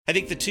I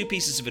think the two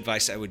pieces of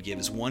advice I would give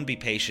is one, be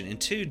patient, and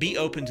two, be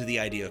open to the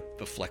idea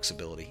of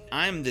flexibility.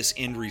 I'm this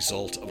end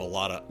result of a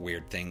lot of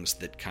weird things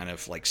that kind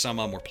of like some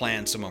of them were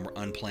planned, some of them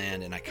were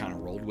unplanned, and I kind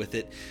of rolled with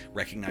it,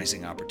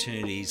 recognizing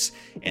opportunities,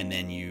 and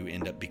then you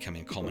end up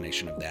becoming a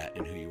culmination of that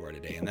in who you are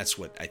today. And that's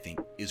what I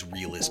think is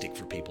realistic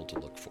for people to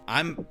look for.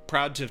 I'm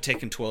proud to have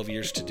taken 12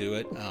 years to do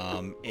it,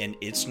 and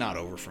it's not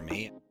over for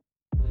me.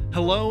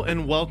 Hello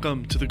and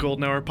welcome to the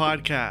Golden Hour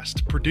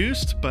Podcast,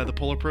 produced by the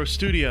Polar Pro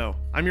Studio.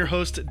 I'm your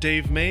host,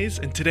 Dave Mays,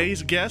 and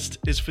today's guest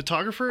is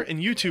photographer and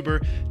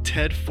YouTuber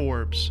Ted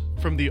Forbes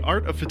from the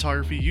Art of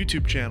Photography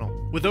YouTube channel.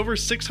 With over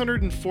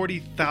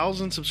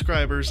 640,000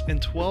 subscribers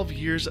and 12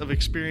 years of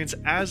experience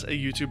as a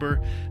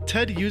YouTuber,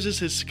 Ted uses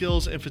his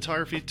skills in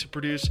photography to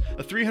produce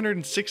a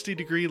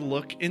 360-degree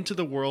look into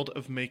the world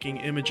of making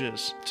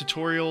images.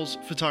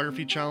 Tutorials,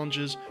 photography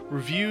challenges,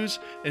 reviews,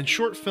 and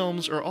short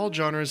films are all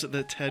genres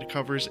that Ted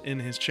covers in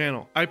his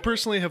channel. I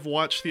personally have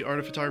watched the Art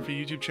of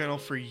Photography YouTube channel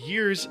for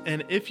years,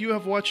 and if you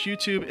have watched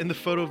YouTube in the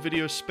photo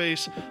video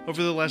space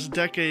over the last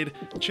decade,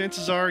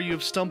 chances are you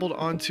have stumbled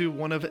onto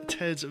one of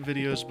Ted's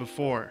videos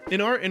before. In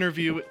our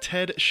interview,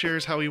 Ted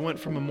shares how he went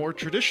from a more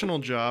traditional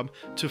job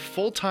to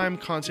full-time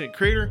content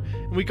creator,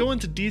 and we go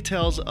into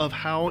details of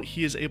how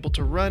he is able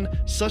to run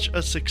such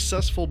a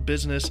successful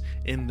business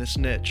in this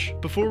niche.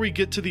 Before we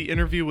get to the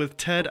interview with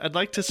Ted, I'd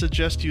like to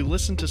suggest you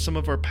listen to some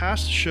of our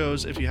past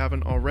shows if you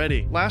haven't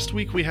already. Last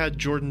week we had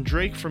Jordan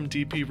Drake from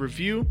DP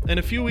Review, and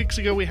a few weeks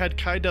ago we had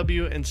Kai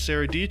W and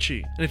Sarah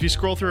Dici. And if you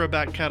scroll through our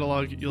back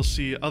catalog, you'll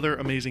see other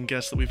amazing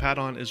guests that we've had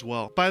on as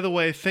well. By the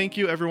way, thank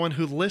you everyone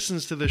who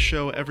listens to this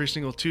show every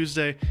single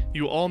Tuesday.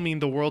 You all mean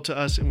the world to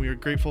us, and we are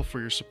grateful for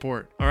your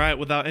support. All right,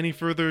 without any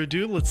further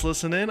ado, let's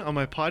listen in on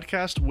my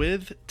podcast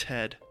with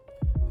Ted.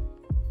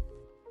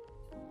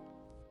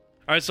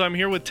 All right, so I'm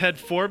here with Ted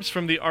Forbes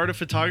from the Art of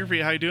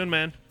Photography. How you doing,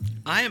 man?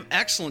 I am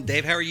excellent,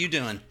 Dave. How are you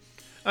doing?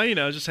 Oh, you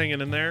know, just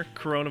hanging in there,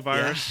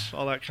 coronavirus,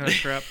 all that kind of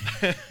crap.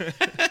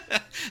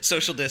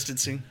 Social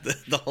distancing,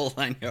 the whole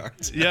 9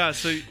 yards. Yeah,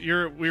 so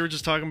we were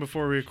just talking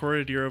before we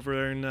recorded. You're over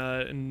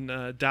there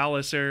in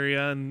Dallas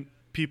area, and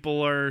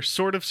people are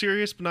sort of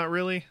serious, but not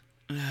really.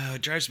 Oh,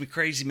 it drives me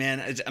crazy,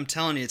 man. I'm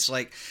telling you, it's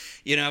like,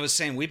 I was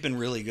saying we've been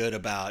really good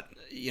about,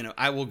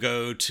 I will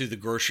go to the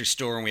grocery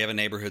store, and we have a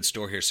neighborhood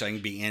store here, so I can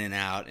be in and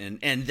out,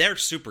 and they're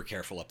super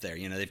careful up there.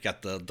 They've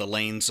got the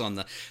lanes on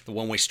the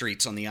one-way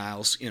streets on the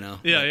aisles,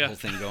 the whole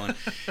thing going.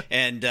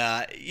 And,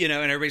 and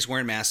everybody's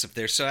wearing masks up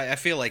there, so I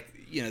feel like,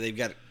 they've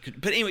got,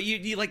 but anyway,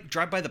 you like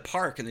drive by the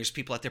park, and there's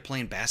people out there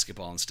playing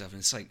basketball and stuff, and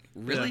it's like,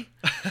 really?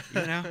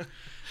 Yeah.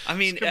 I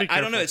mean,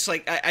 I don't know. It's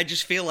like, I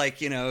just feel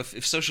like,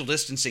 if social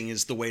distancing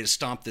is the way to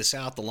stomp this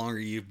out, the longer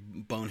you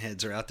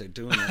boneheads are out there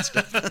doing that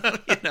stuff,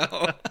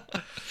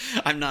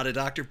 I'm not a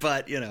doctor,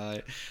 but,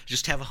 I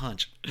just have a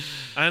hunch.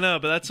 I know,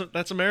 but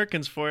that's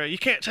Americans for you. You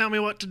can't tell me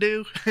what to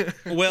do.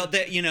 Well,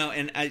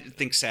 and I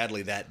think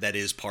sadly that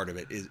is part of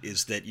it,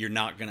 is that you're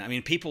not going to, I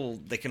mean,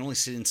 people, they can only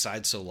sit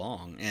inside so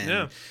long. And,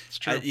 yeah, it's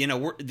true.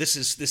 This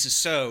is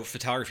so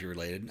photography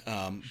related.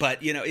 But,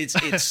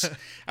 it's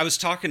I was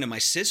talking to my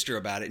sister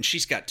about it, and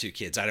she's got 2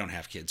 kids. I don't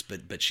have kids,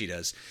 but she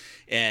does.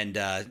 And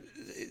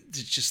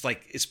it's just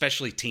like,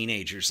 especially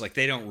teenagers, like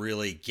they don't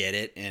really get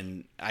it.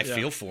 And I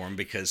feel for them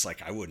because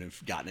like I wouldn't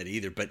have gotten it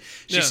either. But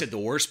she said the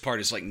worst part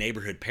is like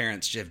neighborhood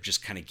parents have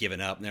just kind of given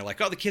up. And they're like,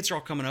 oh, the kids are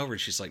all coming over.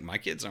 And she's like, my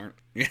kids aren't.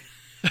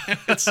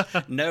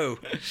 No.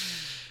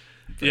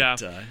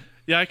 But,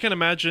 yeah, I can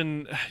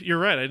imagine. You're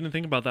right. I didn't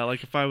think about that.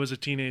 Like, if I was a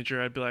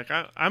teenager, I'd be like,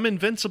 I'm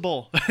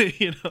invincible.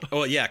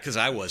 Oh yeah, because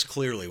I was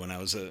clearly when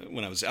I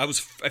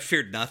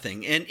feared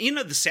nothing. And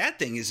the sad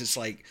thing is, it's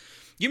like,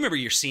 you remember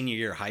your senior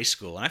year of high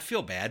school, and I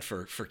feel bad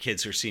for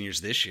kids who are seniors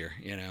this year.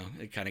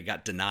 It kind of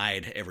got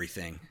denied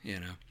everything.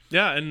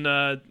 Yeah, and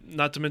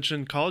not to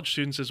mention college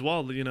students as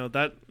well.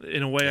 That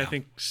in a way, I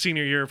think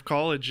senior year of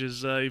college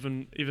is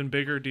even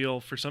bigger deal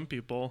for some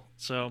people.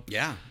 So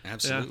yeah,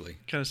 absolutely,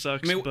 kind of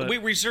sucks. I mean, but we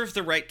reserve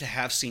the right to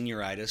have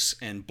senioritis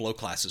and blow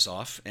classes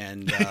off,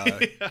 and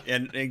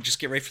and just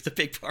get ready for the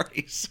big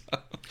parties.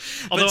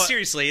 But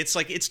seriously, it's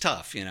like it's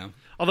tough,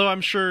 Although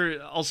I'm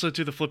sure also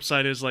to the flip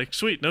side is like,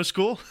 sweet, no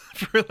school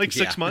for like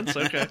 6 months.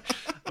 Okay,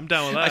 I'm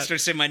down with that. I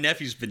started saying my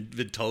nephew's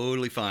been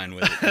totally fine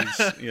with it. He's,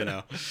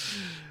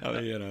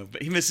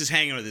 but he misses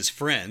hanging with his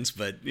friends.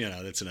 But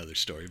that's another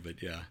story.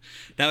 But yeah,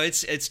 no,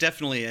 it's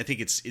definitely, I think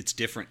it's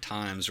different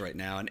times right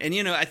now,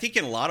 and I think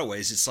in a lot of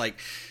ways it's like,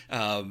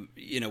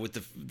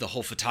 with the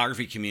whole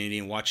photography community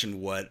and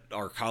watching what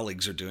our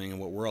colleagues are doing and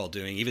what we're all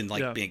doing, even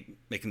like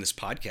making this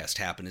podcast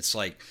happen. It's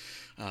like,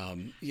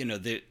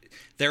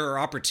 there are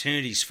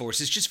opportunities for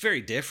us. It's just very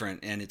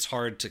different, and it's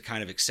hard to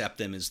kind of accept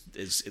them as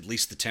at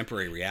least the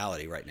temporary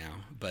reality right now.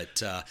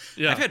 But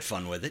I've had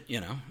fun with it.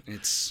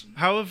 It's.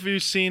 How have you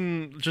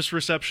seen just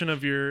reception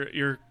of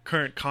your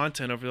current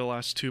content over the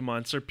last 2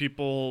 months?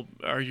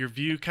 Are your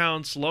view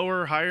counts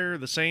lower, higher,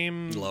 the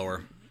same?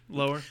 Lower.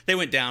 lower. They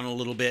went down a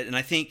little bit, and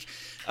I think,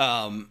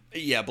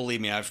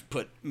 believe me, I've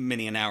put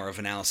many an hour of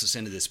analysis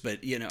into this, but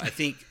I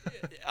think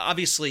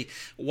obviously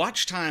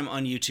watch time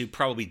on YouTube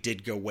probably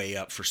did go way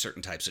up for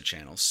certain types of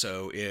channels.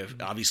 So if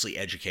obviously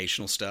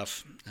educational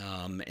stuff,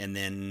 and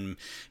then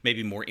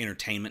maybe more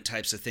entertainment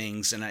types of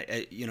things, and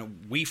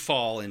we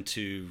fall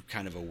into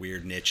kind of a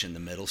weird niche in the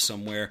middle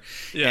somewhere.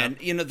 Yeah.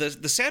 And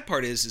the sad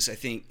part is I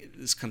think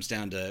this comes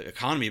down to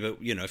economy, but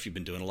if you've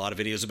been doing a lot of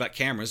videos about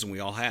cameras, and we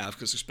all have,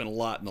 because there's been a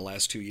lot in the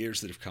last 2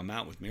 years that have come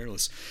out with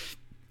mirrorless,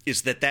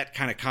 is that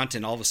kind of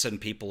content, all of a sudden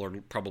people are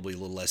probably a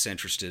little less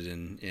interested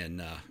in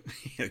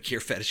gear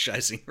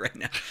fetishizing right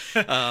now.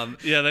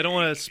 They don't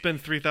want to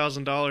spend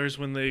 $3,000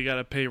 when they got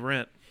to pay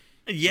rent.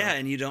 Yeah,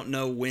 and you don't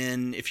know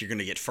if you're going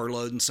to get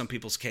furloughed in some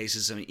people's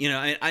cases. I mean,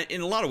 I,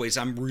 in a lot of ways,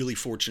 I'm really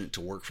fortunate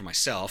to work for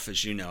myself,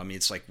 as you know. I mean,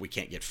 it's like we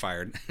can't get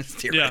fired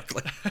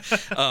theoretically.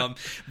 Yeah.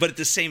 But at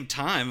the same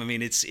time, I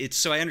mean, it's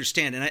so I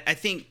understand, and I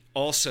think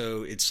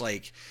also it's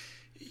like,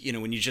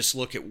 when you just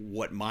look at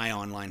what my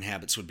online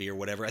habits would be or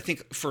whatever, I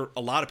think for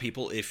a lot of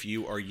people, if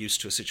you are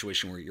used to a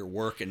situation where you're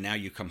work and now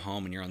you come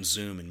home and you're on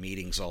Zoom and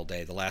meetings all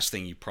day, the last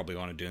thing you probably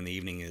want to do in the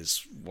evening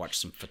is watch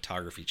some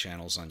photography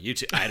channels on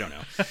YouTube. I don't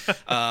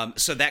know.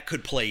 So that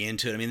could play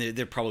into it. I mean,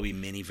 there probably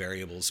many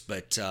variables,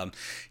 but,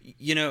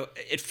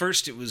 at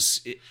first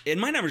and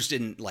my numbers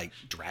didn't like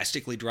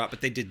drastically drop,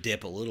 but they did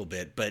dip a little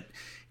bit, but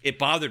it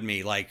bothered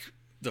me like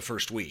the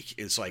first week.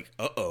 It's like,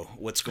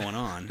 what's going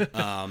on?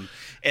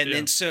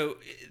 And so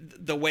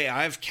the way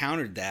I've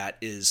countered that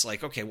is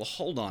like, okay, well,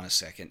 hold on a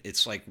second.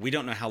 It's like, we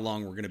don't know how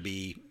long we're going to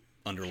be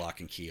under lock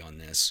and key on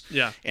this.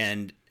 Yeah.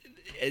 And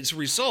as a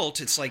result,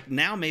 it's like,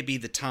 now may be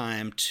the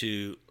time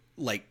to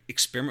like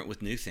experiment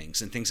with new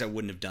things and things I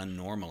wouldn't have done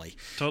normally.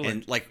 Totally.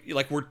 And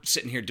like we're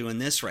sitting here doing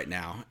this right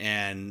now,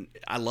 and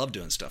I love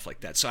doing stuff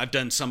like that. So I've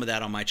done some of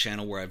that on my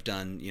channel where I've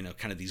done,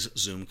 kind of these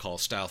Zoom call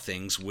style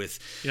things with,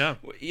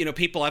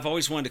 people I've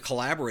always wanted to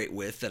collaborate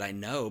with that I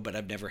know, but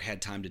I've never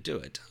had time to do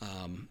it,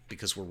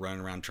 because we're running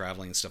around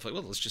traveling and stuff like,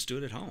 well, let's just do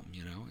it at home,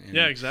 And,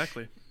 yeah,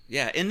 exactly.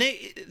 Yeah. And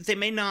they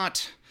may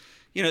not,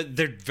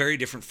 they're very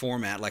different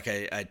format. Like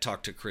I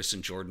talked to Chris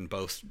and Jordan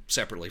both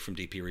separately from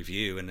DP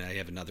Review, and I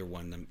have another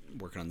one I'm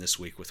working on this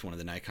week with one of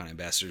the Nikon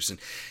ambassadors. And,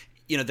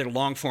 they're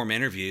long form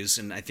interviews,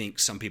 and I think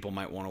some people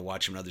might want to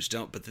watch them and others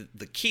don't. But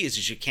the key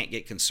is you can't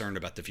get concerned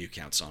about the view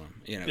counts on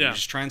them. You're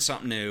just trying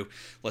something new.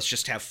 Let's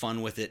just have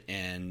fun with it,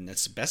 and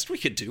that's the best we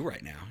could do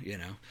right now.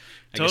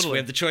 I guess we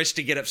have the choice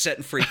to get upset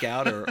and freak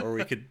out, or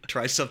we could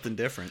try something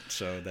different.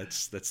 So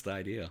that's the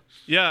idea.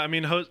 Yeah, I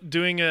mean,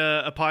 doing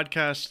a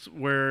podcast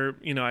where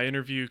I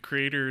interview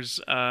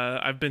creators.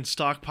 I've been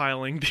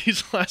stockpiling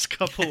these last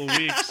couple of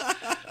weeks.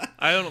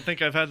 I don't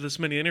think I've had this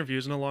many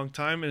interviews in a long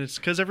time, and it's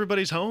because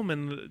everybody's home,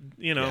 and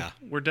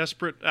we're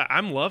desperate.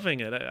 I'm loving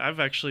it. I've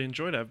actually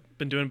enjoyed it. I've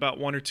been doing about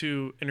 1 or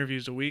 2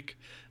 interviews a week,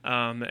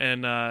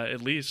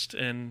 at least,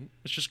 and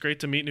it's just great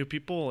to meet new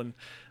people. And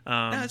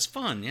it's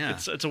fun. Yeah,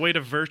 it's a way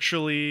to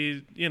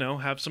virtually,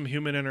 have some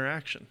human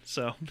interaction.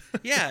 So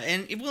yeah,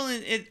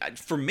 and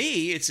for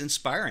me, it's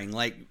inspiring.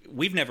 Like,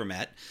 we've never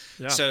met,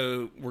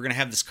 so we're gonna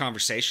have this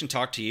conversation,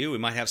 talk to you. We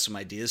might have some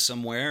ideas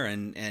somewhere,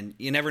 and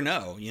you never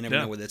know. You never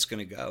know where that's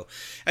gonna go.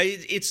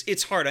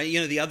 It's hard.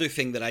 The other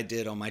thing that I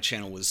did on my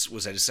channel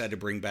was I decided to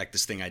bring back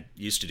this thing I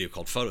used to do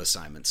called photo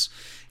assignments,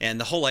 and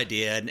the whole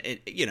idea, and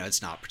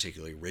it's not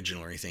particularly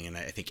original or anything, and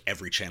I think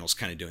every channel's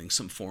kind of doing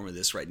some form of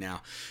this right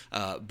now,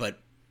 but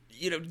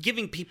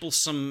giving people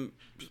some,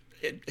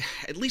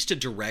 at least a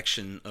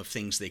direction of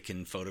things they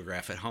can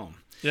photograph at home.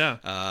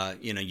 Yeah.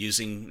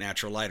 Using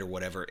natural light or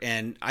whatever.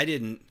 And I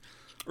didn't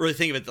really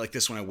think of it like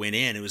this when I went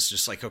in. It was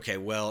just like, okay,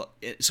 well,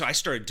 so I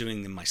started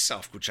doing them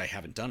myself, which I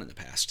haven't done in the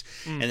past.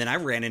 And then I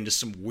ran into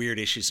some weird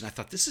issues, and I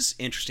thought, this is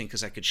interesting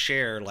because I could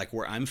share like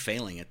where I'm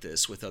failing at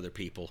this with other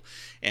people,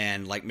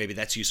 and like maybe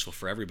that's useful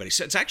for everybody.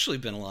 So it's actually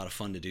been a lot of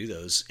fun to do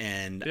those,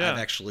 and I've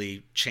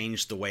actually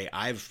changed the way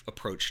I've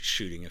approached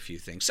shooting a few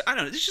things. So I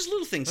don't know, there's just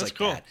little things that's like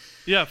cool. that.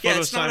 Yeah,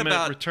 photo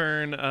assignment,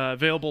 return,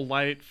 available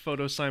light,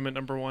 photo assignment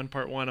number 1,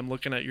 part 1. I'm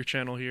looking at your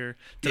channel here.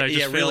 Did I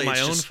just fail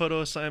my own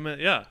photo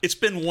assignment? Yeah. It's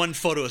been one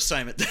photo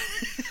assignment.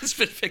 It's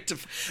been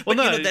effective. But,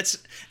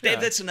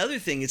 that's another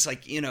thing. It's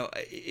like,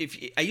 if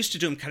I used to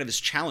do them kind of as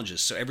challenges.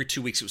 So every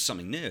 2 weeks it was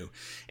something new.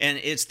 And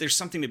there's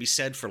something to be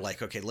said for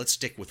like, okay, let's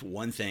stick with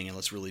one thing and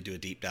let's really do a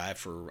deep dive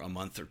for a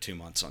month or 2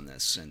 months on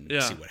this and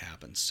see what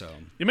happens. So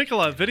you make a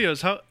lot of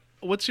videos.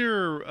 What's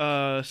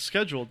your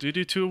schedule? Do you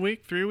do 2 a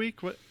week, 3 a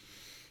week? What?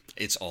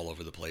 It's all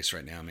over the place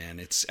right now,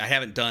 man. I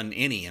haven't done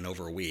any in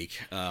over a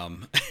week.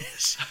 But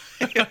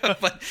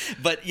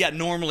yeah,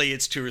 normally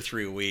it's 2 or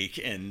 3 a week.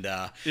 And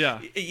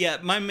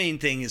my main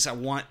thing is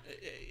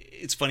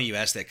it's funny you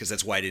asked that, because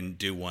that's why I didn't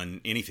do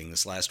anything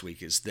this last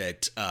week, is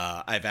that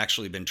I've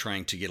actually been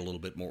trying to get a little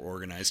bit more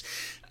organized.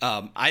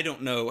 I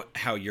don't know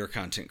how your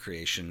content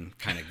creation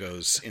kind of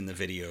goes in the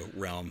video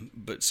realm,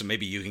 so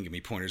maybe you can give me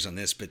pointers on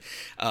this. But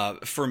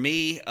for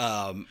me,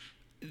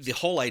 the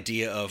whole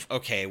idea of,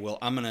 okay, well,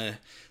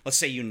 let's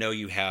say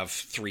you have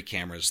 3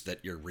 cameras that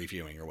you're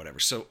reviewing or whatever.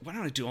 So why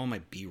don't I do all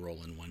my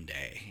B-roll in one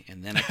day?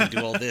 And then I can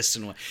do all this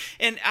in one.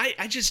 And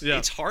I just,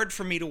 it's hard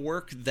for me to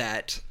work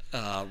that,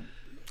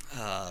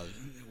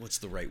 what's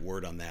the right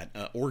word on that?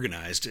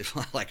 Organized, if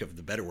I lack of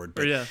the better word.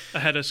 But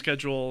ahead of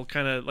schedule,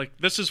 kind of like,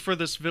 this is for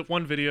this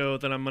one video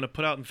that I'm going to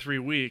put out in 3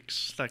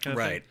 weeks, that kind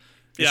of thing.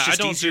 It's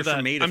just I don't easier do that.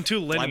 for me to I'm too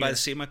linear. fly by the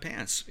seat of my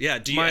pants. Yeah,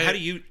 how do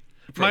you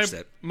approach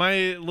that?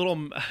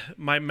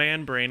 My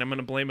man brain, I'm going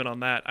to blame it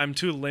on that. I'm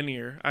too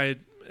linear.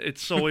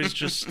 It's always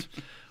just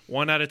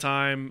one at a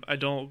time. I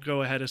don't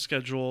go ahead of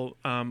schedule.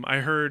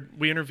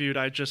 We interviewed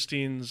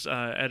iJustine's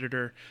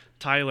editor,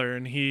 Tyler,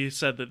 and he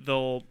said that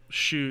they'll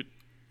shoot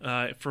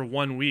for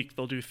 1 week.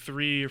 They'll do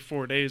 3 or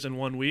 4 days in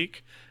 1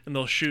 week, and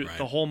they'll shoot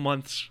the whole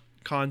month's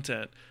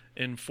content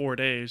in 4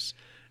 days,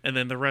 and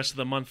then the rest of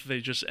the month they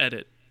just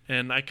edit.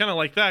 And I kind of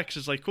like that because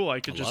it's like, cool, I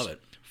could just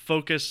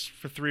focus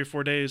for 3 or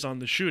 4 days on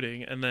the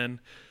shooting and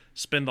then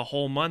spend the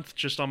whole month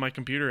just on my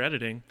computer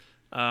editing.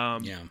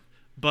 But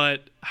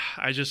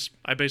I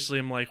basically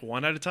am like,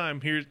 one at a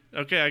time.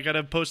 I got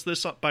to post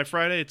this by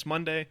Friday. It's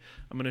Monday.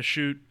 I'm going to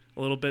shoot a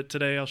little bit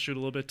today. I'll shoot a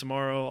little bit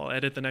tomorrow. I'll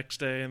edit the next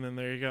day, and then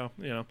there you go.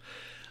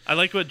 I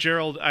like what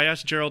I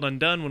asked Gerald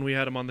Undone when we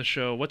had him on the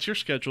show, what's your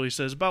schedule? He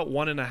says about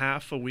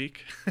 1.5 a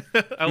week.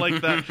 I like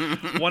that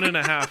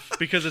 1.5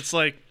 because it's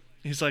like,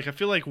 he's like, I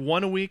feel like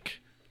 1 a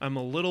week, I'm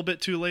a little bit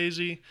too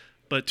lazy,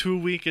 but 2 a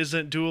week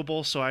isn't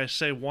doable, so I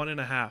say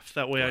 1.5.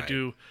 That way I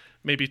do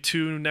maybe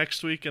 2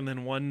 next week and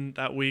then 1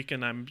 that week,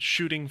 and I'm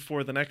shooting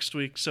for the next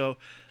week. So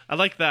I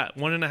like that.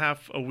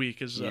 1.5 a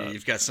week is...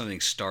 you've got something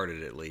this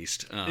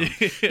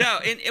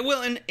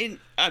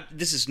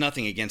is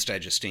nothing against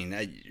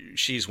iJustine.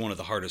 She's one of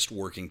the hardest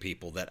working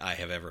people that I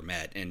have ever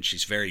met, and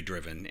she's very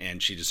driven,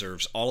 and she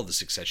deserves all of the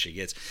success she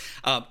gets.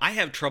 I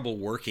have trouble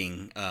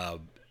working...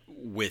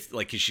 with,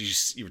 like,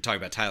 you were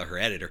talking about Tyler, her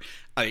editor.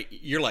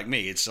 You're like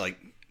me. It's like,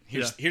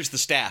 here's the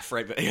staff,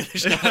 right? But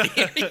there's nobody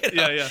here.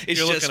 It's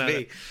you're just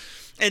me.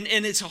 And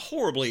it's a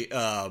horribly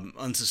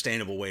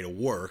unsustainable way to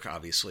work,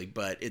 obviously.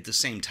 But at the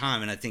same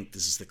time, and I think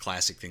this is the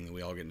classic thing that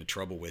we all get into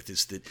trouble with,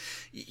 is that,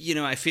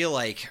 I feel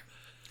like,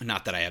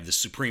 not that I have the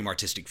supreme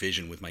artistic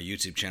vision with my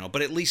YouTube channel,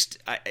 but at least,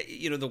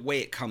 the way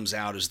it comes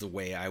out is the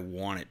way I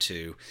want it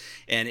to.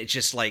 And it's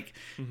just like,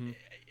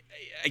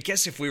 I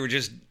guess if we were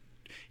just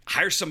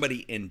hire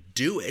somebody and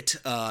do it,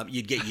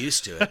 you'd get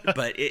used to it.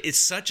 But it's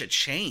such a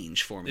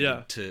change for me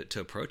to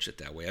approach it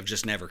that way. I've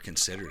just never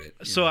considered it.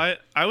 So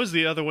I was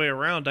the other way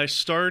around. I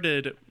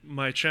started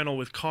my channel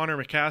with Connor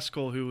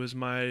McCaskill, who was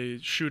my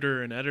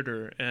shooter and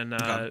editor. And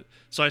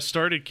so I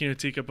started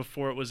Kinotika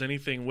before it was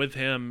anything with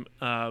him.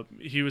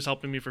 He was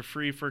helping me for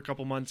free for a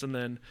couple months, and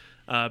then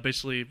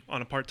basically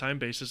on a part-time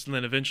basis, and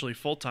then eventually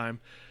full-time.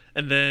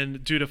 And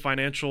then due to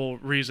financial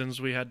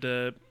reasons, we had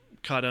to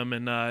cut him,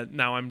 and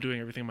now I'm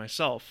doing everything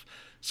myself.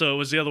 So it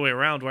was the other way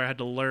around, where I had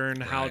to learn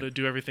how to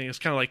do everything. It's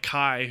kind of like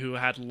Kai, who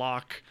had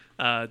Locke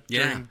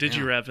during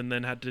DigiRev and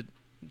then had to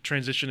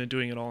transition to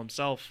doing it all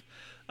himself.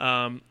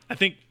 I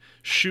think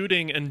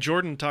shooting, and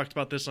Jordan talked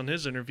about this on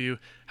his interview,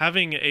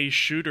 having a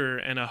shooter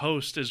and a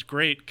host is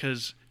great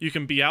because you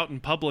can be out in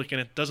public and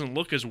it doesn't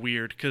look as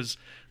weird because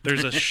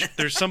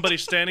there's somebody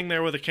standing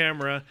there with a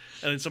camera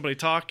and then somebody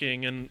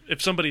talking, and if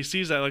somebody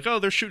sees that, like, oh,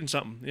 they're shooting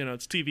something,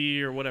 it's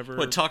TV or whatever.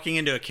 What, talking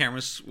into a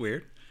camera's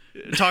weird?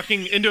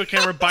 Talking into a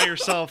camera by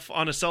yourself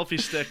on a selfie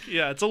stick,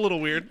 it's a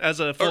little weird as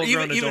a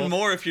full-grown adult. Even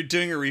more if you're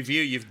doing a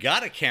review, you've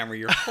got a camera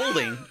you're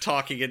holding,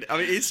 talking, and I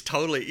mean, it's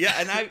totally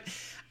and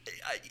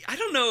I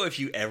don't know if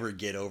you ever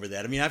get over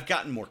that. I mean, I've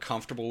gotten more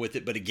comfortable with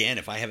it, but again,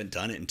 if I haven't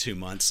done it in 2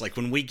 months, like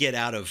when we get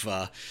out of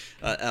the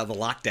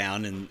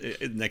lockdown and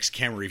the next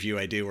camera review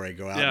I do where I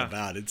go out and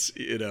about, it's,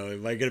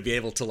 am I going to be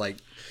able to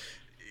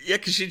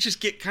because you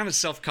just get kind of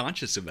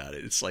self-conscious about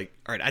it. It's like,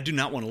 all right, I do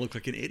not want to look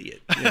like an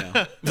idiot,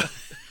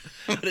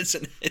 but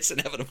it's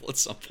inevitable at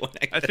some point.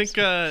 I think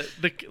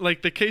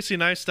the Casey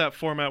Neistat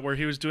format where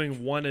he was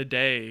doing 1 a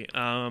day,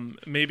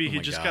 maybe he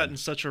just got in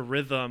such a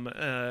rhythm,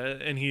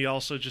 and he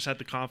also just had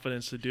the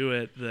confidence to do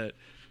it that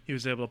he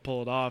was able to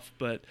pull it off.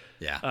 But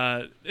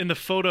in the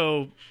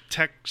photo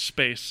tech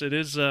space, it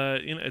is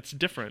it's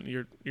different.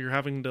 You're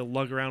having to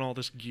lug around all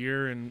this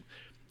gear, and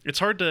it's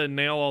hard to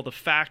nail all the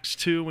facts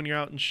too when you're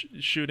out and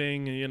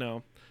shooting.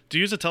 Do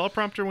you use a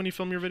teleprompter when you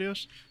film your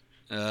videos?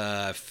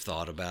 I've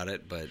thought about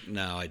it, but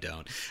no, I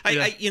don't.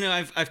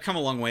 I've come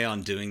a long way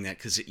on doing that,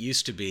 because it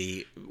used to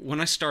be,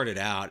 when I started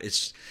out,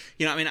 it's,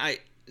 I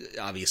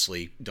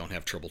obviously don't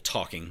have trouble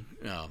talking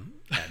ad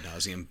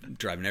nauseum,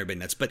 driving everybody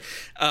nuts, but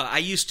I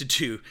used to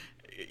do,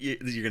 you're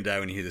going to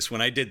die when you hear this,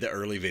 when I did the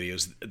early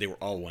videos, they were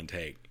all one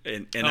take,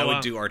 and I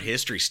would do art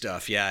history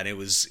stuff, and it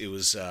was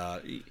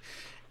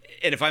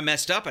And if I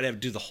messed up, I'd have to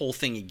do the whole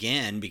thing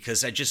again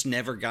because I just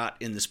never got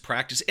in this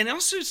practice. And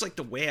also, it's like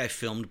the way I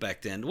filmed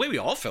back then, the way we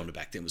all filmed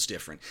back then was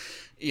different.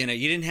 You know,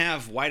 you didn't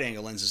have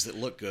wide-angle lenses that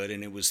looked good,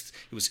 and it was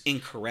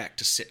incorrect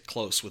to sit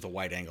close with a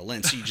wide-angle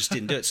lens, so you just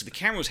didn't do it. So the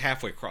camera was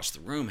halfway across the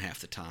room half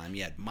the time.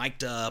 You had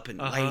mic'd up and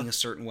lighting a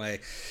certain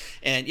way,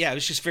 and yeah, it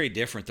was just very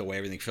different the way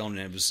everything filmed.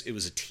 And it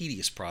was a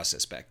tedious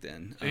process back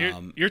then.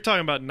 You're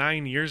talking about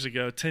 9 years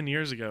ago, 10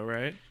 years ago,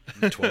 right?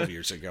 12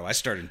 years ago. I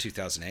started in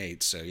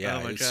 2008, so yeah,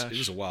 Oh my gosh. it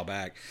was a while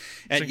back.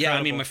 And yeah,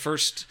 I mean, the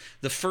first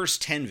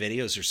 10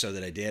 videos or so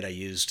that I did, I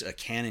used a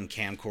Canon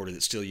camcorder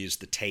that still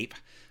used the tape.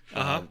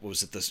 What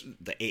was it,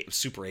 the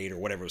Super 8 or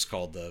whatever it was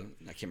called?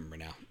 I can't remember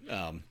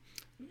now.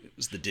 It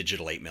was the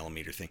digital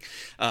 8mm thing.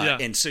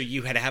 And so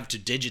you had to have to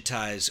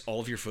digitize all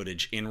of your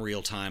footage in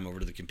real time over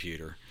to the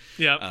computer.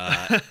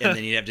 Yeah. And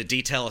then you'd have to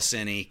detail a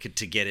cine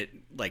to get it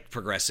like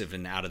progressive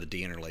and out of the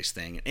deinterlace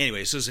thing.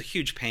 Anyway, so it was a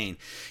huge pain,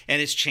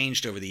 and it's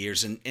changed over the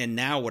years. And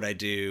now what I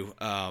do,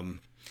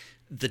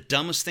 the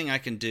dumbest thing I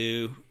can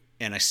do,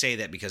 and I say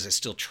that because I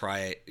still try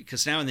it,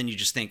 because now and then you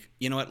just think,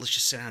 you know what, let's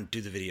just sit down and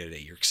do the video today.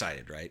 You're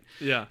excited, right?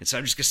 Yeah. And so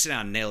I'm just going to sit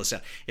down and nail this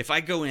out. If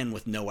I go in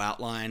with no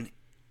outline,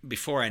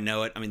 before I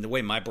know it, I mean, the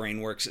way my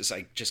brain works is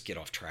I just get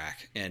off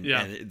track, and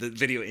the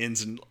video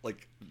ends in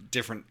like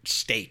different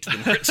state than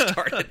where it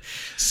started.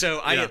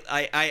 So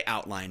I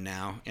outline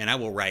now, and I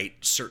will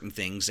write certain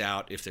things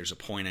out if there's a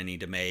point I need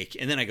to make,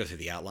 and then I go through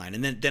the outline,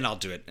 and then I'll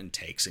do it in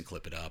takes and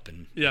clip it up,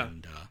 and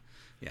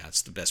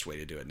it's the best way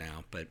to do it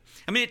now. But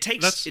I mean, it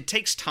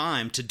takes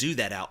time to do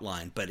that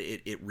outline, but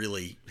it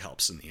really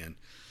helps in the end.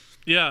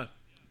 Yeah.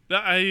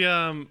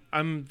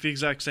 I'm the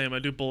exact same. I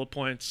do bullet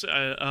points,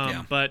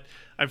 but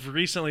I've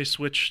recently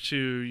switched to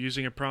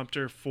using a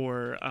prompter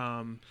for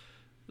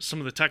some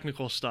of the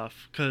technical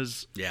stuff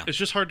because it's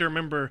just hard to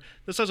remember.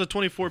 This has a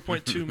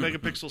 24.2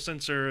 megapixel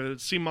sensor,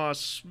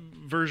 CMOS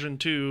version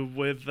 2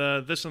 with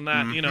this and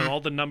that, all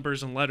the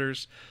numbers and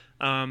letters.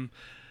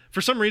 For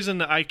some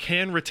reason, I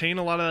can retain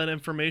a lot of that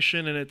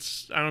information, and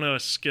it's, I don't know, a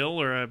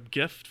skill or a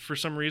gift for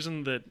some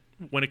reason that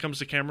when it comes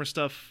to camera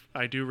stuff,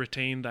 I do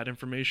retain that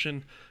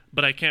information,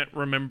 but I can't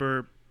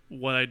remember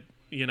what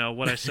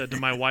I said to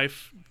my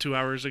wife 2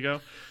 hours ago.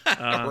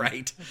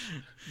 Right.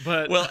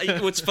 But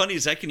what's funny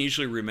is I can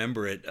usually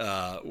remember it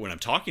when I'm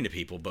talking to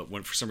people, but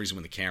for some reason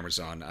when the camera's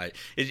on, I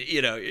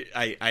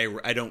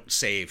don't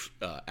save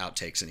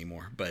outtakes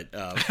anymore. But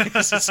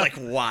it's like,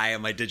 why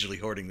am I digitally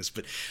hoarding this?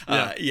 But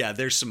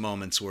there's some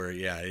moments where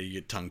you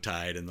get tongue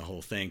tied and the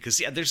whole thing,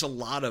 because there's a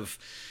lot of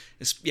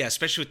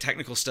especially with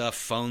technical stuff.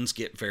 Phones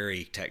get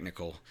very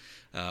technical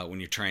when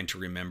you're trying to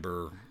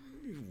remember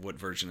what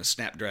version of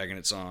Snapdragon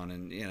it's on,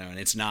 and and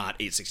it's not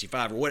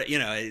 865 or what,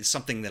 it's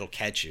something that'll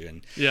catch you.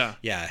 And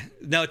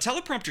no,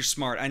 teleprompter's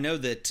smart. I know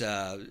that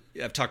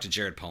I've talked to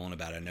Jared Polin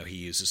about it. I know he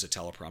uses a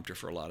teleprompter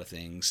for a lot of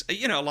things.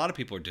 A lot of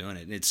people are doing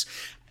it, and it's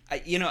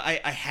I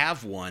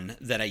have one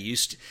that I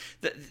used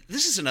to,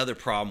 this is another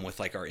problem with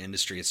like our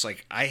industry. It's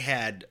like I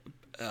had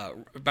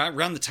about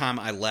around the time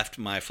I left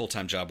my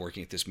full-time job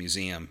working at this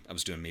museum, I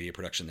was doing media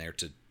production there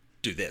to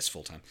do this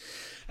full time.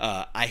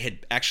 I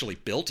had actually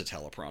built a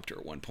teleprompter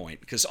at one point,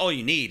 because all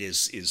you need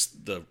is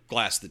the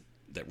glass that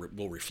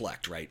will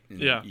reflect, right?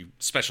 And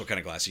special kind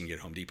of glass you can get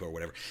at Home Depot or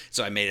whatever.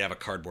 So I made it out of a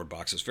cardboard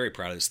box. I was very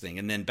proud of this thing.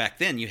 And then back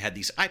then you had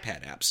these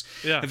iPad apps.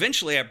 Yeah.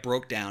 Eventually I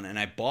broke down and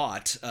I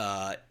bought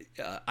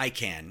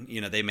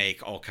iCan. They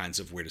make all kinds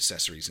of weird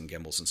accessories and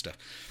gimbals and stuff.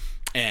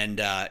 And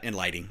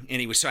lighting.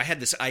 Anyway, so I had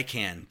this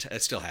iCan. I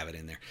still have it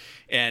in there.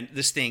 And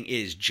this thing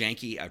is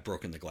janky. I've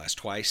broken the glass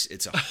twice.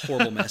 It's a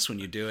horrible mess when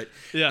you do it.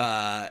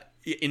 Yeah.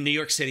 In New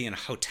York City, in a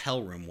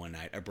hotel room one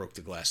night, I broke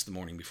the glass the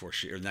morning before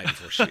shoot, or the night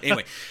before shoot.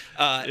 Anyway,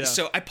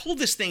 so I pulled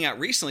this thing out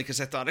recently because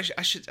I thought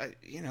I should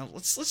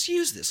let's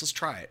use this. Let's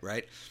try it,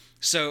 right?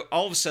 So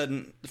all of a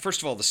sudden,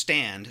 first of all, the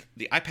stand,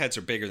 the iPads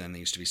are bigger than they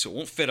used to be, so it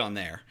won't fit on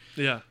there.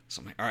 Yeah.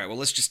 So I'm like, all right, well,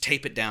 let's just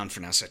tape it down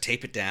for now. So I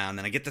tape it down,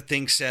 then I get the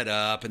thing set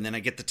up, and then I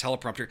get the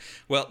teleprompter.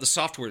 Well, the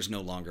software is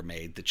no longer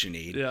made that you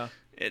need. Yeah.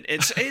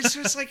 It's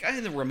just like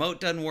the remote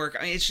doesn't work.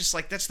 I mean, it's just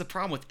like that's the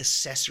problem with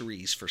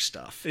accessories for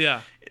stuff.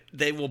 Yeah.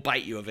 They will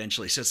bite you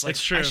eventually. So it's like,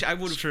 it's true. I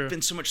would have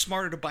been so much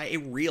smarter to buy a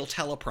real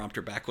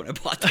teleprompter back when I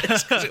bought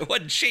this, because it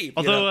wasn't cheap.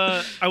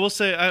 Although I will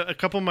say a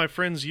couple of my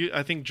friends,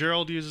 I think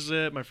Gerald uses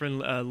it. My friend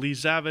Lee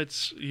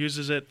Zavitz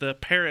uses it. The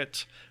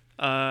Parrot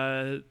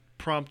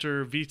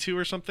prompter V2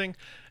 or something.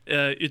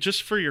 It's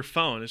just for your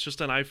phone. It's just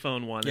an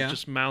iPhone one. Yeah. It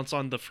just mounts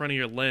on the front of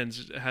your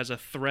lens. It has a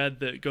thread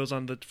that goes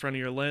on the front of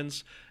your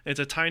lens. It's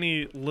a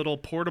tiny little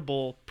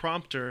portable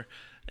prompter,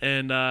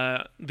 and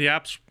the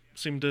apps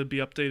seem to be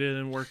updated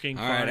and working.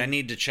 All right, I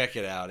need to check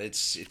it out.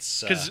 It's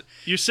because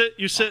you sit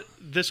you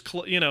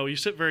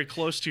sit very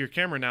close to your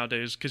camera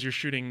nowadays, because you're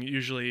shooting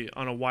usually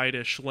on a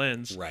wide-ish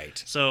lens.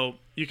 Right. So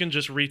you can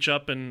just reach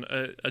up and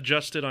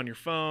adjust it on your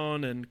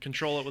phone and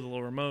control it with a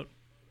little remote.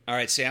 All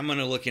right, see, I'm going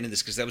to look into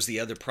this because that was the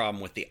other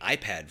problem with the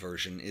iPad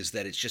version is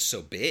that it's just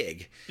so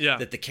big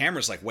that the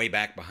camera's like way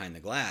back behind the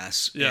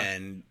glass. Yeah.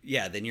 And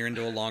then you're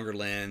into a longer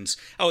lens.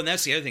 Oh, and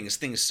that's the other thing. This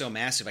thing is so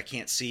massive, I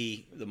can't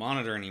see the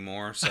monitor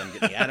anymore. So I'm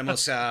getting the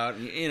Atomos out.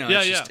 You know,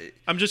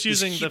 I'm just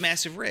using the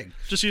massive rig.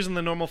 Just using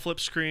the normal flip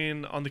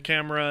screen on the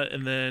camera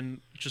and then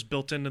just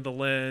built into the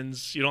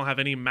lens. You don't have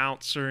any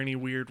mounts or any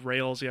weird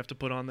rails you have to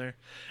put on there.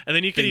 And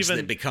then you can Things even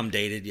that become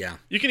dated,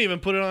 You can even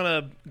put it on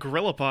a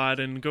GorillaPod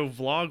and go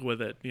vlog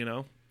with it, you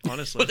know,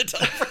 honestly. With a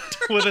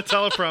teleprompter. With a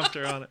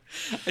teleprompter on it.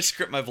 I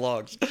script my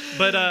vlogs.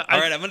 But all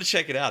right, I'm going to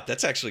check it out.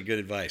 That's actually good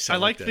advice. I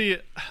like the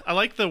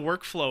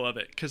workflow of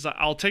it cuz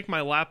I'll take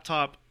my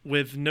laptop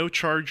with no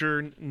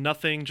charger,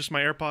 nothing, just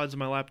my AirPods and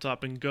my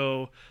laptop, and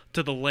go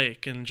to the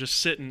lake and just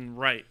sit and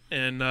write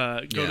and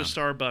go to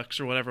Starbucks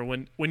or whatever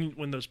when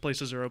those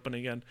places are open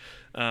again.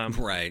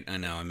 Right, I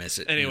know, I miss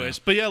it. Anyways,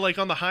 but yeah, like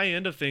on the high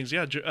end of things,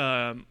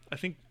 I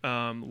think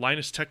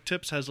Linus Tech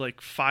Tips has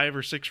like 5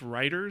 or 6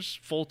 writers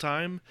full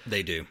time.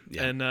 They do,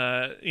 yeah. And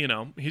you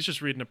know, he's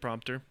just reading a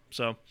prompter,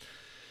 so.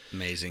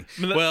 Amazing.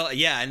 Well,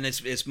 yeah, and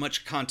as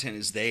much content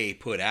as they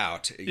put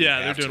out.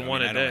 They're doing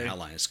one a day. I don't know how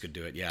Linus could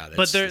do it. Yeah,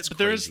 but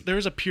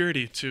there's a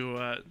purity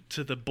to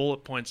the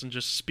bullet points and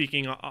just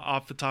speaking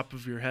off the top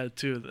of your head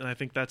too, and I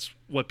think that's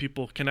what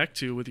people connect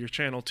to with your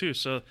channel too.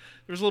 So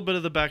there's a little bit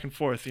of the back and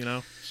forth, you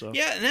know. So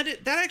yeah, and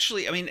that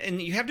actually, I mean, and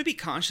you have to be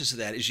conscious of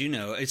that, as you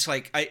know. It's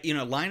like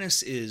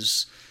Linus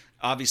is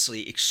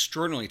obviously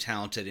extraordinarily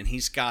talented, and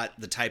he's got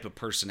the type of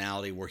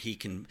personality where he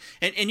can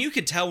and you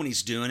can tell when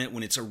he's doing it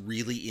when it's a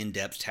really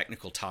in-depth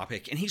technical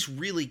topic, and he's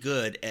really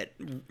good at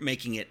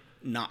making it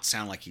not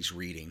sound like he's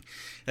reading.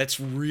 That's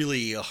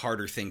really a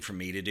harder thing for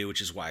me to do, which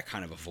is why I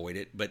kind of avoid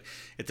it. But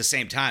at the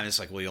same time, it's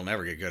like, well, you'll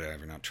never get good at it if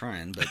you're not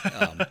trying.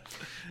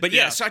 But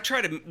yeah, so I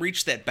try to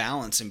reach that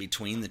balance in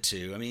between the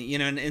two. I mean, you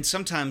know, and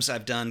sometimes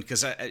I've done,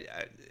 because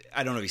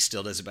I don't know if he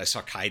still does it, but I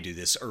saw Kai do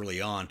this early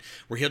on,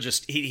 where he'll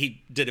just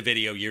he did a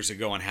video years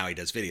ago on how he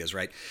does videos,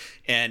 right?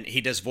 And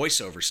he does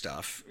voiceover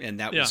stuff, and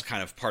that was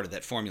kind of part of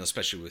that formula,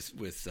 especially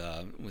with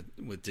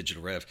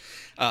Digital Rev.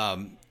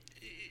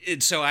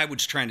 And so I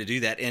was trying to do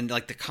that, and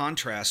like the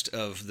contrast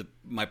of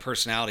my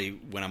personality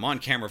when I'm on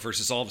camera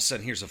versus all of a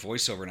sudden here's a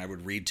voiceover and I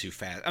would read too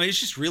fast. I mean, it's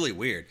just really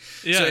weird.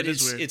 Yeah, so it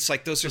is weird. It's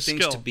like those are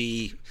things to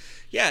be,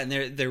 and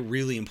they're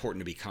really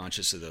important to be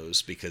conscious of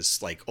those,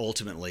 because like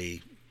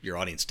ultimately your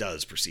audience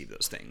does perceive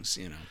those things,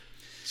 you know.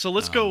 So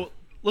let's go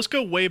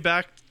way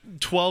back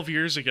 12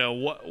 years ago.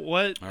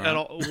 What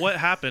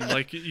happened?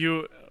 Like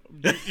you're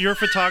a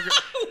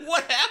photographer.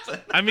 What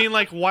happened? I mean,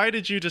 like, why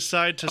did you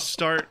decide to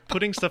start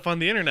putting stuff on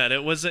the internet?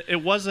 It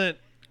wasn't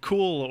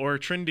cool or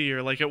trendy,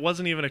 or like it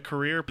wasn't even a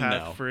career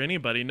path for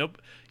anybody.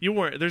 Nope, you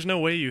weren't. There's no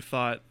way you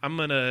thought, I'm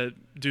gonna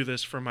do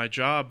this for my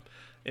job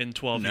in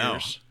 12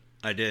 years.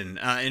 I didn't.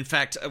 In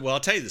fact, well, I'll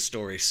tell you the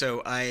story.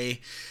 So in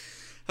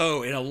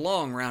a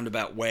long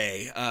roundabout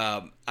way,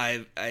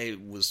 I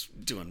was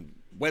doing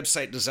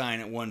website design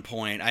at one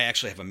point. I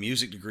actually have a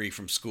music degree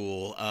from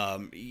school.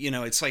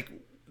 It's like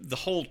the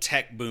whole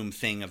tech boom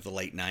thing of the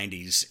late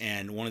 90s,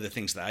 and one of the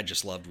things that I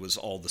just loved was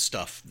all the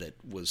stuff that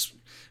was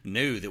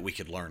new that we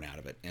could learn out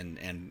of it.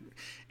 And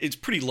it's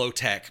pretty low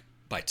tech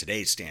by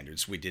today's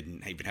standards. We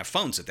didn't even have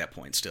phones at that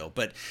point still,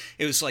 but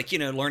it was like,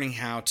 learning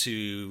how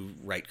to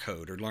write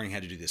code or learning how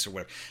to do this or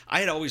whatever. I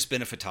had always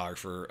been a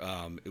photographer.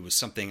 It was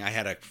something, I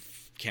had a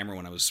camera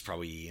when I was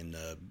probably in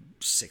the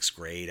 6th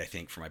grade, I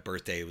think, for my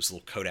birthday. It was a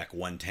little Kodak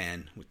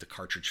 110 with the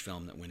cartridge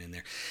film that went in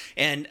there.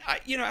 And I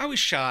always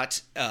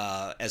shot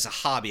as a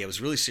hobby. I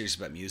was really serious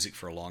about music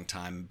for a long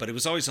time, but it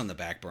was always on the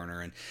back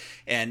burner.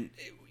 And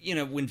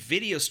when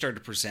video started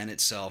to present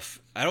itself,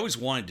 I'd always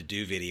wanted to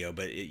do video,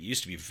 but it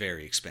used to be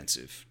very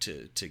expensive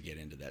to get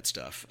into that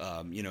stuff.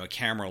 A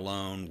camera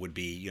alone would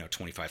be,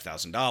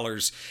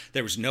 $25,000.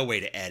 There was no way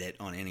to edit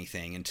on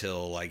anything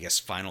until, I guess,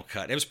 Final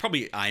Cut. It was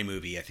probably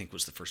iMovie, I think,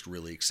 was the first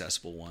really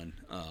accessible one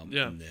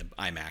in the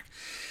iMac.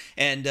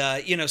 And,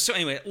 so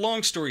anyway,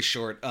 long story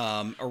short,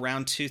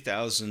 around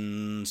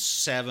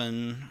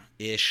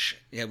 2007-ish,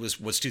 it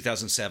was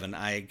 2007,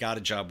 I got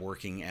a job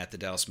working at the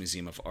Dallas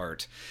Museum of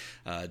Art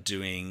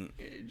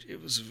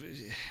it was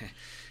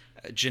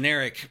a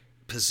generic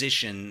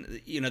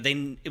position.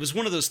 It was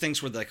one of those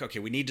things where they're like, okay,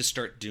 we need to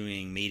start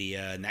doing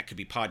media, and that could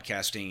be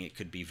podcasting, it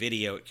could be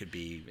video, it could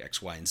be X,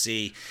 Y, and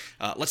Z.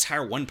 Let's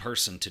hire one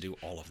person to do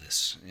all of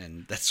this,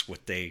 and that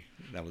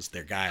was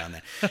their guy on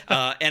that.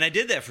 And I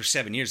did that for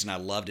 7 years, and I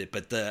loved it.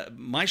 But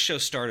my show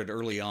started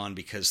early on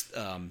because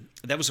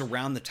that was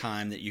around the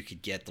time that you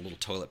could get the little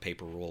toilet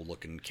paper roll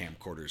looking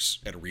camcorders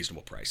at a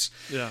reasonable price.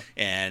 Yeah,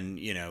 and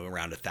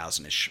around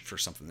 $1,000-ish for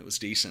something that was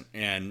decent.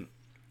 And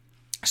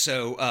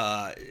so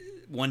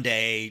one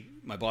day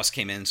my boss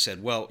came in and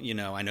said, well,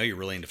 I know you're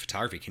really into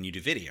photography. Can you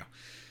do video?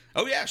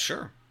 Oh, yeah,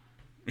 sure.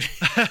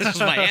 This was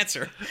my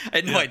answer. I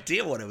had no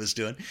idea what I was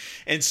doing.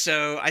 And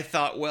so I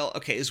thought, well,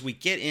 okay, as we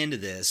get into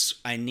this,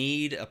 I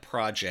need a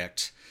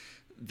project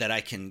that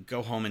I can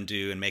go home and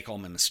do and make all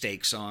my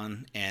mistakes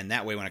on. And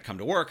that way, when I come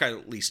to work, I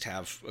at least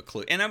have a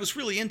clue. And I was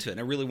really into it.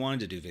 And I really wanted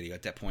to do video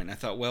at that point. And I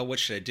thought, well, what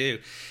should I do?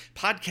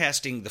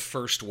 Podcasting, the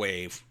first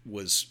wave,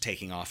 was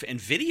taking off.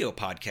 And video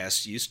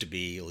podcasts used to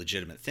be a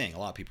legitimate thing. A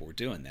lot of people were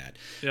doing that.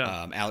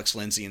 Yeah. Alex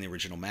Lindsay and the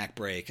original Mac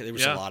Break. There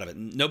was a lot of it.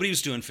 Nobody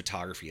was doing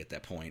photography at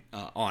that point,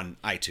 on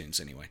iTunes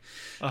anyway.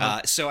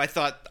 So I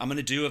thought, I'm going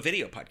to do a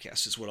video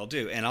podcast is what I'll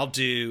do. And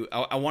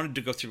I wanted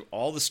to go through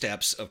all the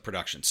steps of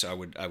production.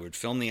 So I would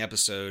film the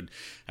episode,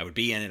 I would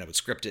be in it, I would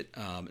script it.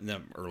 And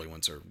the early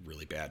ones are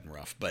really bad and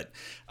rough, but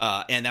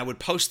and I would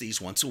post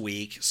these once a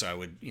week. So I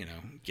would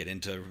get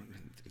into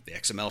the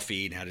XML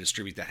feed, how to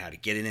distribute that, how to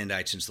get it into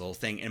iTunes, the whole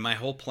thing. And my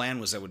whole plan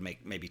was I would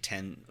make maybe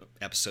 10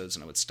 episodes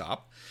and I would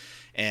stop.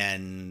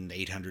 And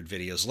 800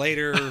 videos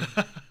later,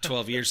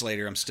 12 years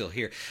later, I'm still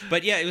here.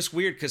 But yeah, it was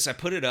weird because I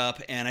put it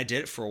up and I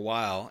did it for a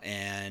while.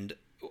 And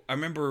I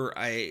remember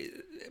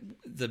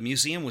the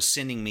museum was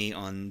sending me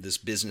on this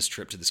business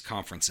trip to this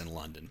conference in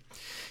London.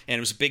 And it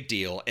was a big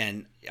deal.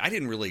 And I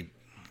didn't really,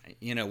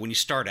 when you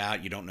start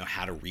out, you don't know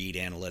how to read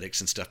analytics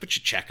and stuff, but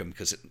you check them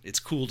because it's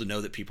cool to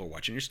know that people are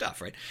watching your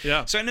stuff, right?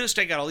 Yeah. So I noticed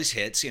I got all these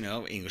hits,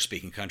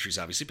 English-speaking countries,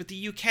 obviously, but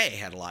the UK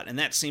had a lot. And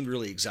that seemed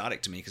really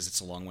exotic to me because it's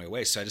a long way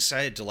away. So I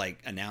decided to,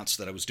 announce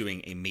that I was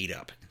doing a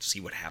meetup and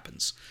see what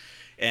happens.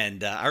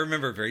 And I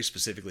remember very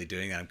specifically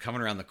doing that. I'm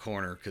coming around the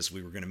corner because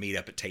we were going to meet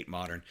up at Tate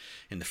Modern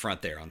in the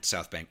front there on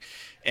South Bank.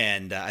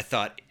 And I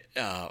thought,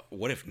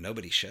 what if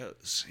nobody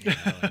shows?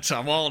 So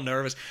I'm all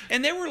nervous.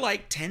 And there were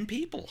 10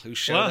 people who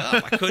showed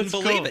up. I couldn't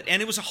believe it. And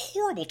it was a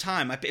horrible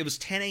time. It was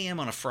 10 a.m.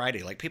 on a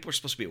Friday. People are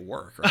supposed to be at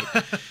work, right?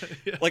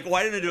 Yeah.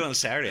 Why didn't I do it on a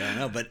Saturday? I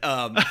don't know.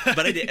 But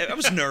I did. I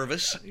was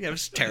nervous. I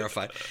was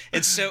terrified.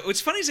 And so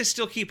what's funny is I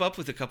still keep up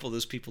with a couple of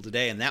those people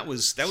today. And that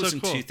was in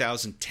cool.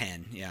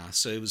 2010. Yeah.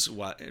 So it was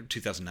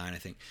 2009, I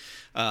think.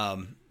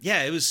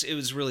 It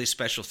was really a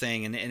special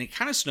thing. And it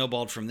kind of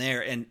snowballed from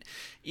there. And,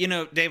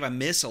 Dave, I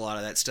miss a lot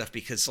of that stuff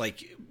because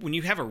when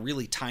you have a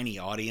really tiny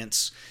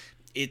audience,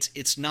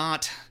 it's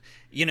not,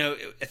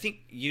 I think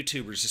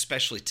YouTubers,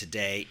 especially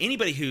today,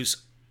 anybody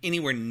who's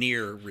anywhere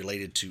near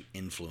related to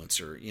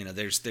influencer,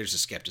 there's a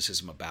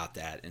skepticism about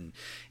that. And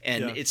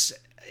it's,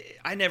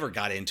 I never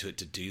got into it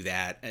to do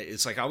that.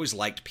 It's I always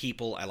liked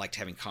people. I liked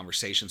having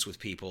conversations with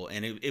people,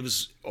 and it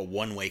was a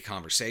one-way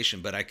conversation,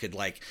 but I could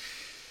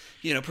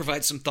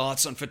provide some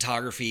thoughts on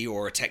photography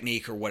or a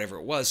technique or whatever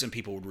it was, and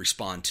people would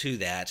respond to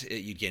that.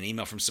 You'd get an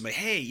email from somebody,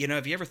 hey,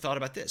 have you ever thought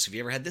about this? Have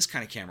you ever had this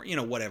kind of camera?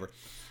 Whatever.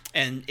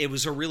 And it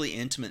was a really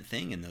intimate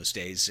thing in those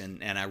days,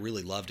 and I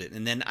really loved it.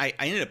 And then I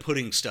ended up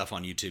putting stuff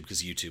on YouTube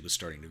because YouTube was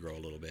starting to grow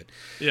a little bit.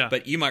 Yeah.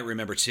 But you might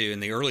remember, too, in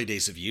the early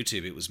days of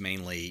YouTube, it was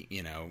mainly,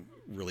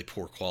 really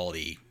poor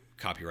quality,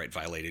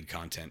 copyright-violated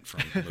content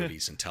from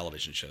movies and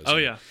television shows. Oh,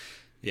 yeah.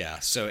 Yeah,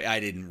 so I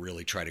didn't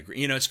really try to...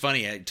 it's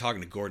funny,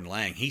 talking to Gordon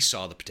Lang, he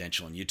saw the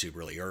potential in YouTube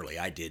really early.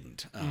 I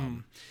didn't.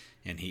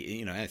 And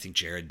he, I think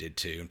Jared did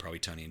too, and probably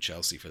Tony and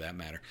Chelsea for that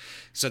matter.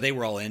 So they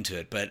were all into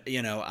it. But,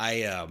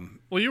 I...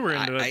 well, you were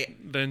into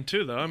it then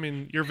too, though. I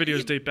mean, your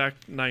videos date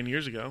back 9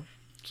 years ago.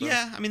 So.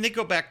 Yeah, I mean, they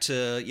go back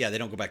to, they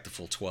don't go back to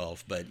full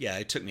 12, but yeah,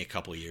 it took me a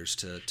couple of years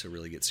to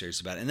really get serious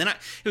about it. And then it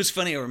was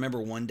funny, I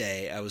remember one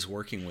day I was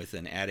working with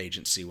an ad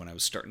agency when I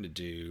was starting to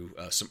do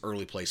some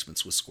early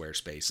placements with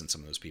Squarespace and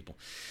some of those people.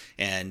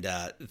 And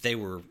they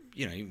were,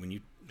 when you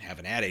have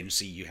an ad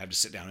agency, you have to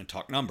sit down and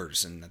talk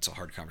numbers, and that's a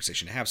hard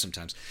conversation to have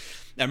sometimes.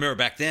 I remember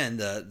back then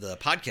the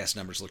podcast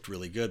numbers looked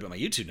really good, but my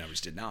YouTube numbers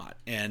did not.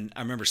 And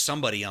I remember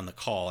somebody on the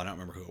call, I don't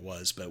remember who it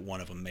was, but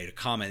one of them made a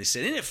comment. They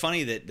said, isn't it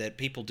funny that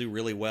people do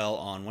really well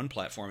on one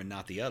platform and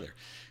not the other?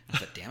 I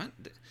thought, damn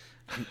it,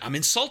 I'm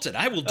insulted.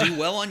 I will do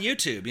well on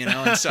YouTube,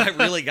 And so I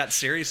really got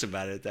serious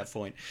about it at that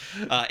point.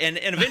 And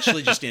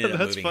eventually just ended up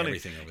moving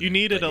everything over there. You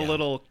needed a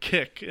little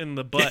kick in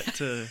the butt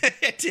to...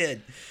 It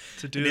did.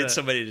 To do I need that.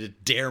 somebody to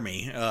dare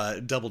me,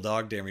 double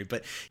dog dare me.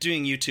 But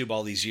doing YouTube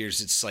all these years,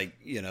 it's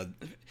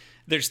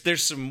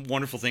there's some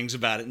wonderful things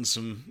about it, and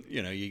some,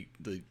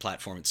 the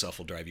platform itself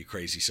will drive you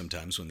crazy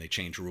sometimes when they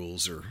change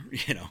rules or,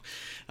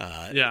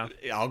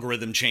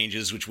 algorithm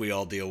changes, which we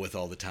all deal with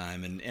all the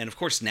time. And of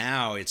course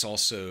now it's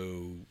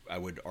also, I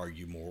would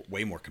argue,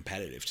 way more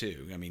competitive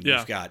too. I mean,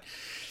 we've got,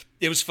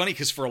 it was funny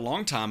because for a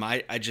long time,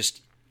 I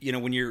just,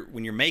 when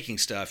you're making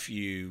stuff,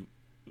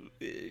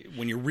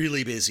 when you're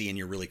really busy and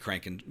you're really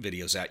cranking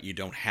videos out, you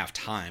don't have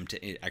time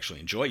to actually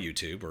enjoy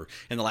YouTube.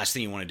 And the last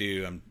thing you want to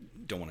do, I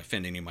don't want to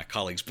offend any of my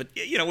colleagues, but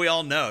we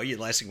all know the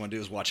last thing you want to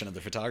do is watch another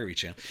photography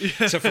channel.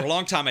 So for a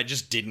long time, I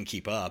just didn't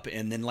keep up.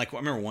 And then I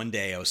remember one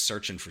day I was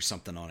searching for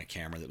something on a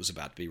camera that was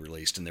about to be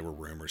released, and there were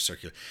rumors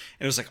circulating.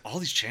 And it was all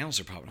these channels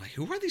are popping.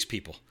 Who are these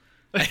people?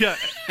 Yeah,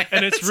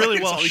 and it's really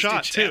well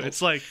shot too. It's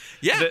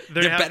they're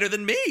better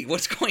than me.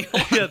 What's going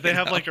on? Yeah, they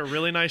have a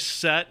really nice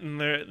set, and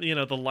they're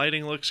the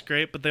lighting looks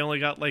great, but they only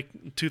got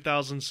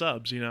 2,000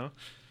 subs.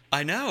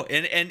 I know,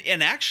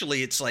 and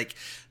actually, it's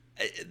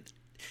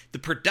The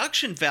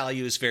production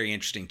value is very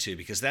interesting too,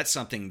 because that's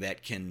something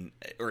that can,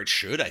 or it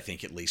should, I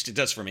think at least, it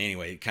does for me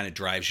anyway. It kind of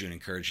drives you and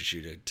encourages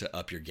you to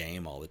up your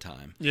game all the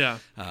time. Yeah,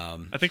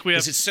 I think we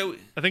have. It's so.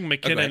 I think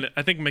McKinnon.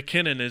 I think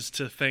McKinnon is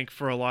to thank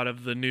for a lot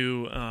of the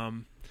new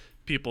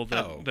people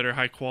that are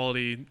high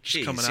quality,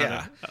 just coming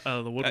out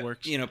of the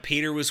woodworks.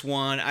 Peter was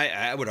one.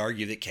 I would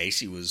argue that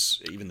Casey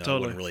was, even though it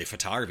wasn't really a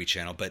photography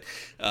channel, but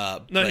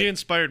he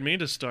inspired me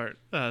to start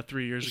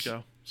 3 years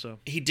ago. So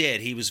he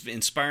did. He was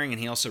inspiring, and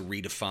he also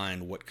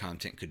redefined what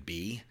content could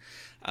be,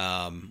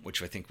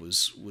 which I think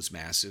was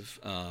massive.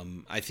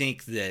 I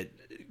think that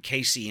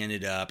Casey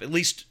ended up, at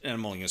least, and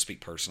I'm only going to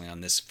speak personally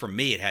on this, for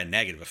me it had a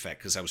negative effect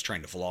because I was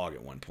trying to vlog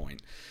at one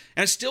point.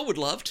 And I still would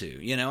love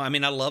to, I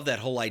mean, I love that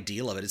whole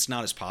ideal of it. It's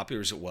not as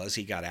popular as it was.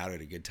 He got out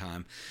at a good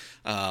time.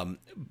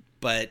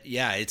 But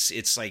yeah,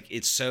 it's like,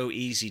 it's so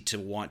easy to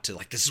want to,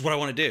 like, this is what I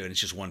want to do. And it's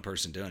just one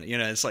person doing it.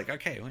 It's like,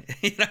 okay.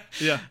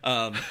 Yeah.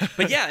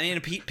 But yeah, I mean,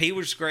 Pete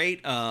was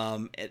great.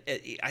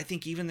 I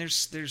think even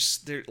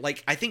there's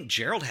like, I think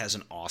Gerald has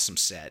an awesome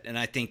set, and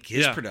I think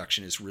his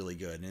production is really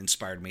good and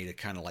inspired me to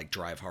kind of like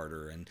drive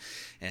harder and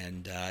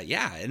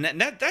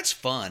that's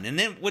fun. And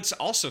then what's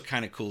also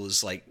kind of cool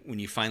is like when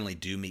you finally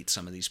do meet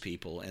some of these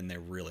people and they're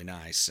really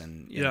nice,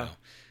 and you know,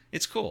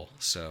 it's cool.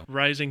 So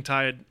rising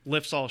tide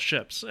lifts all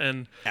ships,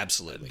 and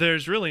absolutely,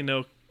 there's really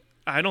no.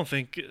 I don't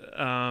think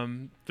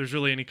there's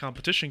really any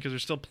competition because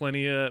there's still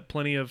plenty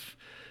of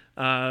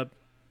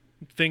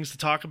things to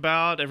talk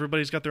about.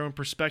 Everybody's got their own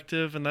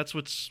perspective, and that's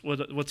what's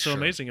so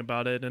amazing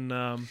about it. And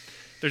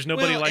there's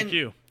nobody like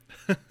you.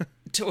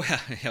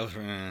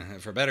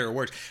 For better or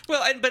worse.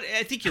 Well, but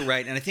I think you're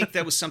right, and I think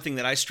that was something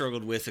that I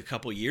struggled with a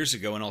couple years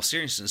ago, in all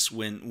seriousness,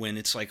 when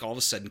it's like all of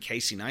a sudden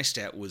Casey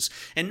Neistat was,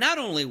 and not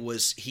only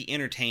was he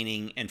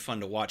entertaining and fun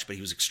to watch, but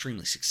he was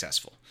extremely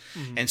successful.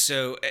 Mm-hmm. And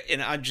so,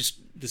 and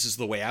this is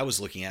the way I was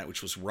looking at it,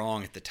 which was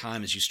wrong at the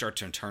time, is you start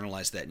to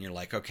internalize that, and you're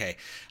like, okay,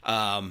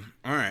 all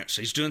right,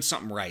 so he's doing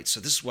something right, so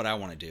this is what I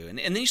want to do. And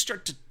then you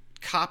start to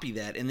copy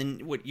that, and then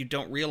what you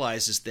don't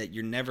realize is that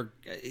you're never,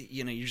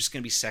 you're just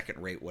going to be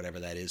second rate, whatever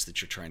that is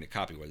that you're trying to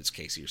copy, whether it's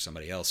Casey or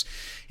somebody else,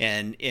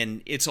 and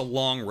it's a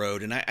long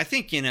road. And I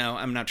think,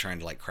 I'm not trying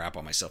to like crap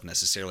on myself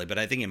necessarily, but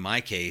I think in my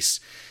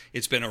case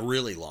it's been a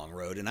really long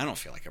road, and I don't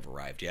feel like I've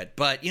arrived yet.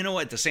 But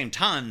at the same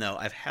time though,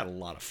 I've had a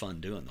lot of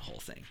fun doing the whole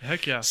thing.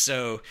 Heck yeah.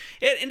 So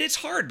and it's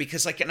hard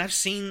because and I've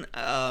seen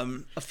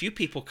a few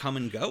people come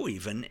and go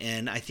even,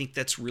 and I think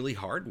that's really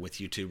hard with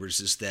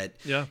YouTubers, is that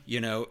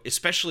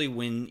especially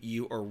when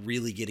you are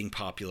really getting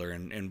popular,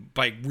 and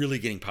by really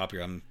getting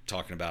popular I'm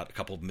talking about a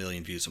couple of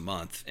million views a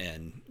month,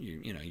 and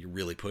you're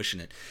really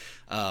pushing it.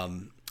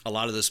 A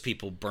lot of those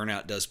people,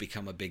 burnout does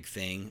become a big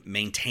thing.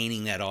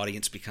 Maintaining that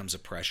audience becomes a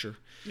pressure.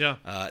 Yeah.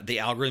 The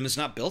algorithm is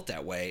not built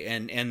that way,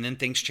 and then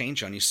things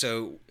change on you.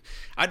 So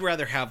I'd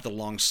rather have the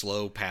long,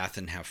 slow path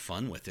and have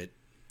fun with it.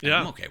 Yeah,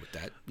 I'm okay with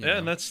that.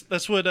 And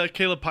that's what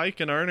Caleb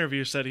Pike in our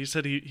interview said. He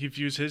said he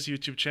views his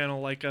YouTube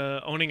channel like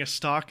owning a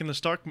stock in the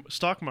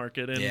stock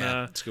market. And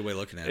that's a good way of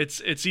looking at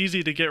it. It's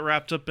easy to get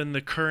wrapped up in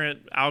the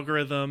current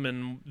algorithm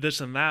and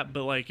this and that,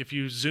 but like if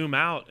you zoom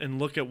out and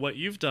look at what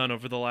you've done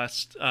over the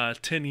last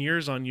 10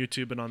 years on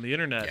YouTube and on the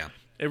internet,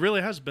 it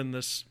really has been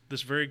this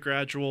very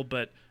gradual.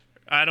 But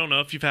I don't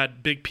know if you've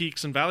had big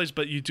peaks and valleys,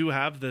 but you do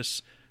have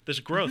this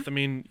growth. Mm-hmm. I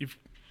mean,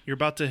 you're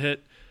about to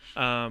hit.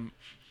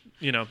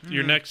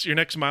 Your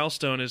next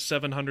milestone is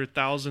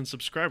 700,000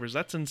 subscribers.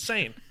 That's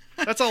insane.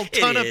 That's a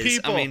ton of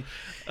people. I mean,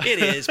 it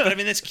is, but I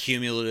mean that's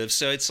cumulative.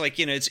 So it's like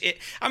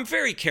I'm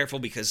very careful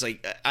because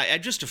like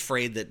I'm just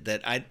afraid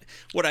that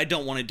what I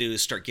don't want to do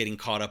is start getting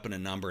caught up in a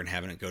number and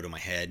having it go to my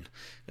head.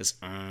 Because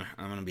I'm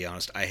going to be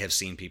honest, I have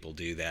seen people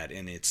do that,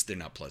 and they're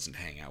not pleasant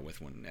to hang out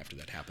with when after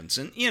that happens.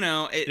 And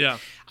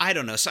I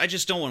don't know. So I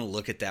just don't want to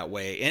look at that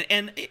way.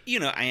 And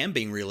I am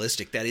being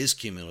realistic. That is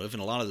cumulative,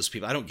 and a lot of those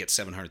people, I don't get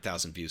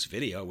 700,000 views a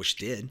video. I wish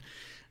I did.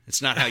 It's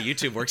not how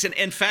YouTube works. And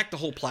in fact, the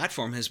whole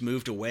platform has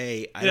moved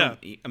away.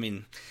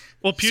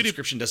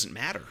 Subscription doesn't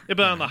matter. Yeah,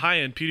 but on the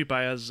high end,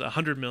 PewDiePie has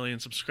 100 million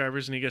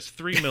subscribers and he gets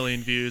 3 million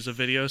views a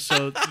video.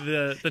 So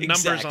the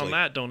numbers on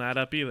that don't add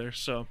up either.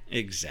 So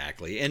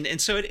exactly.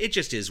 And so it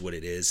just is what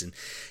it is.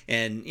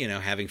 And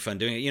having fun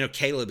doing it.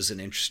 Caleb is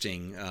an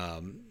interesting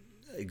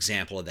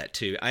example of that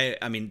too.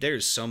 I mean,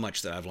 there's so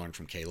much that I've learned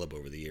from Caleb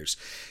over the years.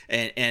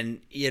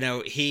 And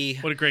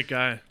what a great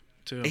guy.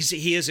 Too.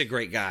 He is a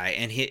great guy,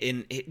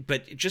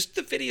 but just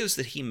the videos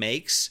that he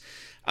makes,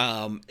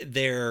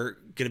 they're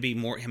going to be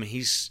more. I mean,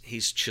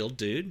 he's chilled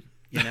dude,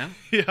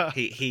 Yeah.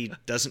 He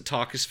doesn't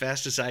talk as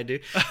fast as I do.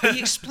 But he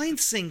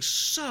explains things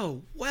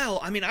so well.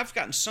 I mean, I've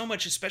gotten so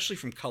much, especially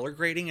from color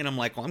grading, and I'm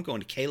like, well, I'm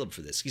going to Caleb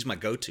for this. He's my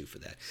go-to for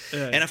that.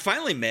 Yeah. And I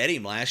finally met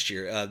him last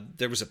year.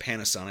 There was a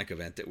Panasonic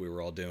event that we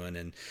were all doing,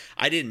 and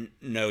I didn't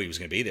know he was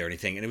going to be there or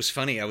anything. And it was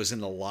funny. I was in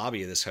the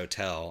lobby of this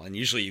hotel, and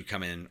usually you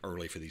come in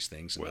early for these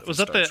things. And was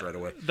that right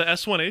away. The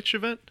S1H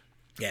event?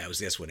 Yeah, it was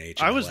the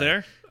S1H. I was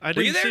there. I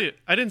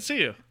didn't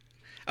see you.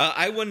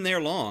 I wasn't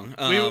there long.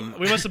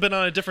 We must have been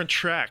on a different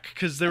track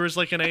because there was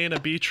like an A and a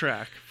B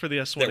track for the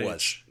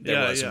S1H. There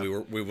was.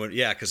 And we went,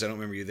 because I don't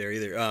remember you there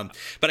either.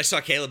 But I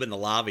saw Caleb in the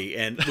lobby,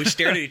 and we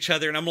stared at each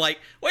other, and I'm like,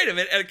 wait a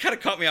minute. And it kind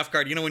of caught me off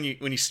guard. You know when you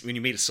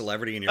meet a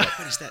celebrity and you're like,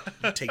 what is that?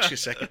 It takes you a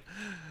second.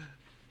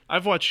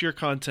 I've watched your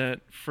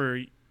content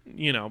for,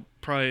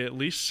 probably at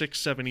least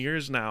 6-7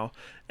 years now.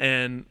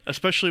 And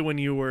especially when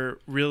you were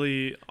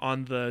really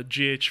on the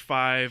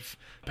GH5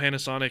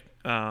 Panasonic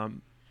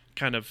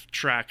kind of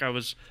track, I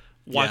was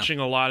watching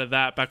a lot of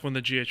that back when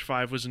the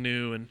GH5 was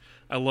new, and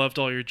I loved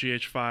all your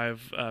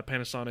GH5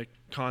 Panasonic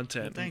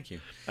content. Well, thank you.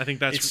 I think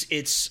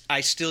that's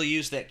I still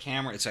use that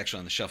camera. It's actually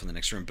on the shelf in the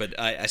next room, but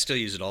I still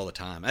use it all the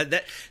time.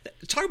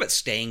 Talk about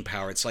staying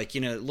power. It's like,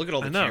 look at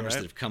all the cameras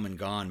that have come and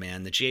gone,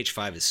 man. The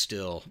GH5 is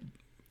still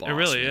boss, it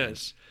really man.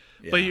 is.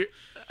 Yeah. But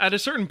at a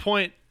certain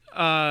point,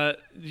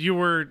 you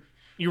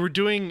were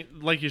doing,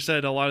 like you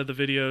said, a lot of the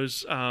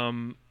videos.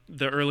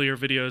 The earlier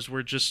videos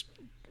were just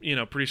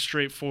pretty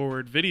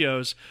straightforward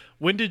videos.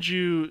 When did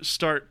you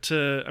start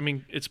to? I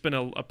mean, it's been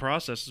a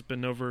process. It's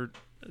been over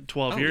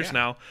 12 years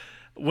now.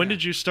 When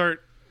did you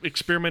start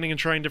experimenting and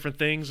trying different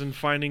things and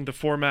finding the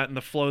format and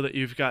the flow that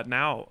you've got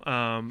now?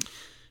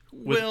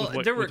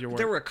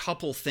 There were a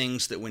couple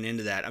things that went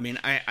into that. I mean,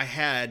 I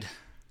had.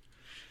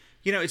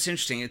 It's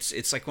interesting.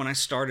 It's like when I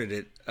started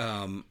it,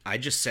 I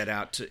just set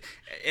out to,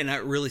 and I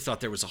really thought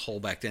there was a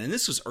hole back then. And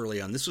this was early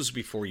on. This was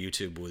before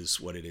YouTube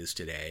was what it is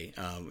today.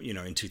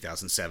 In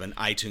 2007,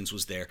 iTunes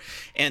was there,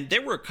 and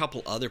there were a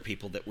couple other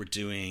people that were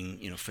doing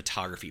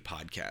photography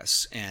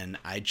podcasts, and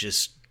I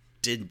just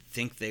didn't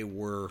think they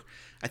were.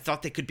 I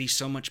thought they could be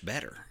so much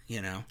better,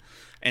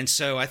 And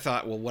so I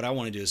thought, well, what I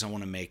want to do is I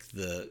want to make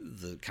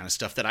the kind of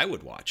stuff that I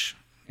would watch.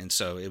 And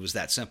so it was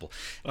that simple.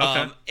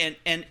 Okay.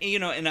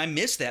 And I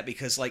miss that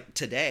because like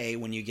today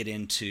when you get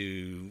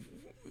into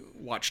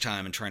watch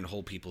time and trying to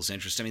hold people's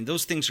interest, I mean,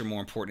 those things are more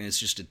important. It's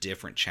just a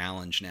different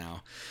challenge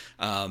now.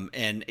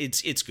 And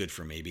it's good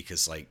for me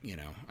because like,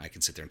 I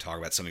can sit there and talk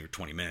about something for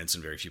 20 minutes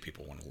and very few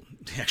people want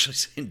to actually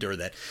endure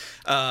that.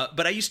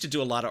 But I used to do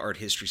a lot of art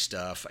history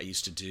stuff. I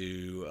used to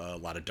do a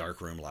lot of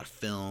darkroom, a lot of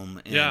film.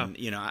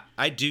 And,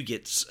 I do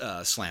get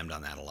slammed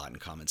on that a lot in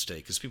comments today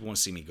because people want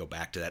to see me go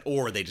back to that,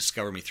 or they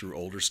discover me through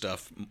older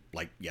stuff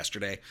like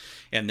yesterday.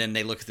 And then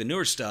they look at the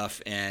newer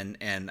stuff and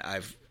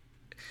I've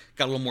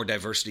got a little more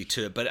diversity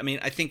to it. But I mean,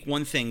 I think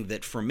one thing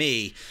that for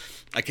me,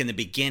 like in the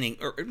beginning,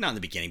 or not in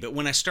the beginning, but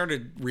when I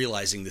started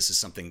realizing this is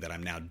something that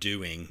I'm now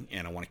doing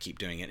and I want to keep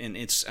doing it, and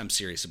I'm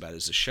serious about it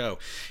as a show,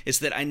 is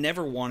that I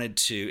never wanted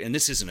to, and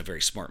this isn't a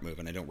very smart move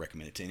and I don't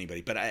recommend it to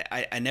anybody, but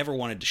I never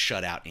wanted to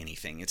shut out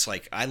anything. It's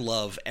like I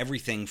love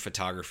everything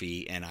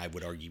photography, and I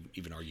would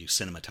even argue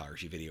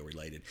cinematography, video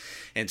related.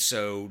 And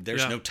so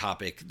there's no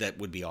topic that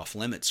would be off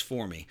limits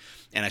for me.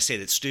 And I say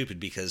that's stupid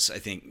because I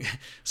think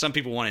some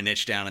people want to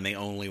niche down and they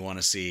only want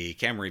to see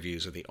camera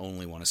reviews, or they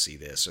only want to see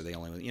this, or they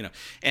only,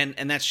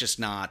 and that's just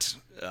not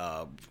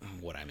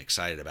what I'm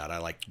excited about. I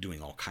like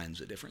doing all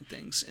kinds of different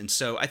things. And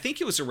so I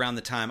think it was around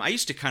the time I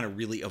used to kind of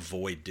really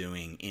avoid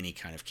doing any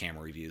kind of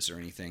camera reviews or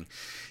anything.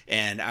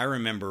 And I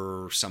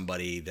remember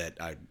somebody that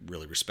I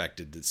really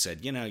respected that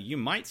said, you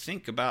might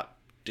think about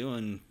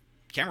doing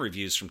camera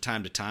reviews from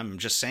time to time. I'm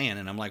just saying.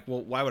 And I'm like,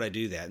 well, why would I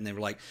do that? And they were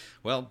like,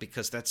 well,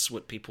 because that's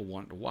what people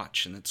want to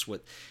watch. And that's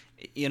what,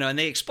 and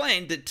they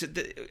explained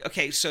that,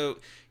 okay, so,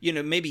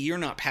 maybe you're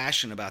not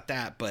passionate about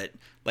that, but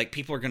like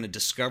people are going to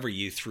discover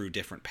you through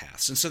different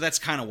paths. And so that's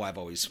kind of why I've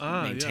always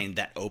maintained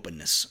that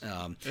openness.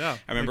 I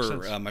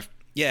remember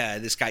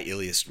this guy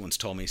Ilias once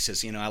told me, he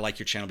says, I like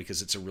your channel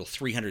because it's a real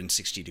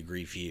 360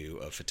 degree view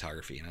of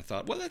photography. And I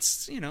thought, well,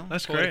 that's,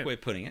 that's a great way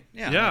of putting it.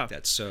 Yeah. I like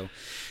that. So,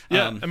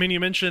 I mean, you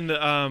mentioned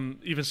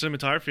even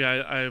cinematography.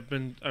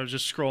 I was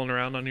just scrolling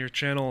around on your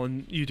channel,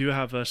 and you do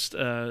have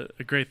a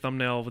great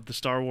thumbnail with the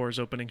Star Wars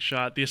opening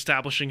shot, the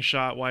establishing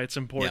shot, why it's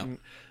important.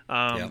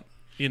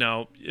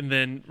 And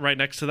then right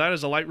next to that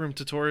is a Lightroom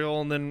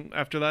tutorial, and then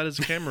after that is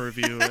a camera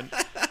review. And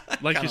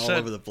like you said, all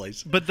over the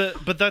place. But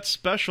that's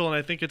special, and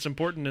I think it's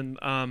important.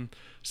 And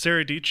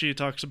Sarah Dietschy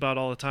talks about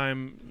all the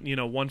time,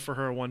 one for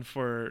her, one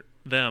for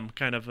them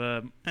kind of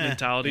a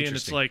mentality. And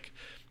it's like,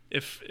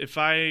 if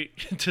I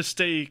to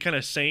stay kind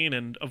of sane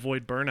and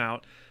avoid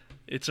burnout,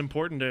 it's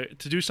important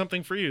to do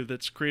something for you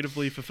that's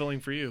creatively fulfilling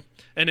for you.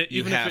 And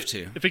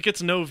if it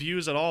gets no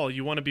views at all,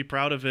 you want to be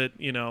proud of it,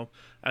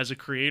 as a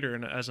creator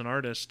and as an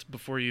artist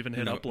before you even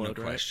hit upload.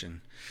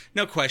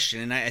 No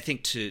question. And I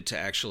think to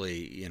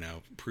actually,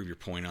 prove your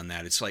point on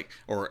that, it's like,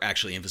 or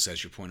actually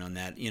emphasize your point on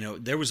that,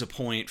 there was a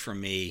point for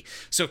me.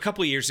 So a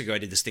couple of years ago, I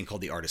did this thing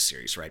called the Artist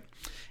Series, right?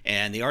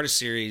 And the Artist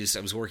Series, I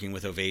was working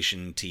with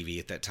Ovation TV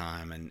at that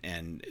time,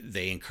 and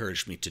they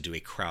encouraged me to do a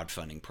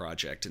crowdfunding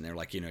project. And they're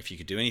like, if you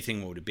could do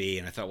anything, what would it be?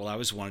 And I thought, well, I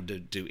always wanted to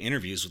do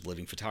interviews with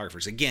living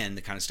photographers. Again,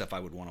 the kind of stuff I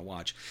would want to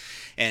watch.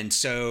 And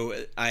so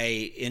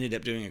I ended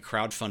up doing a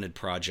crowdfunded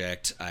project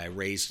project. I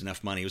raised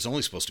enough money. It was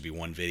only supposed to be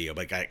one video,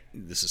 but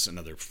this is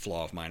another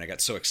flaw of mine. I got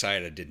so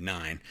excited I did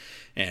 9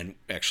 and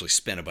actually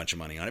spent a bunch of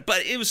money on it.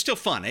 But it was still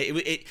fun.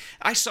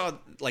 I saw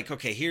like,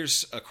 okay,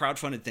 here's a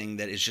crowdfunded thing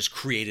that has just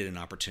created an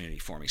opportunity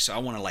for me. So I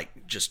want to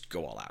like just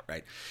go all out,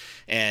 right?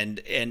 And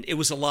it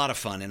was a lot of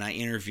fun. And I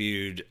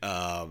interviewed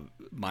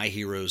my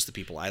heroes, the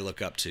people I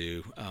look up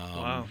to.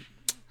 Wow.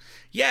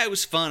 Yeah, it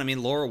was fun. I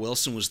mean, Laura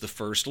Wilson was the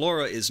first.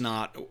 Laura is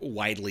not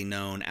widely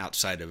known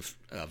outside of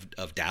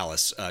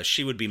Dallas.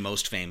 She would be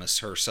most famous.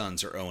 Her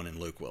sons are Owen and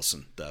Luke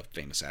Wilson, the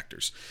famous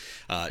actors.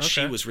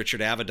 She was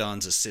Richard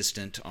Avedon's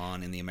assistant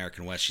on In the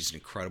American West. She's an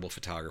incredible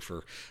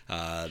photographer.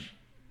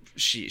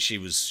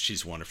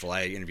 She's wonderful.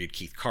 I interviewed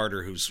Keith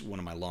Carter, who's one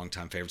of my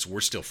longtime favorites. We're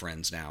still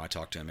friends now. I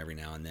talk to him every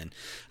now and then.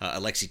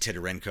 Alexei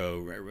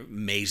Tidorenko,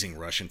 amazing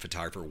Russian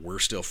photographer. We're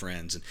still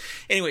friends. And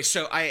anyway,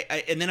 so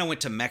and then I went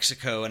to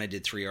Mexico and I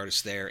did 3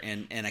 artists there.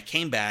 And I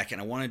came back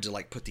and I wanted to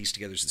like put these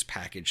together as this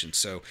package. And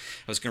so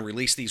I was going to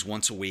release these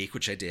once a week,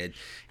 which I did.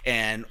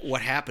 And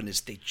what happened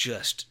is they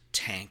just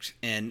tanked.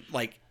 And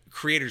like,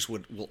 creators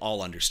will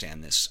all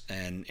understand this,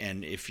 and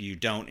if you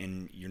don't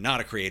and you're not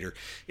a creator,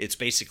 it's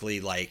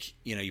basically like,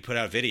 you know, you put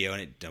out a video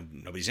and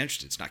nobody's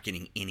interested. It's not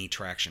getting any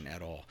traction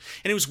at all.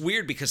 And it was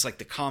weird because like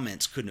the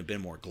comments couldn't have been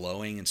more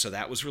glowing, and so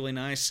that was really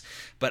nice.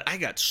 But I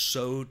got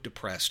so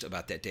depressed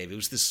about that, Dave. It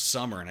was this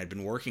summer and I'd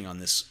been working on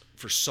this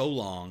for so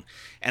long,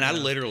 and I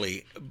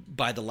literally,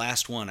 by the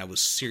last one, I was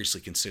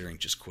seriously considering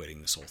just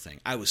quitting this whole thing.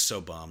 I was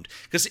so bummed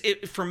because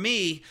for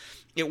me,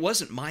 it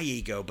wasn't my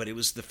ego, but it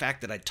was the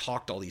fact that I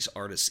talked all these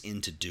artists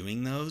into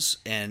doing those,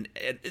 and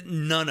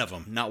none of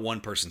them, not one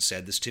person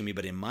said this to me,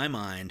 but in my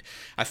mind,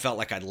 I felt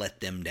like I'd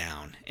let them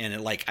down. And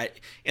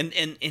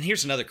and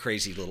here's another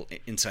crazy little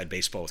inside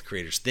baseball with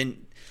creators.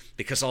 Then,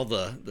 because all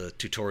the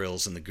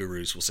tutorials and the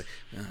gurus will say,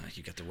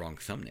 you got the wrong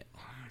thumbnail.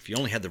 If you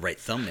only had the right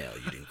thumbnail,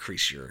 you'd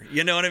increase your,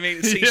 you know what I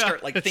mean? So you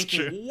start like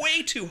thinking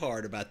way too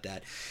hard about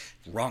that.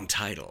 Wrong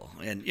title.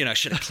 And, you know, I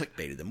should have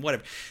clickbaited them,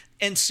 whatever.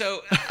 And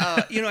so,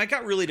 you know, I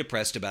got really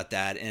depressed about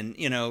that. And,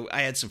 you know,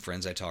 I had some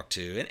friends I talked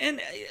to. And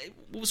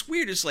what was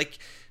weird is like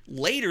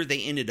later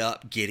they ended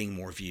up getting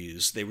more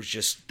views.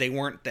 They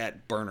weren't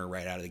that burner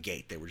right out of the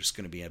gate. They were just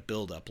going to be a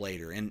build up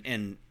later.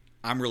 And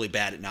I'm really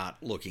bad at not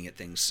looking at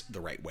things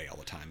the right way all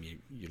the time.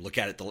 You look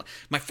at it,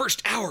 my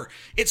first hour,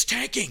 it's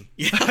tanking.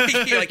 You know,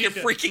 you're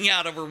freaking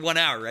out over 1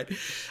 hour, right?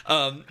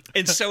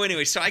 And so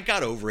anyway, so I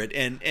got over it.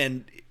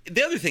 And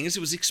the other thing is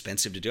it was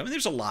expensive to do. I mean,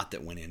 there's a lot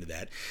that went into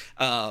that.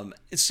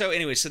 So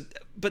anyway,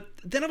 but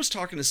then I was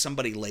talking to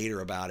somebody later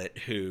about it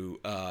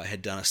who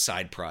had done a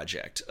side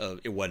project.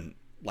 It wasn't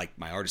like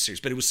my artist series,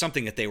 but it was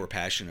something that they were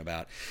passionate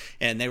about.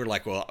 And they were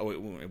like, well,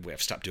 we have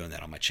to stop doing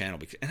that on my channel.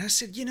 And I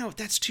said, you know,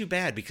 that's too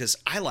bad because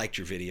I liked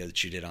your video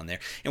that you did on there.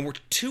 And we're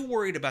too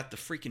worried about the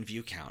freaking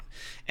view count.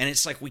 And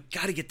it's like, we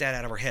got to get that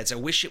out of our heads. I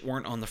wish it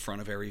weren't on the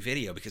front of every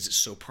video because it's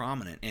so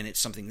prominent and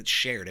it's something that's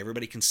shared.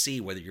 Everybody can see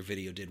whether your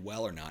video did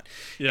well or not.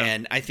 Yeah.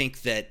 And I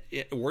think that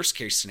worst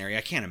case scenario,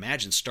 I can't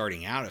imagine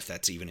starting out if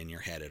that's even in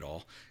your head at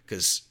all.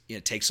 Because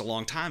it takes a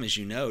long time, as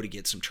you know, to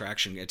get some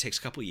traction. It takes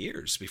a couple of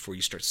years before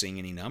you start seeing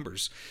any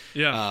numbers.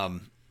 Yeah.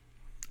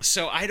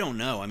 So I don't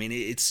know. I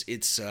mean,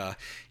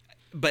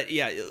 but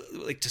yeah,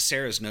 like to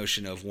Sarah's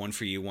notion of one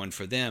for you, one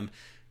for them,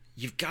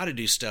 you've got to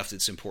do stuff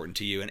that's important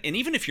to you. And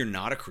even if you're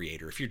not a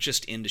creator, if you're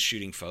just into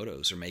shooting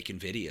photos or making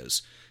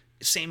videos,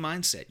 same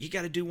mindset. You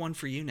got to do one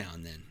for you now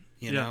and then.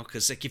 You know,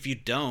 because like if you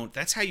don't,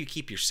 that's how you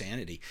keep your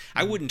sanity.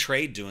 I wouldn't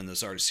trade doing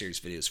those artist series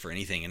videos for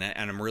anything, and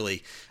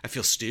I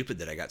feel stupid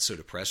that I got so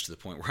depressed to the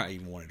point where I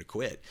even wanted to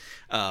quit.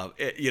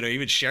 You know,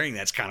 even sharing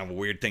that's kind of a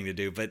weird thing to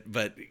do, but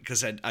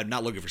because I'm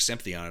not looking for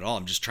sympathy on it at all.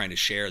 I'm just trying to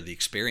share the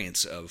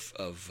experience of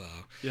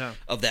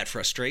that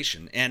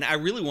frustration, and I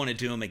really want to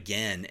do them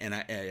again. And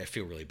I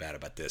feel really bad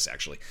about this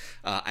actually.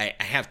 I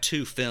have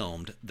 2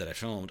 filmed that I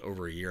filmed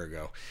over a year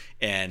ago,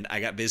 and I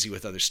got busy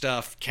with other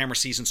stuff. Camera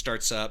season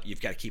starts up. You've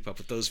got to keep up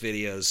with those videos,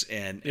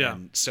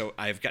 and so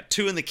I've got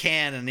 2 in the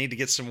can and I need to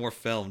get some more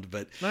filmed.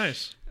 But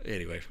nice.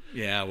 Anyway,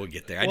 yeah, we'll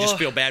get there. I just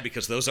feel bad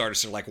because those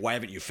artists are like, why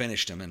haven't you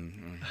finished them?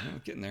 And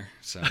getting there.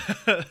 So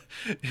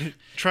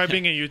try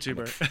being a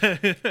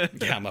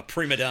YouTuber. I'm a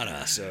prima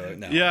donna. So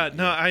no. Yeah,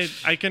 no,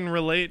 I can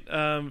relate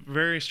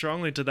very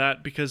strongly to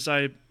that because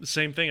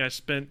same thing. I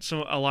spent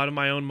a lot of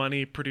my own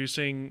money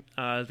producing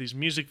these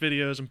music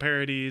videos and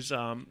parodies.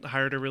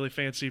 Hired a really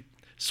fancy,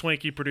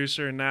 swanky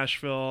producer in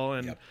Nashville,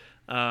 and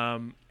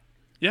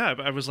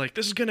I was like,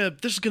 this is gonna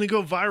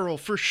go viral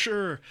for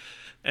sure.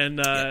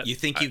 And you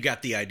think you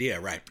got the idea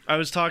right? I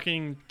was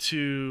talking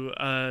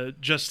to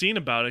Justine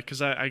about it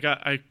because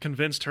I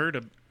convinced her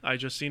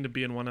Justine to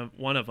be in one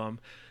of them,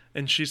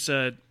 and she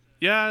said,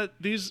 "Yeah,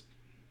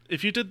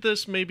 if you did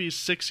this maybe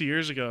 6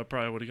 years ago, it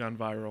probably would have gone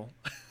viral."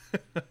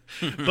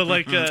 But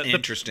like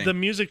interesting. The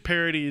music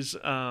parodies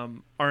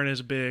aren't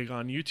as big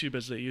on YouTube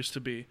as they used to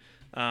be.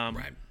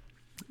 Right.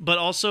 But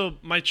also,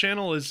 my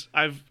channel is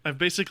I've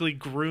basically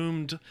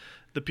groomed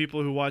the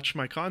people who watch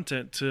my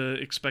content to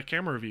expect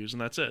camera reviews,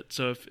 and that's it.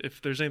 So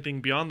if there's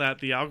anything beyond that,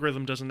 the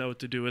algorithm doesn't know what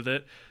to do with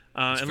it.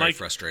 It's very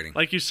frustrating.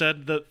 Like you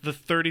said, the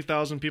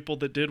 30,000 people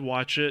that did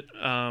watch it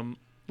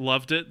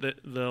loved it.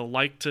 The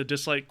like to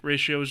dislike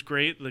ratio is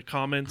great. The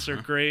comments are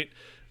great.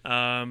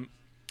 And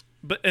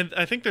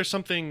I think there's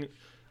something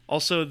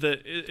also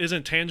that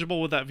isn't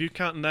tangible with that view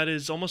count, and that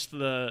is almost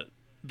the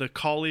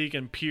colleague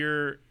and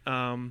peer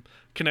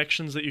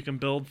connections that you can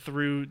build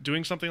through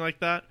doing something like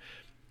that.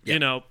 Yeah. You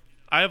know,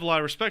 I have a lot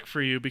of respect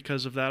for you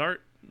because of that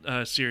art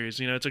series.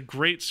 You know, it's a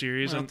great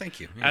series. Well, and thank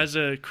you. Yeah. As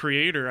a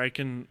creator, I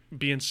can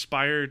be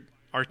inspired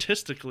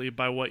artistically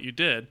by what you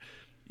did.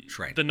 That's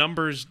right. The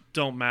numbers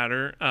don't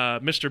matter.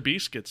 Mr.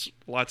 Beast gets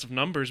lots of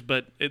numbers,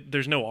 but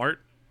there's no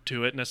art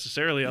to it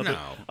necessarily other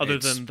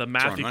than the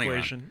math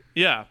equation.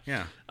 Yeah.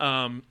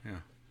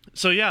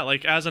 So yeah,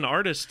 like as an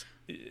artist,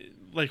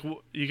 like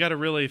you got to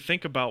really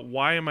think about,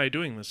 why am I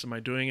doing this? Am I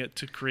doing it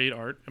to create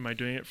art? Am I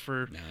doing it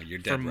for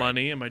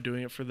money? Am I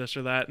doing it for this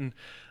or that? And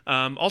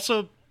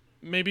also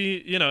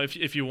maybe, you know,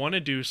 if you want to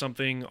do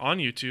something on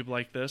YouTube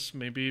like this,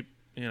 maybe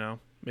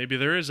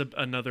there is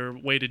another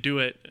way to do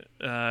it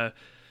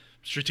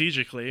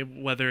strategically,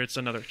 whether it's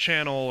another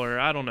channel or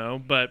I don't know.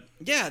 But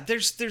yeah,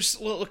 there's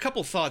a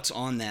couple thoughts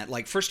on that.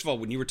 Like, first of all,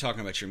 when you were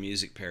talking about your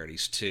music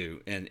parodies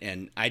too,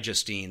 and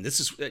Justine, this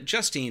is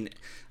Justine,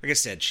 like I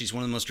said, she's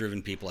one of the most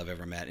driven people I've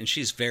ever met, and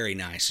she's very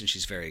nice and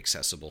she's very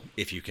accessible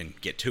if you can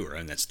get to her,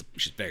 and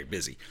she's very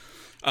busy.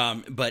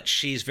 But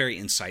she's very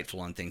insightful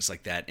on things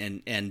like that,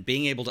 and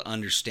being able to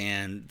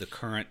understand the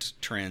current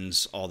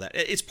trends, all that.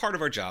 It's part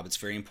of our job. It's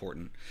very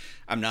important.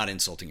 I'm not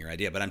insulting your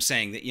idea, but I'm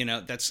saying that, you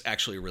know, that's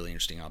actually a really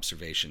interesting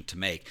observation to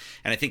make.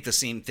 And I think the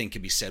same thing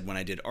could be said when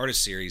I did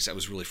Artist Series. I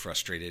was really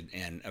frustrated,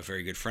 and a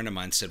very good friend of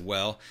mine said,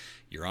 well,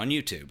 you're on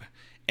YouTube.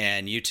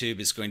 And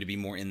YouTube is going to be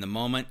more in the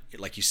moment.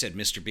 Like you said,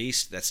 Mr.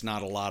 Beast, that's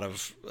not a lot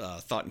of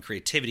thought and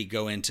creativity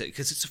go into,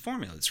 because it's a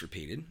formula that's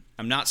repeated.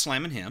 I'm not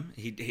slamming him,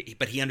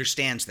 but he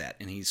understands that,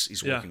 and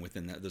he's working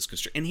within those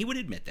constraints. And he would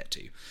admit that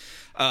to you.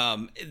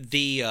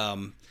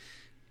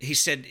 He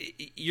said,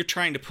 you're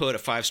trying to put a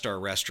 5-star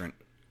restaurant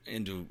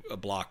into a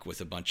block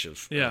with a bunch of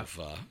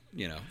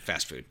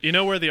fast food. You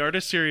know where the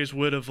Artist Series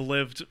would have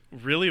lived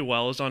really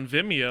well is on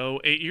Vimeo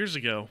 8 years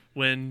ago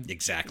when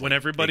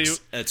everybody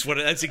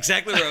that's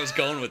exactly where I was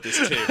going with this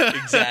too.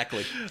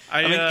 Exactly.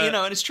 I mean,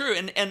 and it's true.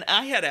 And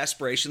I had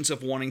aspirations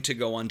of wanting to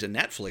go onto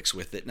Netflix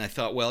with it, and I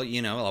thought, well,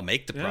 I'll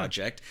make the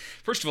project.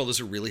 First of all, those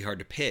are really hard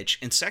to pitch,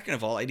 and second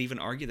of all, I'd even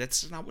argue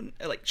that's not when,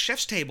 like,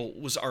 Chef's Table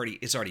is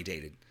already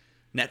dated.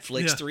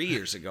 Netflix 3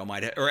 years ago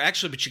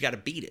but you got to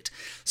beat it.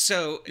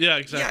 So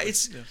exactly.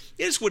 It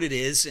is what it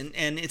is,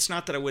 and it's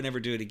not that I would never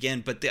do it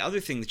again. But the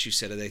other thing that you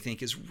said that I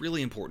think is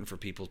really important for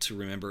people to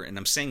remember, and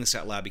I'm saying this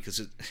out loud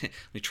because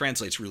it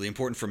translates really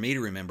important for me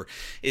to remember,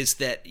 is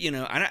that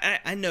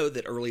I know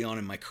that early on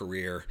in my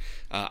career,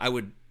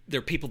 there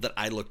are people that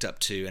I looked up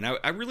to, and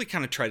I really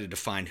kind of tried to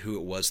define who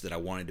it was that I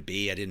wanted to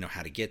be. I didn't know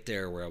how to get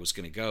there, where I was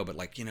going to go, but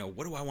what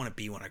do I want to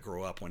be when I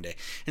grow up one day?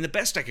 And the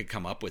best I could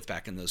come up with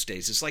back in those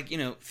days is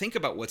think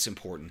about what's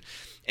important.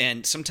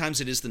 And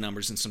sometimes it is the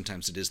numbers, and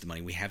sometimes it is the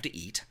money. We have to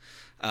eat,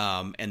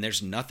 and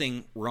there's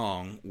nothing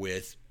wrong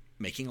with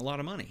making a lot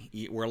of money.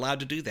 We're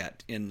allowed to do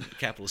that in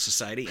capitalist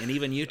society, and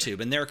even YouTube.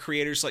 And there are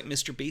creators like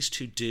Mr. Beast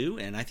who do,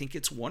 and I think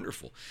it's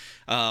wonderful.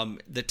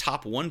 The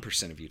top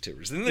 1% of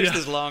YouTubers. Then there's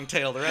this long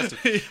tail, the rest of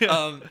it.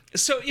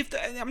 So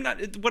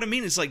what I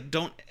mean is, like,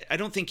 I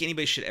don't think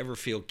anybody should ever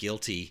feel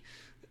guilty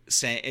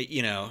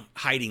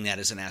hiding that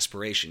as an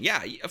aspiration.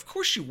 Yeah, of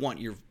course you want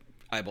your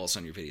eyeballs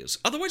on your videos.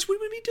 Otherwise, we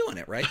would be doing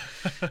it, right?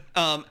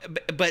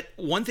 But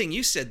one thing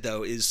you said,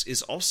 though,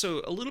 is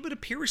also a little bit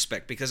of peer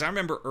respect, because I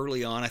remember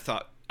early on I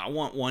thought, I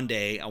want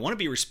to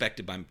be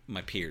respected by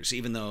my peers,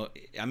 even though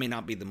I may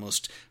not be the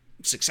most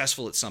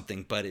successful at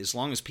something, but as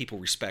long as people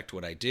respect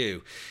what I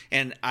do.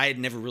 And I had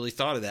never really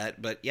thought of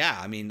that, but yeah,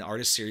 I mean,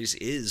 Artist Series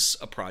is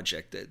a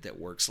project that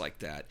works like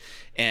that.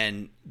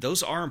 And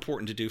those are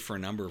important to do for a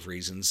number of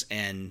reasons.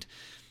 And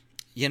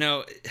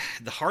the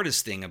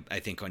hardest thing, I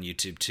think, on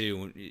YouTube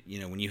too,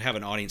 when you have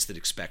an audience that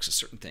expects a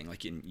certain thing,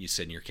 like you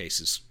said in your case,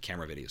 is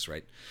camera videos,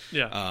 right?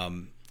 Yeah.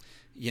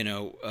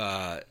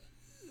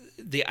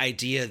 The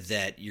idea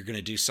that you're going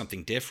to do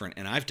something different,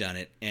 and I've done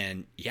it,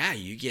 and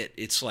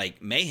it's like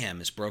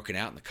mayhem is broken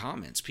out in the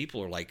comments.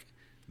 People are like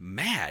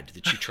mad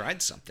that you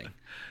tried something.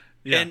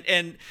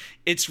 And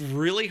it's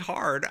really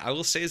hard, I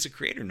will say, as a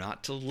creator,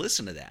 not to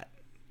listen to that.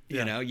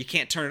 You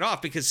can't turn it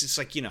off, because it's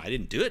like, I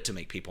didn't do it to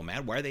make people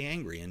mad. Why are they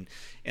angry?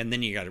 And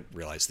then you got to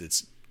realize that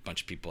it's a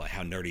bunch of people.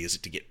 How nerdy is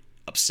it to get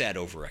upset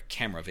over a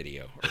camera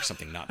video or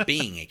something not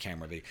being a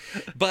camera video?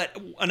 But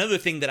another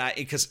thing that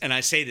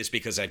I say this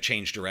because I've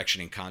changed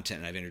direction in content,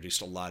 and I've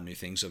introduced a lot of new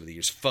things over the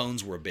years.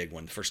 Phones were a big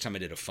one. The first time I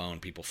did a phone,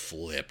 people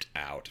flipped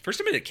out. First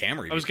time I did a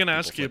camera review, I was going to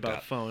ask you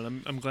about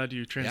phone. I'm glad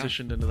you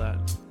transitioned into that.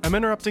 I'm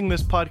interrupting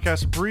this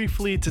podcast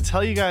briefly to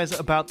tell you guys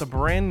about the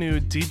brand new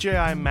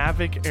DJI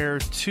Mavic Air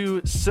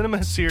 2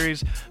 Cinema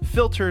Series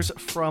filters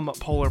from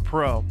Polar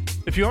Pro.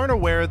 If you aren't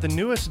aware, the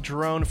newest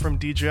drone from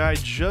DJI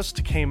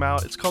just came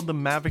out. It's called the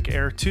Mavic Mavic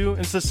Air 2, and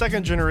it's the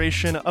second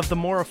generation of the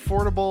more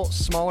affordable,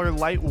 smaller,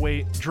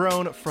 lightweight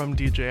drone from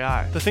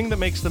DJI. The thing that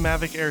makes the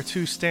Mavic Air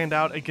 2 stand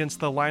out against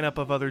the lineup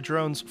of other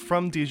drones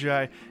from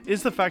DJI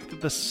is the fact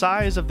that the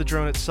size of the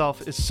drone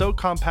itself is so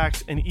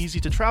compact and easy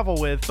to travel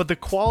with, but the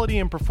quality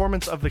and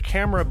performance of the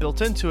camera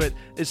built into it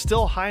is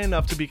still high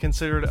enough to be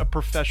considered a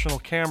professional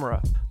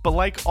camera. But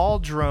like all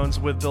drones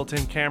with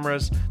built-in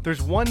cameras,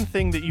 there's one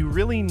thing that you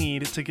really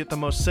need to get the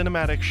most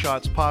cinematic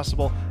shots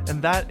possible,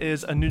 and that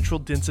is a neutral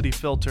density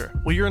filter.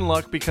 Well, you're in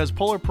luck because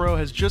Polar Pro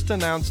has just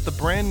announced the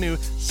brand new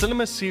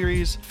Cinema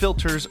Series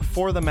filters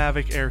for the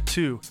Mavic Air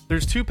 2.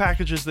 There's two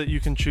packages that you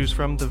can choose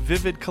from, the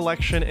Vivid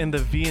Collection and the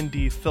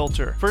V&D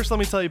filter. First, let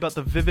me tell you about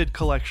the Vivid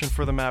Collection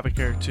for the Mavic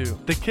Air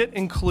 2. The kit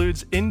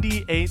includes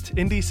Indy 8,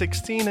 Indy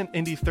 16, and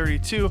Indy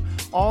 32,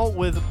 all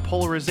with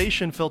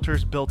polarization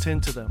filters built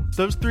into them.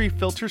 Those three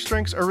filter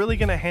strengths are really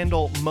going to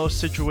handle most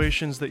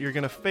situations that you're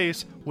going to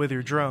face with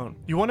your drone.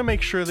 You want to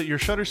make sure that your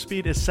shutter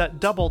speed is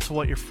set double to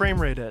what your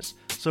frame rate is.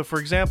 So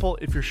for example,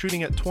 if you're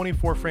shooting at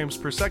 24 frames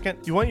per second,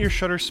 you want your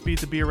shutter speed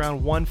to be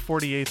around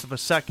 1/48 of a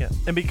second.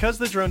 And because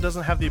the drone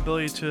doesn't have the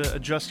ability to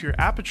adjust your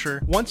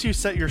aperture, once you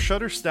set your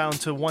shutters down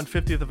to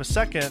 1/50th of a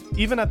second,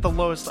 even at the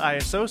lowest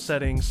ISO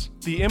settings,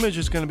 the image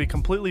is going to be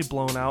completely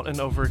blown out and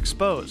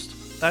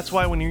overexposed. That's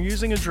why when you're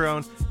using a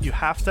drone, you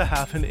have to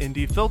have an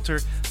ND filter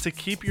to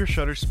keep your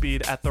shutter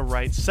speed at the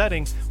right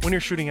setting when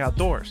you're shooting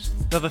outdoors.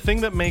 Now, the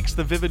thing that makes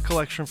the Vivid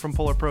Collection from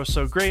Polar Pro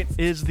so great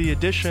is the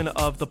addition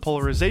of the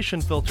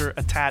polarization filter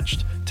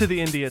attached to the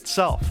ND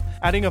itself.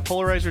 Adding a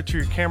polarizer to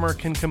your camera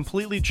can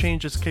completely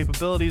change its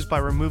capabilities by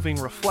removing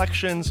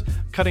reflections,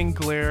 cutting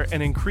glare,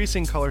 and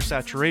increasing color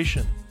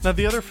saturation. Now,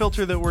 the other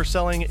filter that we're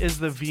selling is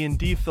the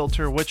V&D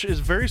filter, which is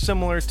very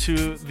similar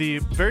to the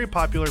very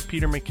popular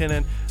Peter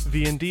McKinnon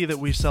V&D that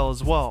we sell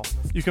as well.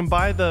 You can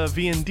buy the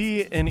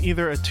V&D in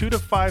either a 2 to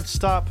 5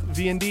 stop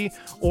V&D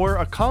or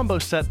a combo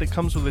set that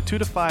comes with a 2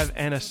 to 5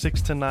 and a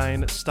 6 to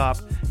 9 stop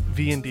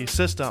V&D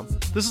system.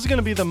 This is going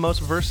to be the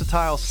most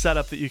versatile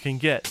setup that you can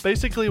get.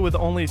 Basically, with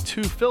only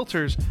two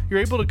filters, you're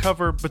able to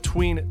cover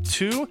between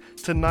 2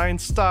 to 9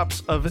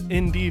 stops of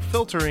ND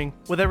filtering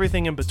with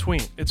everything in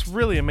between. It's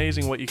really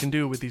amazing what you can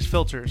do with these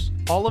filters.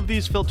 All of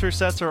these filter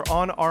sets are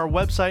on our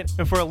website,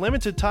 and for a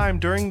limited time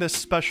during this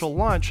special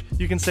launch,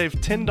 you can save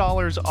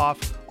 $10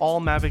 off all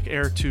Mavic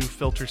Air 2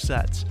 filter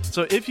sets.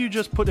 So if you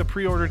just put a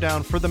pre-order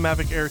down for the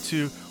Mavic Air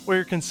 2, or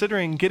you're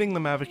considering getting the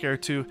Mavic Air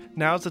 2,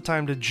 now's the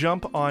time to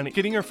jump on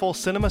getting your full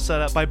cinema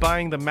setup by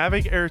buying the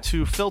Mavic Air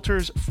 2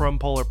 filters from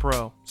Polar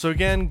Pro. So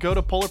again, go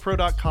to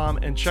polarpro.com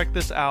and check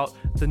this out.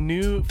 The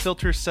new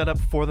filter setup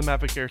for the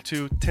Mavic Air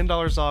 2,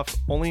 $10 off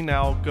only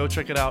now. Go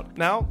check it out.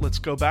 Now, let's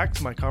go back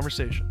to my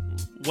conversation.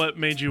 What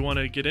made you want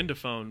to get into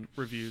phone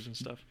reviews and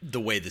stuff? The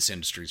way this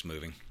industry's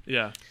moving.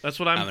 Yeah, that's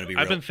what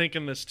I've been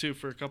thinking this too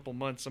for a couple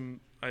months.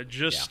 I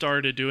just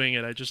started doing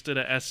it. I just did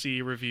a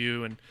SE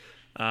review, and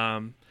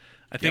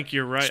I think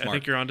you're right. Smart. I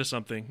think you're onto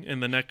something. In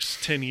the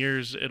next 10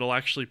 years, it'll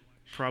actually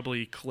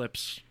probably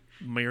eclipse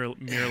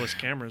mirrorless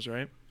cameras,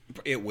 right?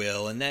 It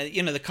will, and then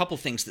the couple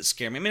things that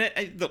scare me. I mean,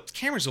 the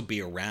cameras will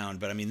be around,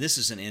 but I mean, this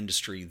is an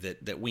industry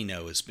that we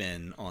know has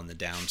been on the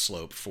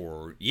downslope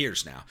for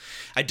years now.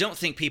 I don't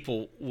think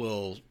people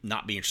will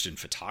not be interested in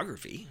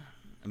photography.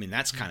 I mean,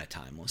 that's kind of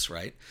timeless,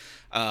 right?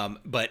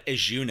 But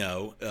as you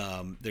know,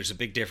 there's a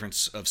big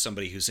difference of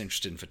somebody who's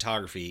interested in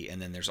photography,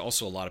 and then there's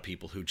also a lot of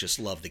people who just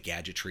love the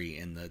gadgetry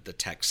and the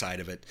tech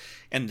side of it,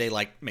 and they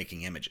like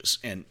making images,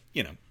 and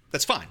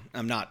that's fine.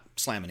 I'm not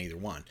slamming either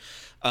one.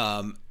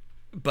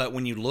 But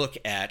when you look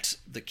at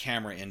the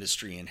camera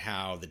industry and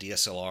how the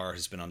DSLR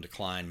has been on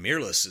decline,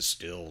 mirrorless is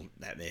still,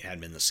 it hadn't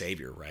been the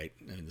savior, right?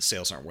 I mean, the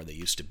sales aren't where they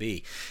used to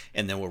be.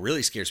 And then what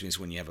really scares me is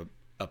when you have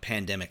a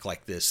pandemic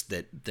like this,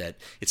 that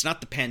it's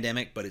not the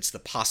pandemic, but it's the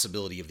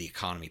possibility of the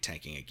economy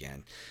tanking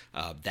again.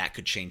 That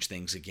could change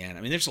things again.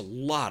 I mean, there's a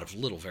lot of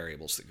little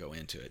variables that go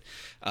into it.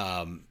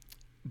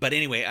 But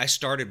anyway, I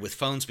started with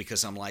phones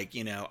because I'm like,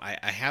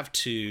 I have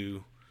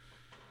to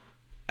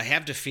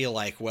feel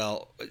like,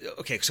 well,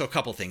 okay, so a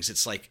couple things.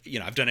 It's like,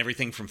 I've done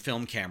everything from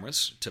film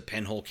cameras to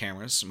pinhole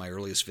cameras, my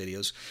earliest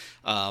videos.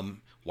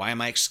 Why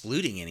am I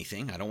excluding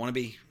anything? I don't want to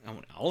be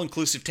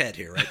all-inclusive Ted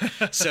here,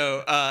 right?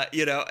 So,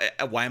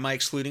 why am I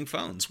excluding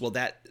phones? Well,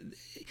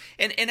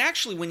 and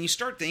actually, when you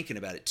start thinking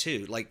about it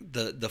too, like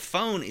the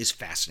phone is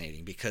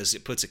fascinating because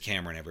it puts a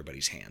camera in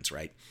everybody's hands,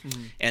 right?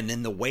 Mm-hmm. And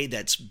then the way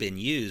that's been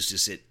used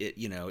is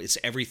it's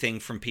everything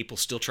from people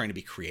still trying to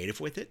be creative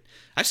with it.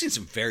 I've seen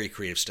some very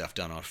creative stuff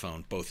done on a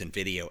phone, both in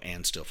video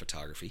and still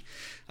photography.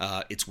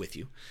 It's with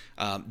you.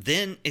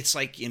 Then it's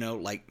like,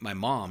 like my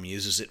mom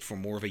uses it for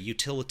more of a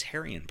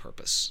utilitarian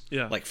purpose.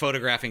 Yeah. Like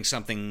photographing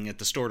something at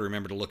the store to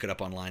remember to look it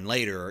up online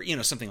later,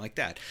 or, something like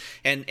that.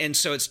 And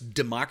so it's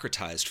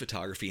democratized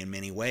photography in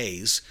many ways.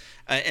 ways.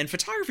 And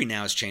photography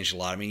now has changed a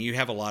lot. I mean, you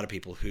have a lot of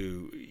people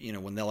who, you know,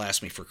 when they'll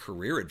ask me for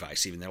career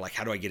advice, even they're like,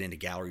 how do I get into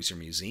galleries or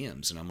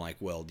museums? And I'm like,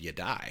 well, you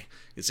die.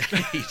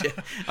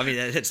 I mean,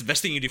 that's the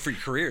best thing you do for your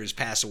career is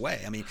pass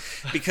away. I mean,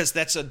 because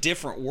that's a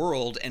different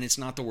world, and it's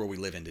not the world we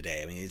live in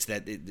today. I mean, it's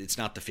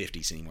not the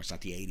 50s anymore. It's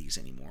not the 80s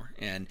anymore.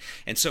 And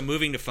so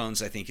moving to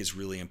phones, I think, is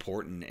really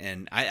important.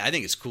 And I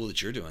think it's cool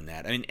that you're doing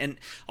that. I mean, and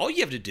all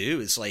you have to do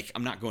is like,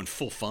 I'm not going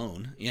full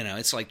phone. You know,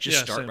 it's like just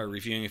start by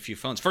reviewing a few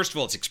phones. First of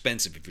all, it's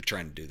expensive if you're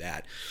trying to do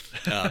that.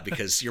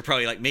 Because you're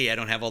probably like me. I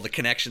don't have all the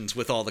connections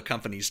with all the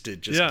companies to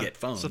just get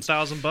phones. It's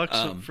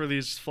 $1,000 for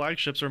these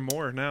flagships or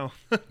more now.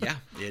 Yeah,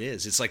 it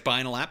is. It's like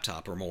buying a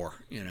laptop or more.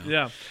 You know.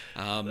 Yeah.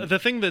 The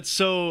thing that's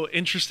so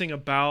interesting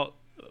about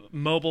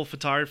mobile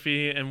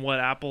photography and what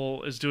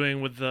Apple is doing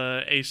with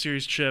the A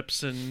series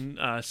chips and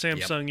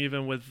Samsung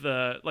even with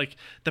like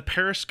the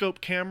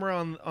periscope camera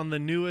on the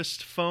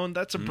newest phone.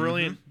 That's a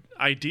brilliant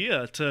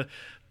idea to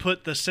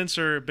put the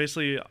sensor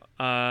basically.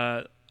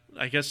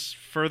 I guess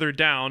further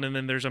down, and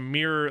then there's a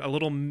mirror, a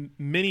little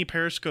mini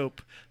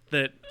periscope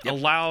that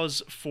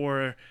allows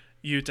for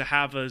you to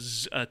have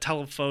a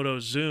telephoto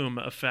zoom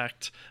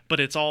effect,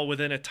 but it's all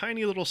within a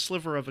tiny little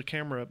sliver of a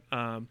camera.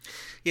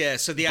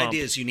 So the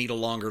idea is you need a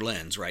longer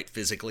lens, right,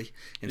 physically,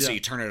 and so you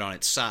turn it on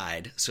its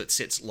side so it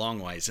sits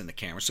longwise in the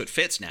camera, so it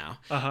fits now.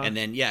 And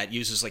then it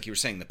uses, like you were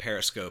saying, the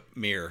periscope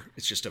mirror.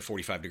 It's just a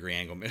 45-degree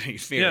angle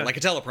mirror, like a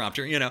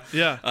teleprompter, you know,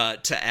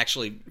 to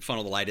actually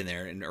funnel the light in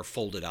there, or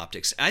folded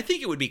optics. I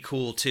think it would be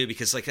cool too,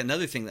 because like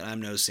another thing that I'm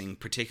noticing,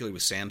 particularly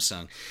with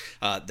Samsung,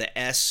 the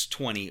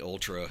S20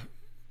 Ultra.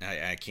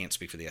 I can't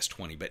speak for the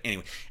S20, but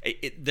anyway,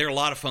 there are a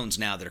lot of phones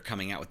now that are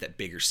coming out with that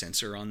bigger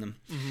sensor on them.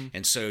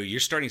 And so you're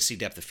starting to see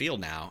depth of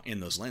field now in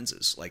those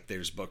lenses. Like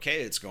there's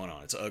bokeh that's going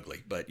on. It's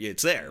ugly, but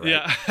it's there,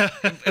 right? Yeah.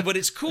 But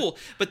it's cool.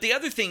 But the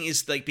other thing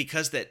is, like,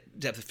 because that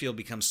depth of field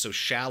becomes so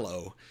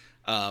shallow,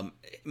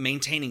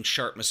 maintaining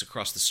sharpness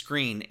across the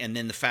screen, and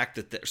then the fact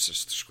that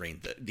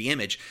the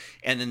image,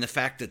 and then the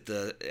fact that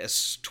the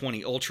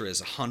S20 Ultra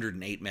is a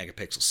 108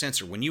 megapixel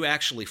sensor. When you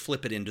actually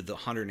flip it into the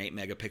 108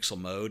 megapixel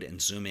mode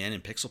and zoom in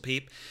and pixel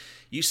peep,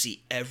 you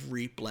see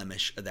every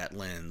blemish of that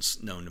lens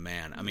known to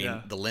man. I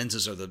mean, the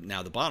lenses are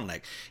now the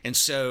bottleneck, and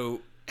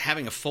so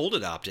having a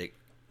folded optic,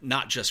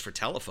 not just for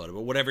telephoto,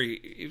 but whatever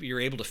you're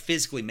able to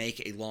physically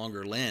make a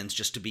longer lens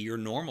just to be your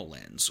normal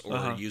lens,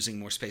 or using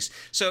more space.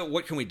 So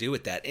what can we do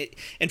with that?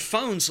 And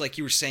phones, like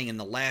you were saying, in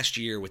the last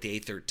year with the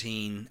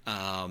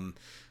A13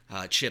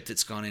 chip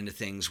that's gone into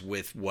things,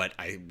 with what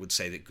I would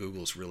say that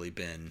Google's really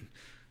been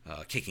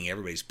kicking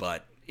everybody's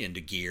butt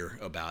into gear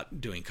about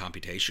doing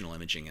computational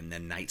imaging and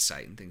then night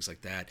sight and things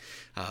like that.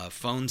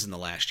 Phones in the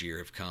last year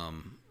have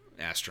come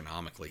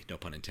astronomically, no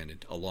pun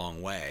intended, a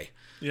long way.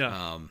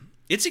 Yeah.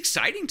 It's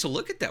exciting to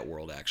look at that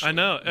world, actually. I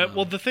know.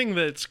 Well, the thing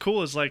that's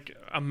cool is, like,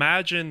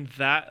 imagine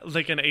that,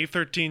 like an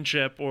A13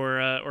 chip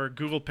or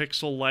Google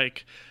Pixel,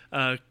 like,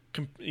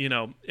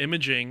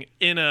 imaging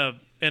in a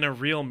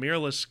real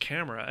mirrorless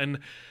camera. And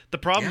the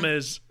problem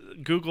is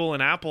Google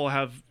and Apple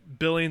have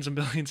billions and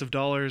billions of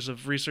dollars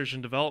of research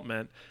and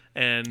development,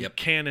 and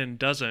Canon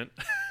doesn't,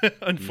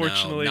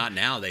 unfortunately. No, not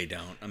now. They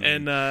don't. I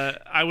mean, and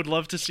I would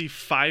love to see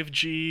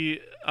 5G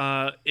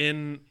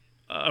in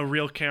a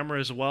real camera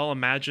as well.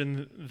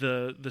 Imagine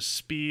the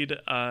speed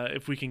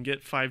if we can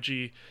get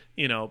 5G,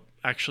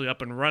 actually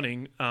up and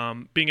running.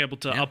 Being able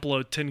to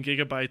upload 10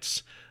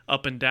 gigabytes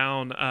up and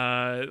down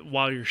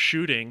while you're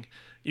shooting.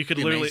 You could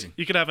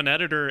you could have an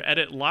editor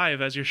edit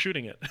live as you're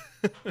shooting it.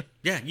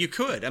 Yeah, you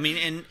could. I mean,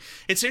 and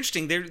it's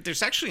interesting.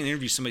 There's actually an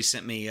interview somebody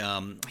sent me. I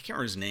can't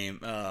remember his name.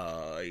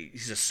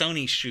 He's a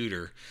Sony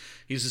shooter.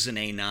 He uses an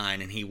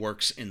A9, and he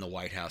works in the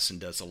White House and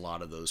does a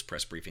lot of those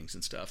press briefings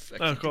and stuff. I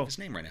can't think of his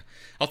name right now.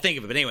 I'll think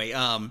of it. But anyway,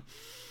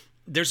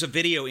 there's a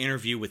video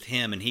interview with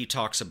him, and he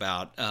talks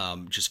about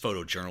just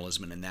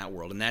photojournalism and in that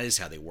world, and that is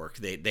how they work.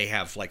 They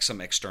have like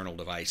some external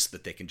device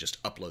that they can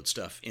just upload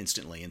stuff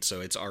instantly, and so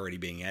it's already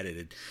being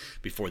edited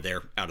before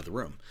they're out of the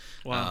room.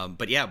 Wow.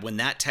 But yeah, when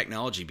that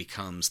technology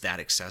becomes that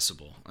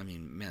accessible, I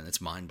mean, man,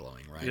 that's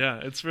mind-blowing, right? Yeah,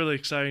 it's really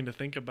exciting to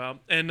think about.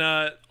 And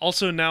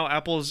also now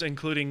Apple is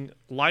including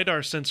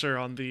LiDAR sensor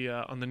on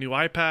the new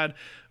iPad,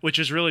 which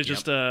is really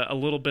just a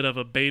little bit of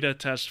a beta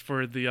test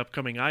for the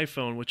upcoming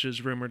iPhone, which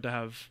is rumored to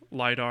have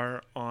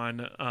LiDAR on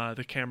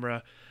the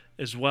camera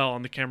as well,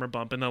 on the camera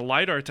bump. And the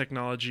LiDAR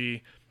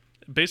technology,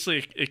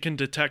 basically, it can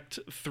detect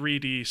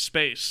 3D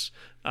space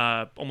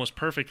almost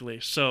perfectly.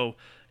 So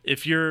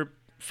if you're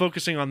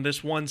focusing on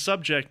this one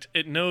subject,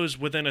 it knows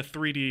within a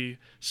 3D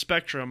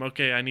spectrum,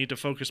 okay, I need to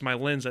focus my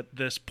lens at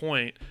this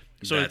point.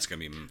 So that's going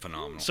to be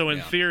phenomenal. So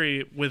in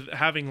theory, with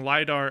having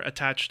LiDAR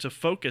attached to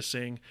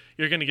focusing,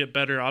 you're going to get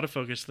better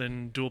autofocus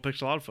than dual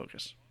pixel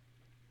autofocus.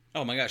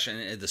 Oh my gosh,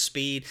 and the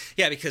speed.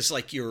 Yeah, because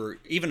like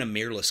even a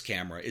mirrorless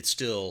camera, it's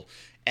still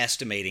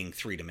estimating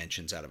 3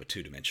 dimensions out of a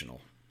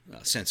 2-dimensional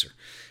sensor.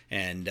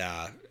 And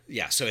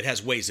so it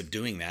has ways of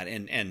doing that,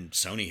 and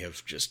Sony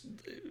have just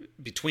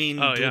between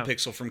Oh, dual yeah.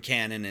 pixel from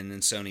Canon and then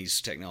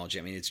Sony's technology.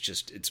 I mean,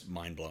 it's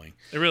mind blowing.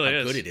 It really how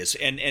is. good it is,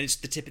 and it's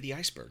the tip of the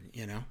iceberg.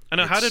 You know. I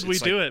know. How did we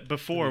It's do like- it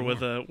before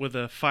with a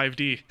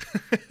 5D?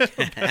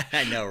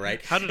 I know,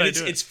 right? How did And I it's,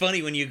 do it? It's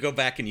funny when you go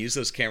back and use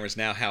those cameras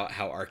now,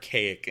 how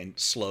archaic and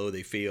slow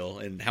they feel,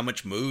 and how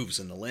much moves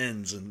in the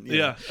lens, and you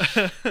know,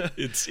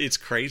 it's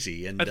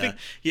crazy. And I think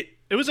yeah,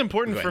 it was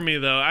important Go for ahead. me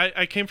though.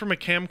 I came from a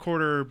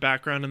camcorder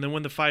background, and then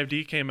when the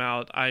 5D came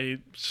out, I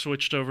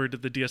switched over to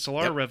the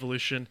DSLR Yep.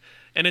 revolution,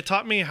 and it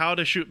taught me how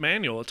to shoot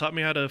manual. It taught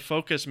me how to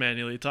focus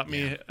manually. It taught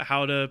me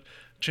how to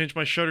change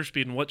my shutter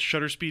speed and what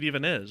shutter speed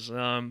even is.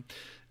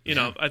 You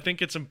know, I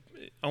think it's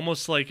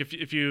almost like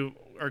if you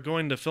are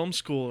going to film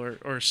school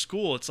or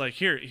school, it's like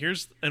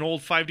here's an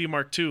old 5D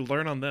Mark II.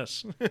 Learn on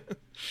this.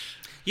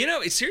 You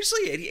know,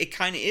 it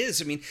kind of is.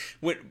 I mean,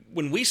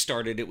 when we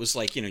started, it was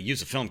like, you know,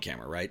 use a film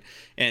camera, right?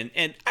 And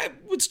I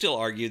would still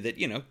argue that,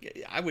 you know,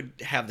 I would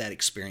have that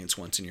experience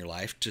once in your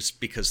life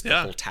just because the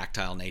whole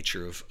tactile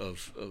nature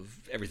of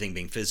everything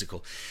being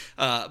physical.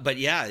 But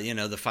yeah, you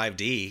know, the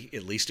 5D,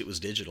 at least it was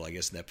digital, I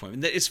guess, at that point.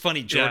 And it's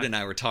funny, Jordan and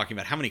I were talking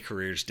about how many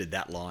careers did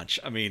that launch.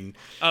 I mean,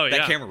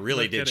 that camera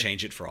really did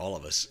change it for all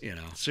of us, you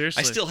know.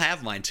 Seriously. I still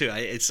have mine, too.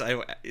 It's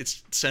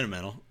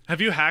sentimental. Have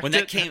you hacked When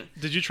it? that came-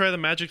 Did you try the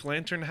Magic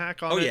Lantern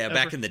hack on it? Oh yeah,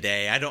 back ever? in the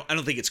day. I don't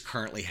think it's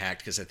currently hacked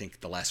because I think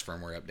the last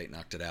firmware update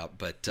knocked it out.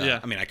 But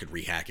I mean, I could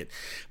rehack it.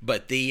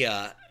 But the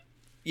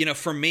you know,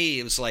 for me,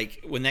 it was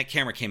like when that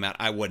camera came out,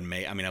 I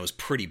was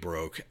pretty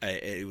broke.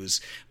 It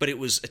was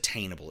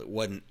attainable. It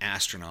wasn't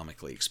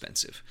astronomically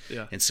expensive.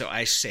 Yeah. And so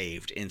I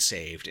saved and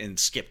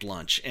skipped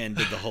lunch and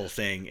did the whole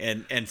thing.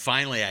 And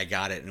finally, I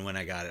got it. And when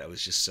I got it, I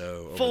was just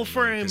so over full the moon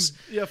frame. 'cause-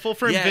 Yeah, full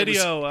frame Yeah, it was-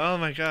 video. Oh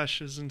my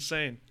gosh, it's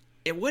insane.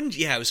 It wasn't.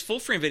 Yeah, it was full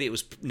frame video. It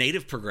was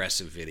native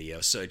progressive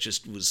video, so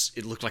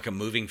it looked like a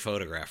moving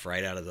photograph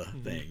right out of the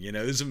thing. You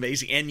know, it was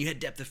amazing, and you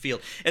had depth of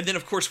field. And then,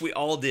 of course, we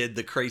all did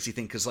the crazy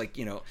thing because, like,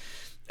 you know,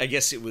 I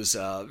guess it was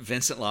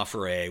Vincent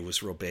Laforet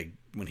was real big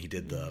when he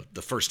did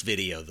the first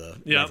video,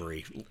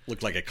 Reverie,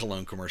 looked like a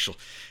cologne commercial.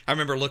 I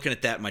remember looking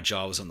at that, and my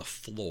jaw was on the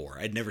floor.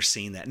 I'd never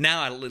seen that.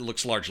 Now it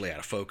looks largely out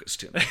of focus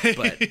to me,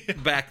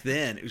 but back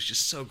then it was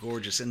just so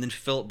gorgeous. And then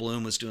Philip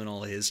Bloom was doing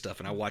all of his stuff,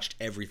 and I watched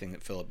everything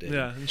that Philip did.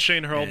 Yeah, and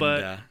Shane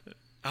Hurlbut, And,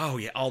 oh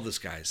yeah, all those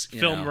guys.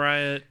 Film know.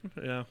 Riot.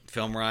 Yeah,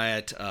 Film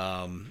Riot.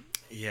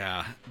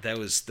 Yeah,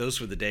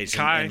 those were the days.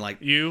 Kai, and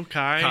like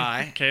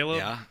Kai, Caleb,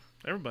 yeah.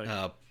 everybody.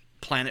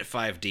 Planet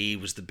 5D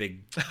was the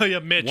big Oh yeah,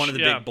 Mitch. one of the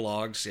yeah. big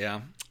blogs.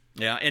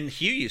 Yeah, and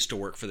Hugh used to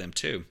work for them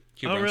too.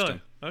 Hugh Oh Brunstone.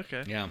 really?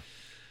 Okay. Yeah.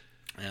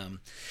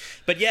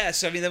 But yeah,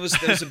 so I mean that was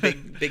a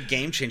big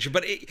game changer.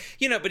 But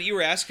but you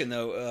were asking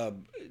though,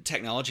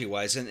 technology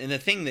wise, and the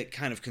thing that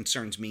kind of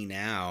concerns me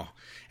now,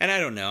 and I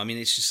don't know. I mean,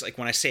 it's just like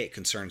when I say it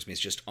concerns me,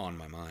 it's just on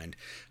my mind.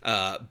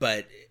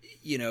 But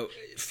you know,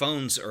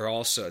 phones are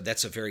also,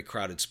 that's a very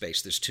crowded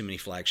space. There's too many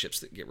flagships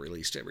that get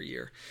released every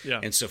year.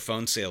 Yeah. And so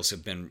phone sales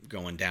have been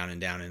going down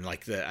and down. And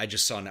like I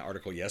just saw an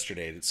article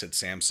yesterday that said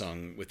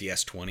Samsung with the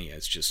S20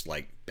 is just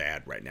like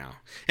bad right now.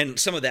 And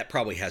some of that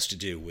probably has to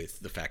do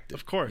with the fact that,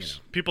 Of course, you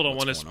know, people don't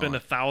want to what's going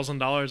spend on.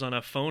 $1,000 on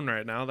a phone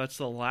right now. That's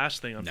the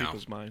last thing on No.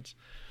 people's minds.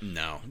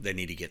 No, they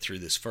need to get through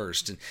this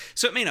first. And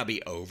so it may not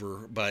be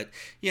over, but,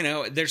 you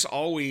know, there's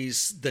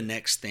always the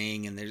next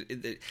thing. And there's,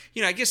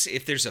 you know, I guess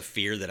if there's a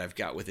fear that I've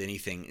got with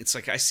anything, it's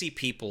like I see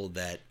people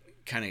that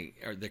kind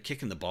of they're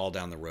kicking the ball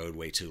down the road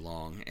way too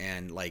long.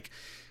 And like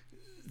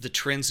the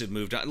trends have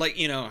moved on. Like,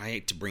 you know, I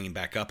hate to bring him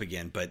back up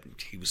again, but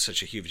he was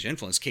such a huge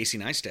influence. Casey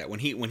Neistat,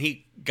 when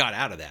he got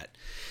out of that,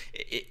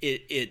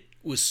 it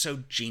was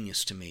so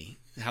genius to me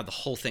how the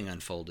whole thing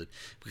unfolded,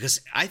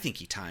 because I think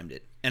he timed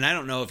it. And I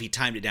don't know if he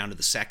timed it down to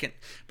the second,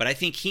 but I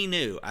think he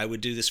knew I would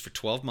do this for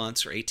 12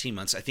 months or 18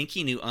 months. I think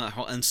he knew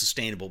how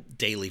unsustainable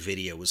daily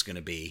video was going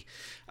to be,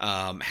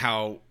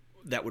 how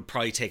that would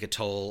probably take a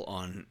toll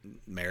on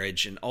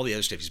marriage and all the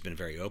other stuff he's been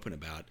very open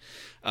about.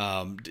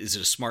 Is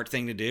it a smart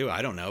thing to do?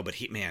 I don't know, but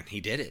he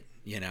did it,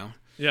 you know?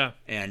 Yeah.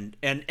 And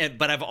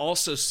but I've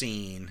also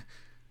seen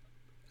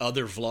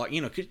other vlog,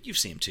 you know, 'cause you've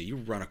seen them too. You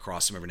run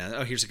across them every now and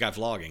then. Oh, here's a guy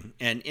vlogging,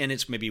 and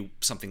it's maybe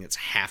something that's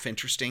half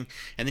interesting,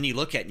 and then you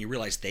look at it and you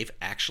realize they've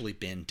actually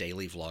been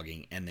daily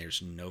vlogging, and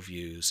there's no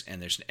views,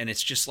 and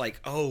it's just like,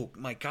 oh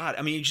my god.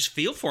 I mean, you just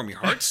feel for them. Your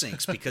heart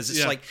sinks because it's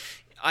Yeah. like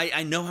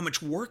I know how much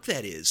work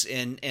that is,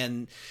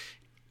 and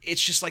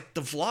it's just like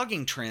the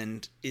vlogging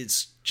trend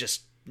is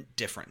just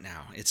different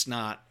now. It's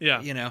not,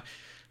 you know.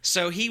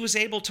 So he was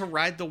able to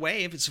ride the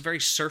wave. It's a very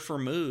surfer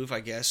move, I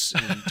guess,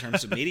 in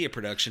terms of media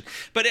production.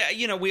 But,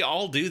 you know, we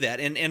all do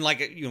that. And like,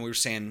 you know, we were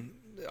saying,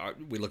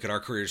 we look at our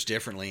careers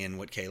differently, and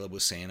what Caleb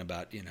was saying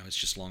about, you know, it's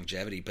just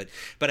longevity.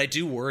 But I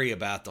do worry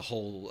about the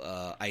whole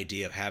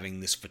idea of having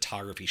this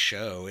photography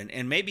show.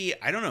 And maybe,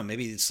 I don't know,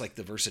 maybe it's like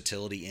the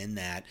versatility in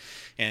that,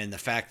 and the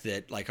fact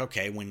that, like,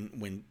 okay,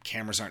 when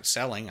cameras aren't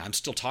selling, I'm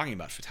still talking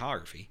about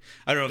photography.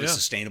 I don't know if it's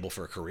sustainable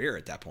for a career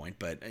at that point,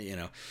 but, you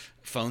know,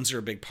 phones are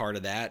a big part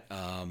of that.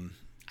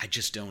 I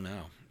just don't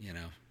know, you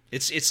know.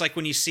 It's like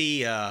when you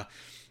see...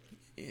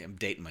 I'm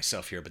dating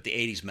myself here, but the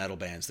 80s metal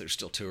bands that are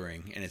still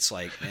touring, and it's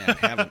like,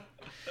 man,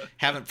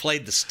 haven't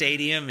played the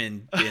stadium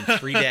in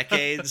 3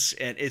 decades,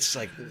 and it's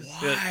like,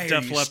 why?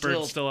 Def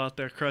Leppard still out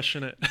there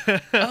crushing it.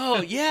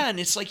 Oh yeah, and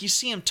it's like you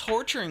see them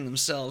torturing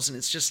themselves, and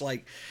it's just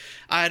like,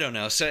 I don't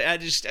know. So I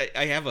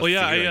have a fear,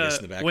 I guess,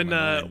 in the back of my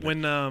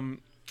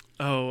mind.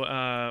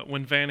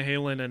 When Van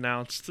Halen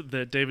announced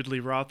that David Lee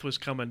Roth was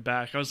coming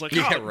back, I was like,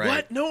 right.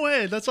 What? No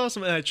way. That's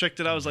awesome. And I checked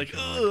it out. I was like,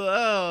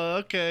 oh,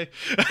 okay.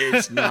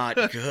 It's not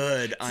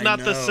good. It's not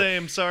the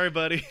same. Sorry,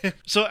 buddy.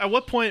 So at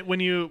what point when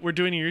you were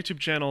doing your YouTube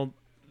channel,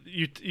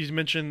 you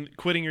mentioned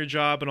quitting your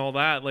job and all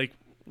that, like,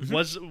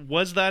 was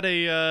that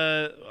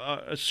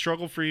a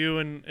struggle for you,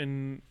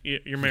 and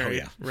you're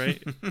married,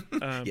 right?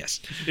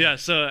 Yes. Yeah.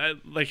 So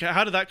like,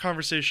 how did that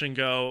conversation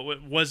go?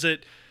 Was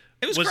it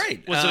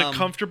great. Was it a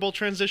comfortable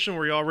transition?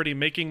 Were you already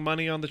making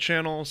money on the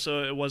channel,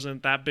 so it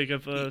wasn't that big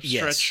of a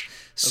stretch?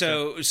 Yes.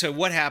 Okay. So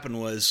what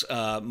happened was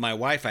my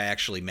wife I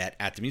actually met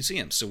at the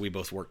museum, so we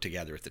both worked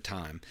together at the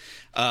time,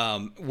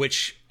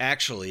 which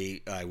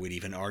actually I would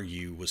even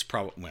argue was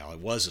it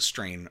was a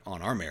strain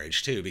on our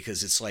marriage too,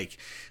 because it's like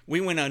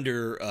we went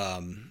under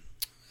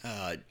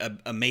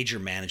a major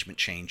management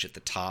change at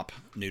the top,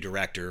 new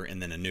director,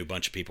 and then a new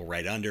bunch of people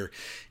right under.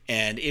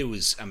 And it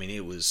was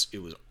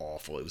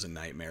awful. It was a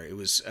nightmare.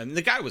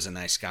 The guy was a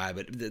nice guy,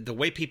 but the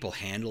way people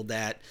handled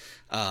that,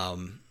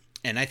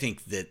 and I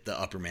think that the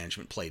upper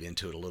management played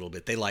into it a little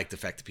bit. They liked the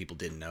fact that people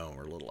didn't know and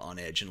were a little on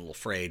edge and a little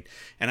afraid.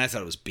 And I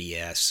thought it was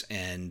BS.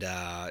 And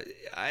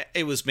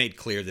it was made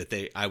clear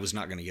that I was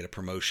not going to get a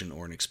promotion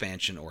or an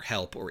expansion or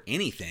help or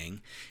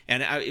anything.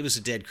 And it was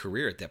a dead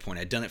career at that point.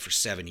 I'd done it for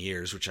 7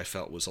 years, which I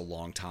felt was a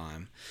long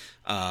time.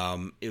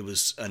 It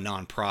was a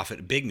nonprofit,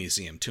 a big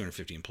museum,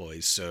 250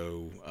 employees.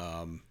 So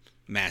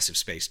massive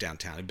space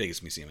downtown, the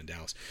biggest museum in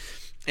Dallas.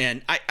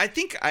 And I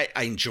think I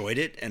enjoyed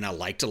it, and I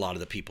liked a lot of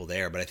the people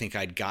there, but I think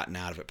I'd gotten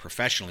out of it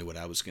professionally what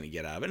I was going to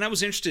get out of it. And I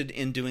was interested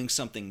in doing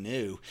something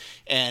new.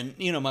 And,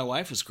 my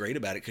wife was great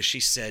about it because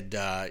she said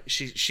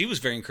she was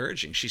very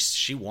encouraging.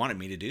 She wanted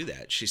me to do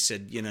that. She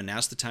said,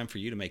 now's the time for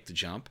you to make the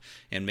jump,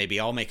 and maybe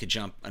I'll make a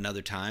jump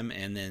another time,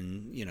 and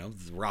then,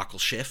 the rock will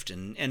shift.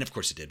 And of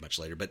course it did much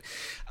later. But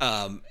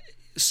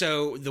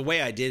so the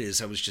way I did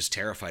is I was just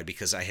terrified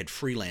because I had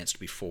freelanced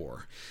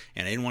before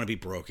and I didn't want to be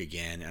broke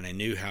again. And I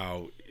knew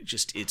how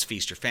just it's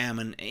feast or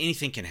famine.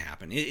 Anything can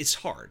happen. It's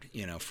hard,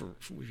 for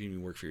if you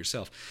work for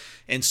yourself.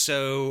 And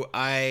so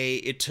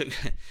this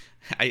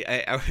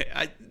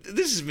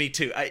is me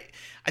too. I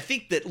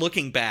think that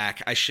looking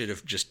back, I should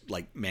have just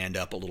like manned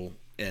up a little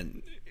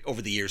and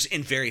over the years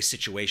in various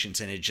situations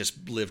and had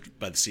just lived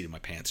by the seat of my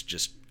pants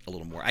just a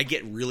little more. I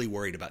get really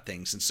worried about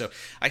things. And so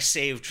I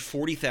saved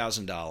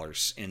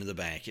 $40,000 into the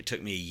bank. It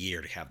took me a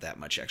year to have that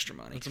much extra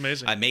money. That's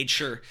amazing. I made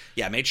sure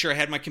I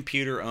had my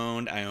computer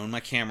owned. I owned my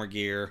camera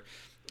gear.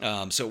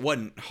 So it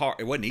wasn't hard.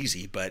 It wasn't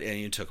easy, but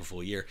it took a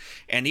full year.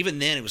 And even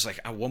then, it was like,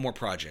 one more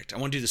project. I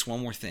want to do this one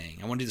more thing.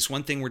 I want to do this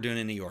one thing we're doing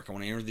in New York. I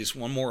want to interview this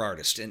one more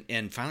artist.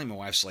 And finally, my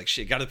wife's like,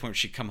 she got to the point where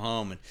she'd come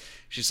home and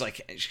she's like,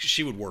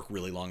 she would work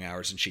really long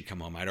hours and she'd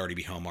come home. I'd already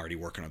be home, already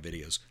working on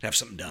videos, have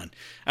something done.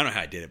 I don't know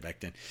how I did it back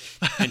then.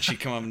 And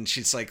she'd come home and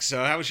she's like,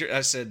 so how was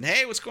I said,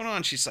 hey, what's going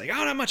on? She's like,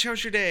 oh, not much. How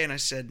was your day? And I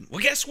said,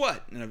 well, guess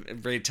what? And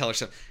I'm ready to tell her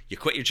something. You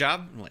quit your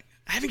job? I'm like,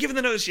 I haven't given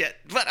the notice yet,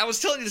 but I was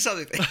telling you this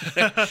other thing.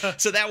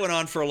 So that went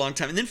on for a long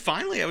time. And then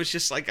finally I was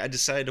just like, I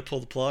decided to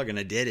pull the plug and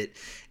I did it.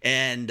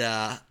 And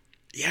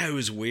it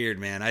was weird,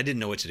 man. I didn't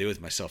know what to do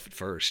with myself at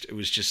first. It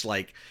was just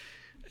like,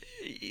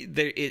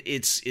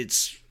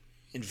 it's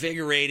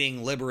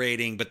invigorating,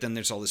 liberating, but then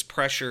there's all this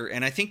pressure.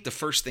 And I think the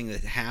first thing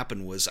that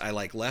happened was I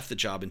left the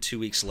job, and 2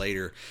 weeks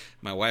later,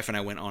 my wife and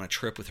I went on a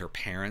trip with her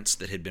parents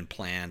that had been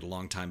planned a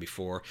long time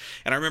before.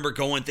 And I remember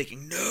going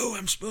thinking, no,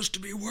 I'm supposed to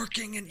be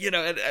working. And,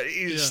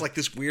 it's just like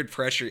this weird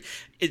pressure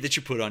that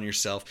you put on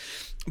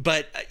yourself.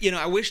 But,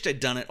 I wished I'd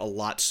done it a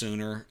lot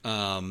sooner.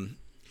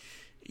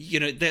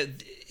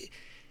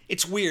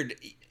 It's weird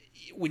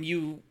when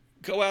you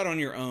go out on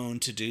your own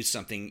to do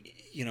something.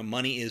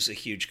 Money is a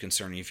huge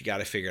concern. You've got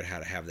to figure out how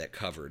to have that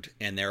covered.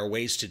 And there are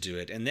ways to do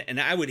it. And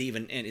I would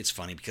even, and it's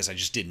funny because I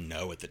just didn't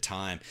know at the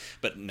time,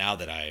 but now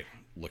that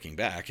looking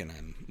back, and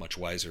I'm much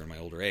wiser in my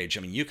older age,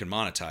 you can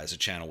monetize a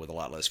channel with a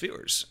lot less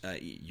viewers.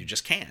 You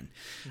just can.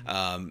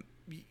 Mm-hmm.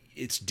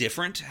 It's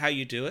different how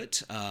you do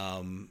it.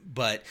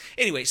 But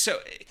anyway, so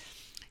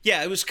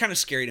yeah, it was kind of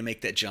scary to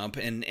make that jump.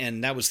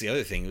 And that was the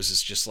other thing. It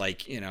was just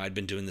like, I'd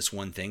been doing this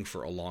one thing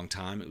for a long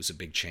time. It was a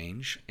big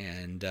change.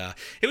 And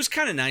it was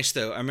kind of nice,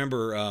 though. I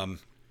remember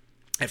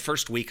that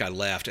first week I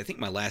left, I think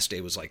my last day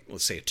was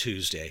let's say a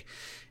Tuesday.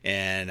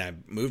 And I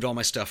moved all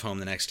my stuff home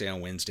the next day on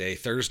Wednesday.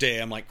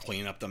 Thursday, I'm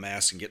cleaning up the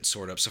mess and getting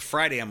sorted up. So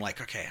Friday, I'm like,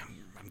 okay,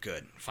 I'm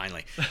good,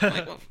 finally. I'm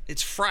like, well,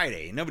 it's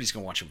Friday. Nobody's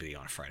going to watch a video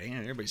on a Friday.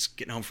 Everybody's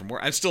getting home from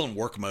work. I'm still in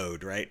work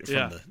mode, right,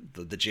 from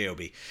the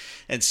JOB.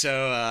 And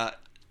so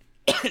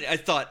I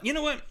thought, you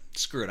know what?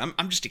 Screw it.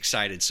 I'm just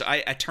excited. So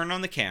I turned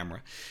on the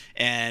camera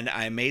and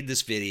I made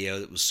this video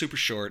that was super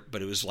short,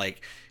 but it was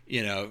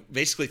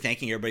basically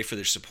thanking everybody for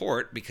their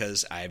support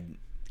because I've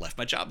left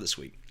my job this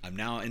week. I'm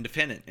now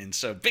independent. And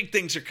so big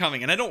things are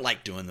coming. And I don't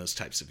like doing those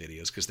types of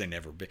videos because they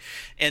never be.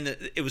 And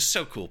it was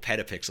so cool.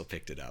 Petapixel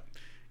picked it up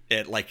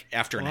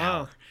after an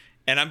hour.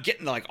 And I'm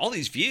getting like all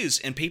these views,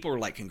 and people were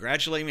like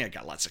congratulating me. I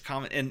got lots of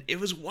comments, and it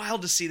was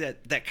wild to see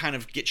that kind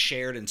of get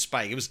shared and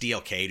spike. It was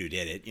DLK who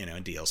did it,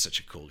 and DL's such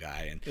a cool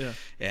guy.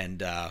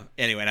 And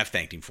anyway, and I've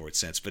thanked him for it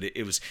since. But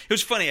it was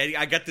funny.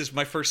 I got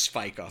my first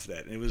spike off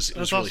that. It was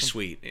really awesome.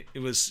 Sweet. It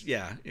was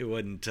It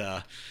wasn't.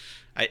 And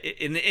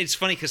it's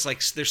funny because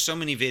like there's so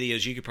many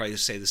videos you could probably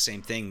say the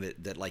same thing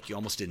that like you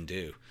almost didn't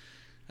do.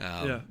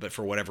 But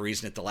for whatever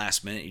reason, at the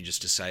last minute, you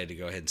just decided to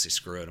go ahead and say,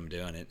 "Screw it, I'm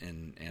doing it,"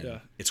 and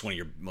it's one of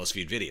your most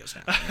viewed videos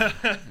now.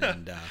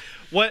 And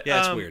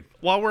it's weird.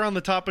 While we're on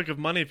the topic of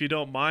money, if you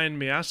don't mind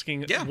me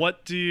asking,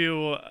 what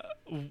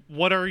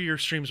are your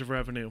streams of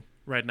revenue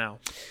right now?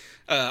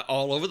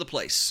 All over the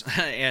place,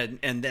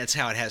 and that's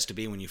how it has to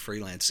be when you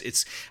freelance.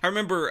 I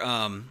remember.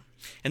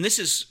 And this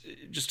is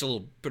just a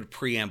little bit of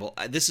preamble.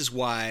 This is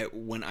why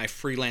when I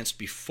freelanced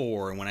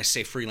before, and when I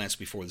say freelance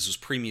before, this was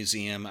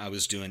pre-museum. I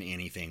was doing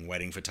anything,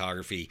 wedding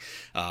photography.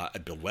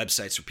 I'd build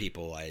websites for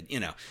people.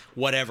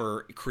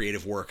 Whatever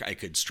creative work I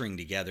could string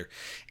together.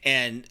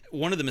 And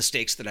one of the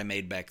mistakes that I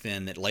made back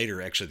then that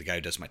later, actually, the guy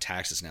who does my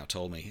taxes now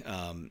told me,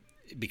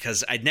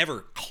 because I'd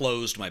never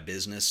closed my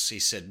business. He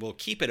said, well,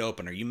 keep it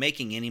open. Are you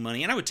making any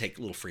money? And I would take a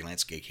little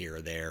freelance gig here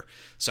or there.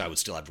 So I would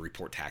still have to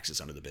report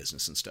taxes under the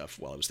business and stuff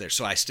while I was there.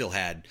 So I still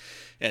had,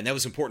 and that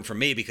was important for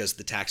me because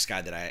the tax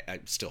guy that I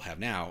still have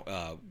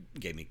now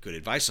gave me good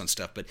advice on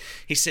stuff. But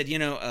he said,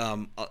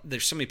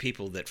 there's so many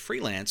people that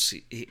freelance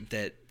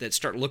that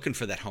start looking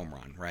for that home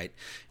run, right?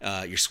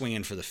 You're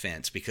swinging for the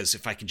fence because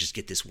if I could just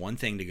get this one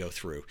thing to go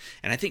through.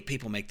 And I think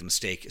people make the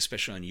mistake,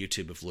 especially on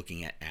YouTube, of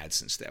looking at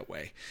AdSense that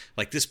way.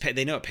 Like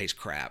they know it pays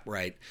crap,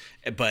 right?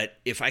 But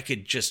if I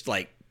could just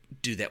like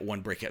do that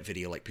one breakout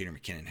video like Peter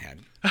McKinnon had,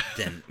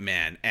 then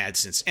man,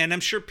 AdSense, and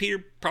I'm sure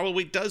Peter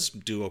probably does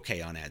do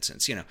okay on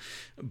AdSense,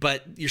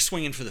 but you're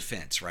swinging for the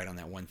fence, right, on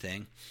that one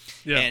thing.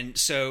 Yeah. And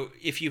so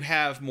if you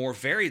have more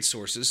varied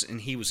sources, and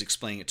he was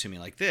explaining it to me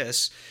like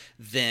this,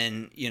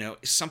 then,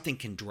 something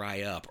can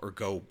dry up or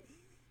go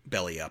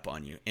belly up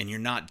on you, and you're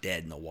not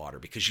dead in the water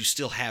because you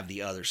still have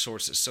the other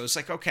sources. So it's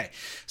like, okay.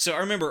 So I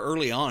remember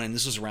early on, and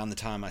this was around the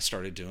time I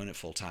started doing it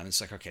full time, it's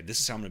like, okay,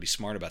 this is how I'm going to be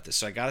smart about this.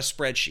 So I got a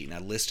spreadsheet and I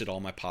listed all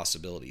my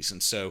possibilities.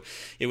 And so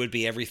it would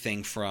be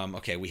everything from,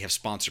 okay, we have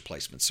sponsor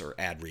placements or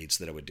ad reads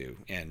that I would do.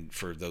 And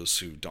for those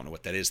who don't know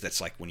what that is,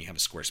 that's like when you have a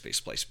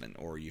Squarespace placement,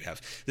 or you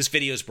have this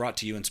video is brought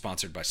to you and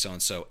sponsored by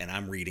so-and-so, and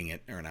I'm reading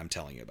it and I'm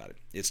telling you about it.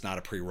 It's not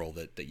a pre-roll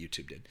that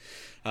YouTube did.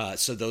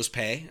 So those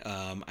pay.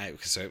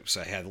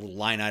 So I had a little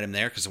line item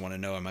there because I want to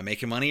know, am I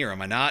making money or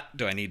am I not?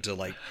 Do I need to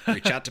like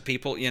reach out to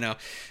people,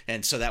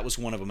 And so that was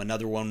one of them.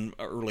 Another one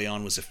early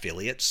on was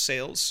affiliate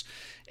sales.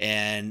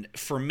 And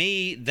for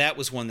me, that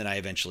was one that I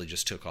eventually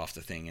just took off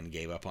the thing and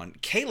gave up on.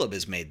 Caleb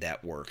has made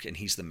that work, and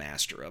he's the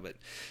master of it.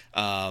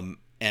 And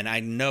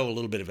I know a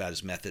little bit about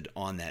his method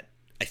on that,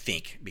 I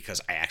think,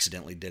 because I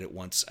accidentally did it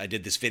once. I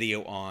did this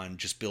video on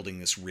just building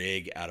this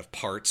rig out of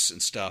parts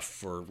and stuff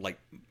for like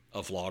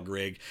a vlog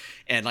rig,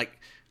 and like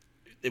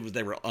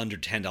they were under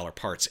 $10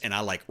 parts, and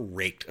I like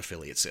raked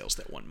affiliate sales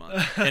that one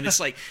month. And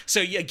it's like,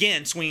 so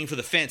again, swinging for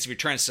the fence. If you're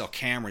trying to sell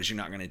cameras, you're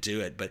not going to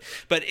do it. But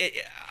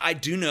I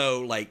do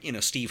know, like,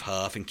 Steve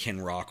Huff and Ken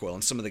Rockwell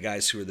and some of the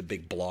guys who are the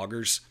big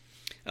bloggers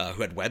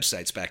who had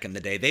websites back in the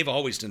day. They've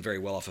always done very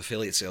well off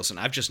affiliate sales, and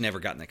I've just never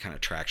gotten that kind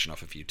of traction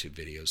off of YouTube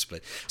videos.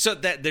 But so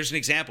that there's an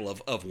example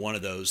of one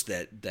of those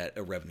that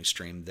a revenue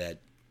stream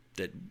that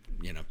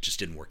just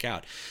didn't work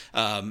out.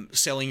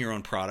 Selling your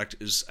own product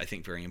is, I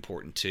think, very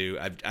important too.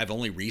 I've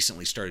only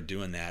recently started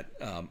doing that.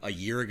 A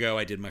year ago,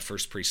 I did my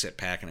first preset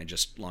pack, and I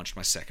just launched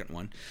my second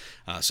one.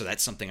 So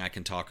that's something I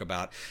can talk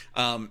about.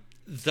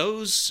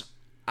 Those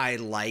I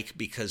like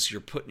because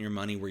you're putting your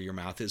money where your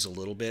mouth is a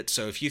little bit.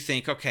 So if you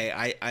think, okay,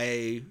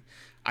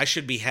 I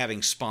should be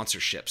having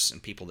sponsorships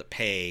and people that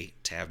pay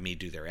to have me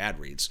do their ad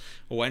reads.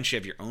 Well, why don't you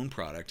have your own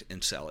product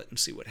and sell it and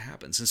see what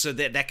happens? And so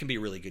that can be a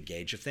really good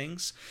gauge of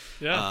things.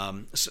 Yeah.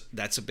 So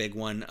that's a big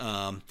one.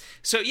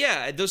 So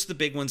yeah, those are the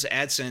big ones.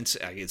 AdSense,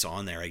 it's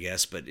on there, I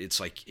guess, but it's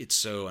like, it's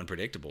so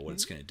unpredictable what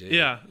it's going to do.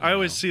 Yeah. I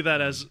always see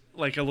that as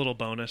like a little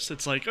bonus.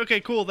 It's like,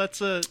 okay, cool.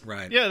 That's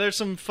right. Yeah, there's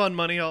some fun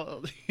money.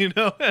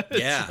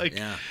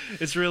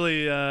 It's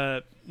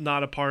really,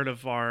 not a part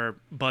of our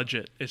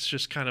budget. It's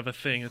just kind of a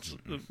thing. It's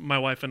my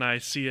wife and I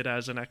see it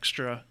as an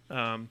extra.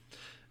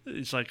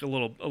 It's like a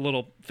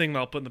little thing that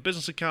I'll put in the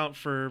business account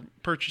for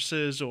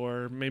purchases,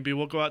 or maybe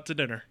we'll go out to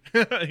dinner.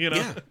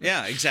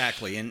 Yeah,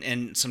 exactly.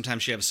 And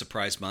sometimes you have a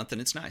surprise month,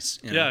 and it's nice.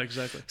 Yeah,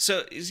 exactly.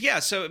 So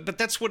but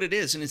that's what it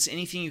is, and it's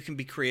anything you can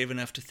be creative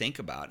enough to think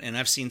about. And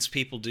I've seen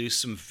people do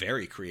some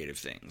very creative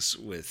things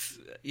with,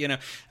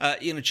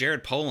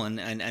 Jared Polin.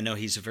 And I know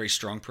he's a very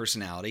strong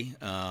personality.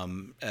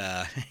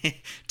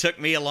 Took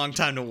me a long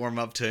time to warm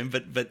up to him,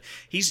 but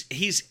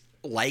he's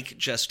like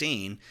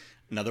Justine.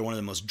 another one of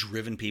the most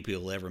driven people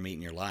you'll ever meet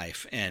in your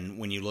life. And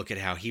when you look at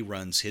how he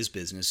runs his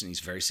business, and he's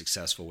very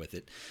successful with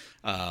it,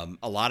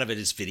 a lot of it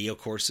is video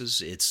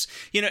courses. It's,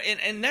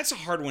 and that's a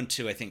hard one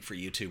too, I think, for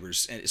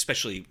YouTubers, and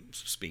especially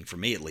speaking for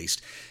me at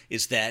least,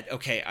 is that,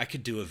 okay, I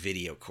could do a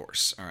video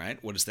course. All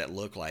right. What does that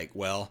look like?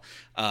 Well,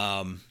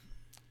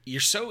 you're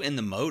so in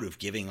the mode of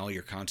giving all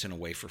your content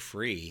away for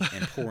free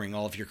and pouring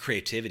all of your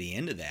creativity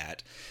into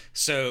that.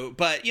 So,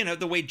 but,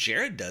 the way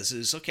Jared does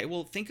is, okay,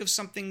 well, think of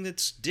something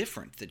that's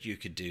different that you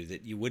could do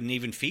that you wouldn't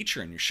even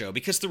feature in your show.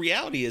 Because the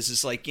reality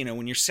is like,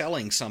 when you're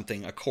selling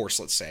something, a course,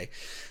 let's say,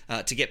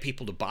 to get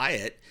people to buy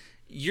it,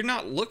 you're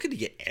not looking to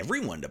get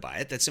everyone to buy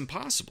it. That's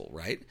impossible,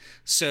 right?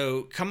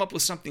 So come up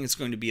with something that's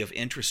going to be of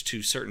interest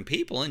to certain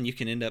people, and you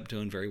can end up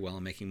doing very well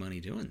and making money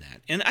doing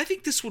that. And I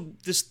think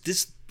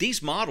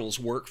these models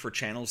work for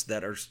channels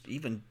that are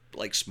even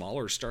like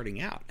smaller,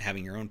 starting out,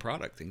 having your own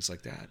product, things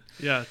like that.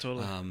 Yeah,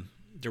 totally.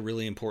 They're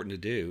really important to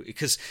do,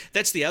 because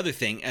that's the other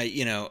thing.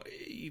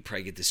 You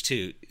probably get this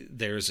too.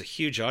 There's a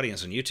huge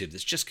audience on YouTube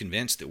that's just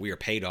convinced that we are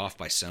paid off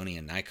by Sony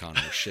and Nikon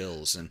or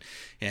shills,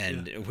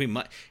 and we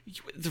might.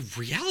 The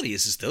reality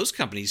is those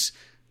companies,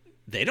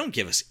 they don't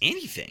give us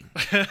anything.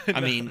 No.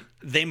 I mean,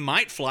 they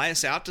might fly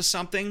us out to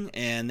something,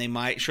 and they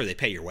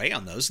pay your way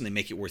on those, and they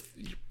make it worth.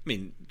 I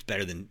mean, it's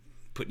better than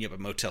putting you up at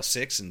Motel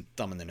 6 and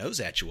thumbing their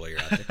nose at you while you're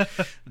out there.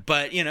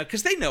 But,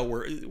 because they know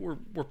we're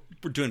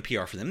doing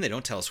PR for them. They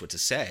don't tell us what to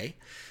say.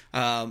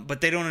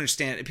 But they don't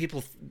understand.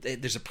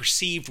 There's a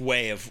perceived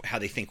way of how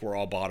they think we're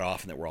all bought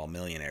off and that we're all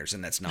millionaires,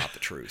 and that's not the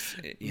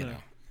truth.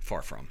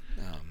 Far from.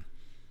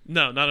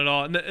 No, not at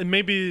all. And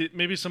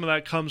maybe some of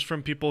that comes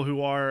from people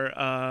who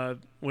are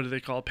what do they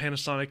call it?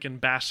 Panasonic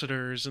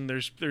ambassadors, and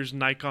there's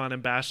Nikon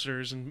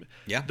ambassadors, and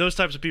those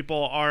types of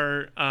people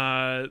are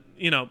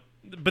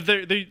But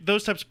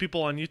those types of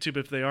people on YouTube,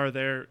 if they are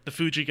there, the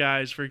Fuji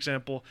guys, for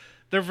example,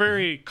 they're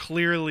very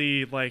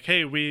clearly like,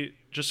 hey, we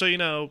just so you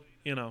know,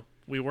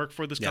 we work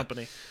for this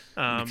company.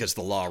 Because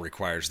the law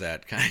requires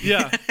that kind of.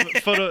 Yeah.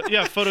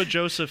 Photo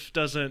Joseph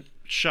doesn't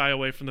shy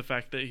away from the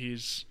fact that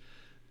he's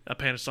a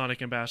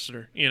Panasonic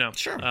ambassador,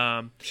 Sure.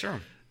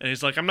 Sure. And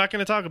he's like, I'm not going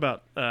to talk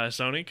about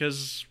Sony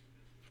because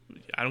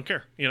I don't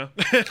care,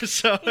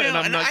 So, and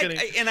I'm not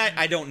getting.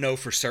 I don't know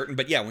for certain,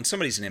 but when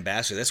somebody's an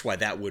ambassador, that's why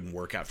that wouldn't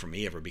work out for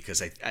me ever,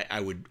 because I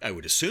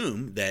would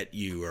assume that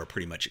you are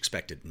pretty much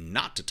expected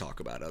not to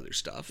talk about other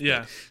stuff.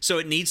 Yeah. So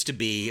it needs to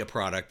be a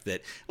product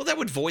that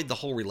would void the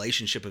whole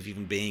relationship of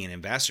even being an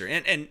ambassador.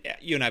 And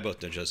you and I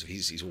both know Joseph.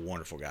 He's a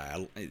wonderful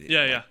guy.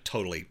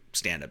 Totally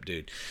stand-up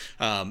dude.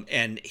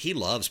 And he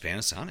loves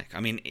Panasonic. I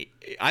mean,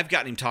 I've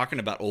gotten him talking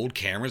about old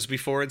cameras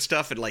before and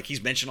stuff, and like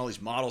he's mentioned all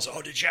these models.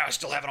 Oh, did you? I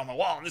still have it on my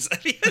wall. And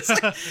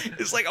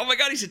it's like, oh my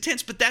God, he's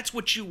intense. But that's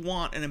what you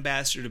want an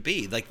ambassador to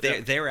be. Like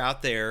they're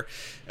out there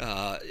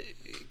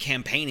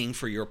campaigning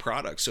for your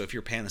product. So if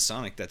you're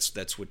Panasonic,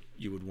 that's what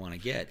you would want to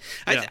get.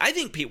 Yeah. I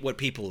think what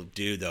people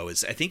do though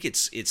is I think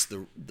it's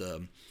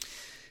the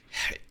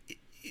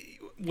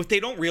what they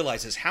don't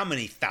realize is how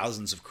many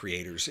thousands of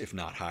creators, if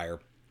not higher,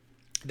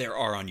 there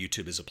are on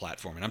YouTube as a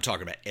platform. And I'm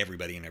talking about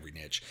everybody in every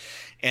niche.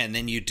 And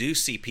then you do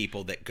see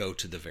people that go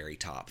to the very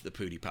top, the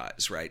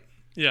PewDiePies, right?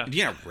 Yeah. Do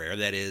you know how rare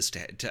that is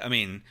I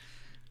mean,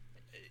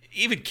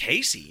 even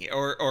Casey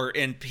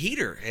and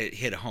Peter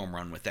hit a home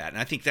run with that.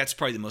 And I think that's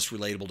probably the most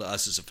relatable to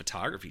us as a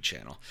photography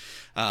channel.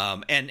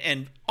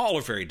 And all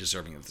are very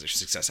deserving of their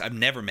success. I've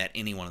never met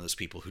any one of those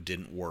people who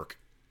didn't work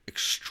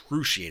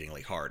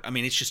excruciatingly hard. I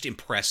mean, it's just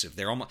impressive.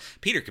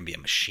 Peter can be a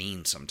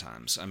machine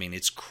sometimes. I mean,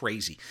 it's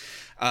crazy.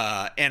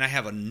 And I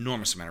have an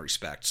enormous amount of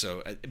respect.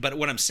 So, but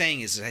what I'm saying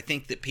is I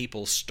think that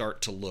people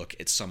start to look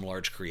at some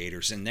large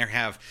creators, and I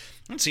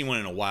haven't seen one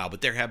in a while,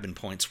 but there have been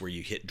points where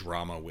you hit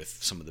drama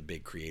with some of the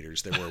big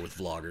creators. There were with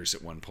vloggers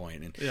at one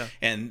point,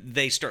 and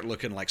they start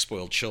looking like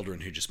spoiled children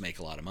who just make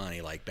a lot of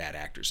money, like bad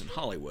actors in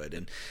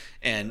Hollywood,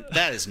 and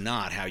that is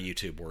not how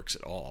YouTube works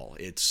at all.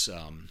 It's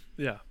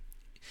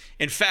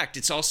In fact,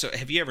 it's also,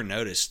 have you ever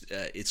noticed,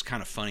 it's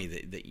kind of funny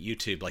that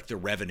YouTube, like the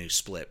revenue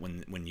split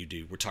when you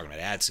do, we're talking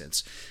about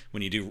AdSense,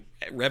 when you do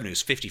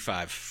revenues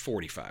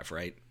 55-45,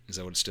 right? Is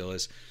that what it still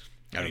is?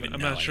 I don't even know.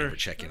 I'm not sure. I never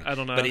check in. I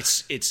don't know. But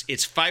it's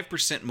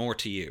 5% more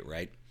to you,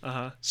 right?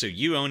 Uh-huh. So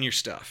you own your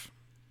stuff.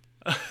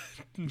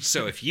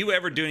 So if you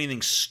ever do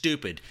anything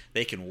stupid,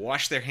 they can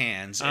wash their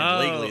hands, and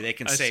legally they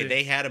can say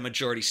they had a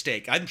majority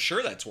stake. I'm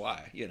sure that's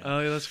why. Oh,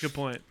 yeah, that's a good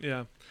point.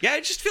 Yeah. Yeah,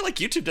 I just feel like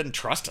YouTube doesn't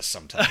trust us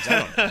sometimes. I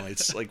don't know.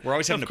 It's like we're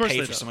always having to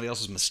pay for somebody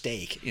else's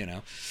mistake,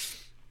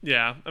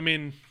 Yeah, I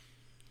mean,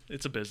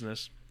 it's a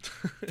business.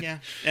 Yeah,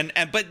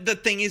 but the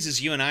thing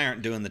is you and I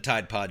aren't doing the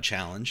Tide Pod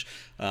challenge.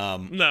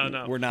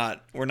 No, we're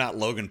not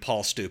Logan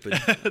Paul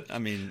stupid. I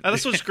mean,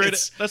 that's what's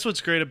great. That's what's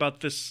great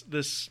about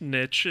this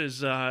niche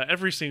is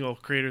every single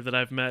creator that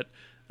I've met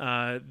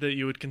that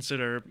you would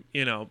consider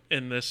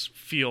in this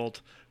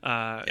field,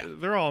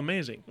 they're all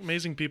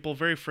amazing people,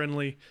 very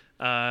friendly.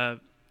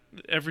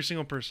 Every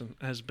single person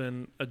has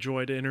been a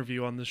joy to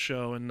interview on this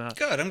show, and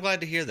good. I'm glad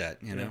to hear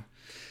that. You know.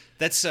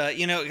 That's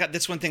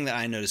that's one thing that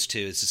I noticed too.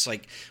 Is it's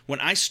like when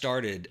I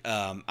started,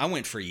 I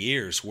went for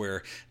years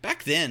where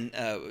back then,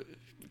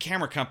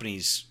 camera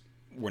companies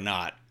were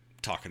not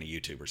talking to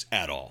YouTubers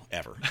at all,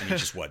 ever. I mean, it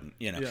just wasn't,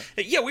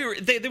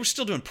 they were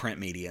still doing print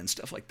media and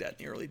stuff like that in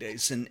the early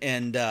days.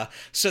 And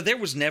so there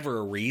was never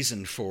a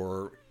reason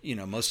for,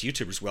 most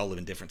YouTubers, we all live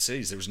in different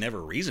cities. There was never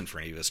a reason for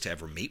any of us to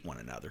ever meet one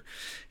another.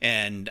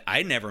 And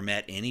I never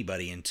met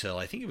anybody until,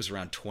 I think it was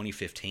around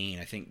 2015.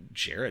 I think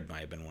Jared might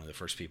have been one of the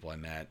first people I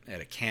met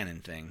at a Canon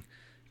thing.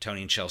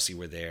 Tony and Chelsea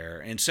were there.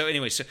 And so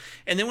anyway,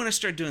 and then when I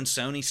started doing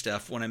Sony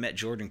stuff, when I met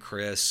Jordan and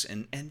Chris,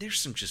 and there's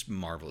some just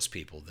marvelous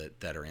people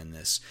that are in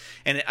this.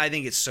 And I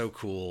think it's so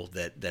cool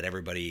that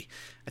everybody,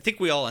 I think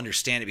we all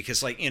understand it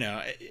because, like,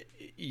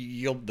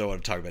 you'll know what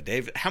I'm talking about,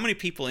 Dave. How many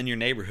people in your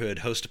neighborhood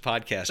host a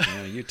podcast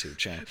on a YouTube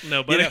channel?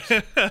 Nobody.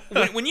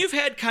 When you've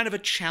had kind of a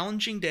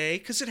challenging day,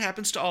 because it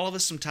happens to all of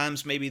us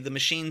sometimes, maybe the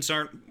machines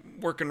aren't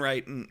working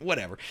right and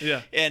whatever.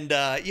 Yeah. And,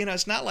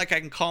 it's not like I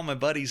can call my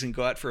buddies and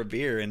go out for a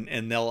beer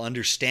and they'll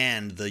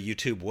understand the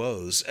YouTube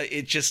woes.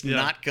 It's just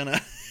not going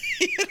to...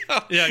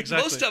 Yeah,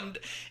 exactly. Most of them,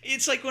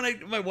 it's like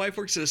when my wife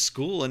works at a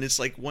school, and it's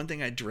like one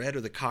thing I dread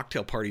are the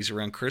cocktail parties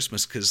around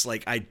Christmas because,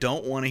 like, I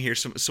don't want to hear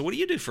some. So, what do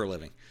you do for a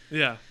living?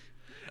 Yeah,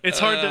 it's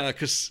hard to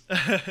because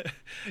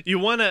you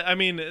want to. I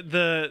mean,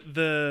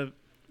 the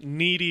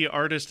needy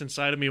artist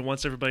inside of me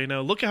wants everybody to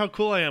know. Look at how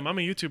cool I am. I'm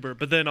a YouTuber.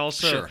 But then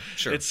also,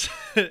 sure.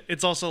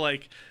 It's also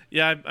like,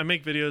 yeah, I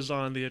make videos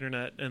on the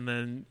internet, and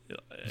then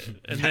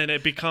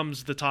it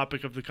becomes the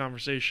topic of the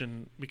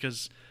conversation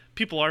because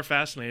people are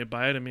fascinated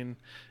by it. I mean,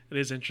 it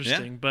is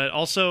interesting, but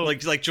also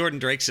like Jordan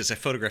Drake says, I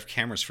photograph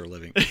cameras for a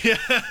living. Yeah.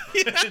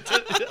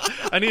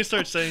 I need to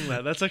start saying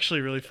that. That's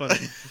actually really funny.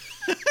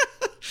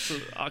 So,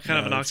 kind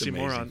of an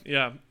oxymoron.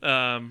 Yeah.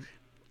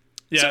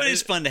 Yeah. So it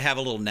is fun to have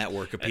a little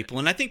network of people,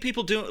 and I think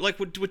people do like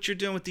what you're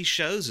doing with these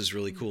shows is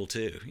really cool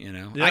too.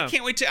 Yeah. I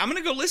can't wait to. I'm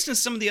going to go listen to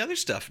some of the other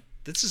stuff.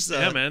 This is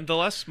yeah, man. The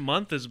last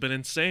month has been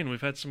insane.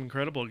 We've had some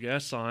incredible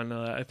guests on.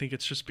 I think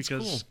it's just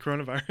because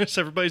coronavirus.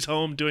 Everybody's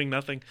home doing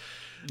nothing.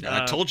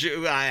 I told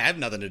you I have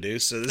nothing to do,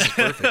 so this is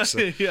perfect.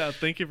 So. Yeah,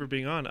 thank you for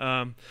being on.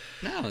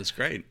 No, it's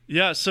great.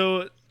 Yeah,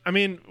 so I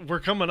mean, we're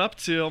coming up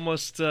to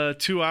almost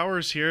 2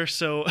 hours here.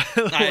 So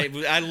I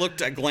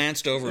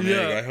glanced over a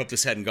minute ago. I hope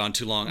this hadn't gone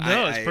too long.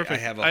 No, it's perfect. I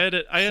have a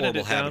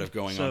horrible habit of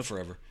going on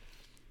forever.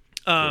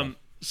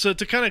 So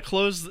to kind of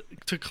close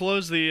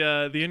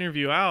the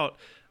interview out.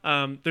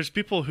 There's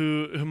people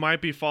who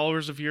might be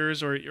followers of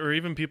yours or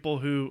even people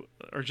who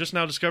are just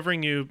now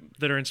discovering you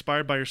that are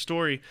inspired by your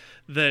story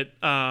that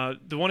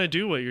they want to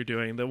do what you're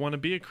doing, that want to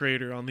be a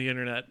creator on the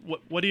internet.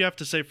 What do you have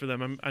to say for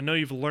them? I know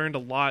you've learned a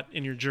lot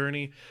in your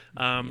journey.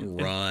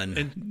 Run.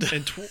 In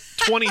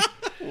 2020.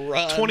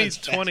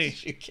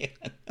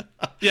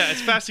 Yeah,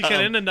 as fast as you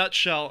can in a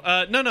nutshell.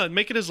 No,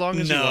 make it as long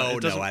as you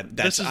want.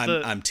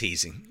 I'm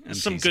teasing.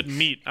 Some good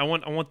meat. I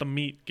want the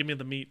meat. Give me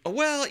the meat.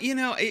 Well,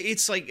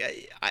 it's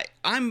like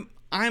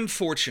I'm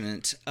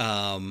fortunate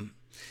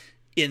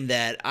in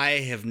that I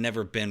have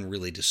never been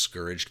really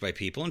discouraged by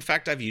people. In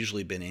fact, I've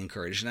usually been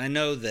encouraged, and I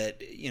know that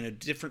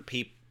different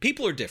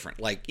people are different.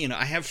 Like,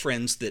 I have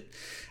friends that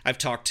I've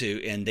talked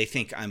to, and they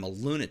think I'm a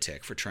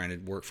lunatic for trying to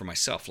work for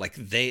myself. Like,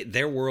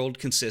 their world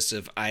consists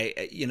of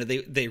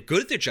they're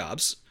good at their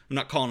jobs. I'm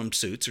not calling them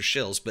suits or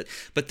shills,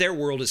 but their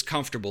world is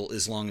comfortable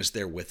as long as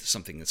they're with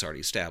something that's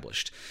already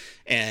established.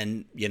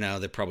 And,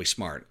 they're probably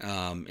smart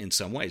in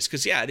some ways.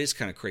 Because, it is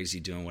kind of crazy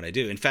doing what I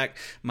do. In fact,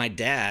 my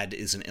dad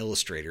is an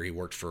illustrator. He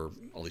worked for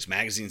all these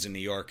magazines in New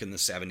York in the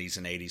 70s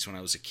and 80s when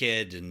I was a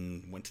kid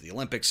and went to the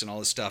Olympics and all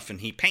this stuff. And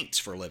he paints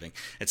for a living.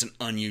 It's an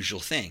unusual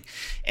thing.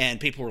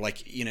 And people were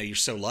like, you're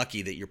so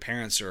lucky that your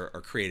parents are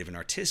creative and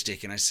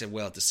artistic. And I said,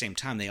 well, at the same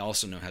time, they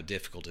also know how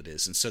difficult it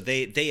is. And so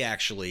they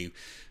actually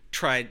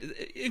tried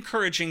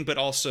encouraging but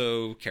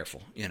also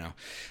careful,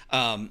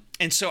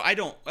 and so I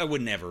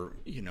would never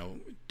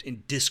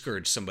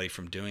discourage somebody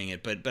from doing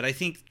it, but I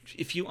think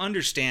if you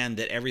understand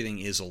that everything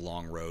is a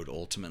long road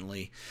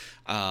ultimately,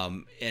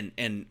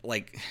 and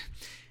like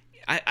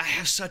I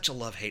have such a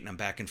love-hate, and I'm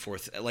back and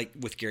forth like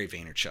with Gary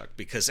Vaynerchuk,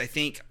 because I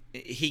think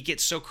he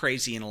gets so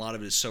crazy and a lot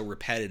of it is so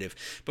repetitive.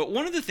 But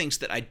one of the things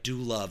that I do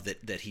love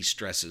that he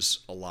stresses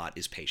a lot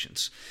is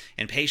patience.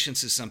 And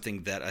patience is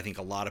something that I think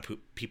a lot of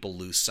people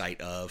lose sight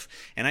of.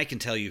 And I can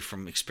tell you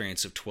from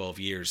experience of 12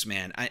 years,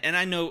 man,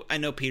 I know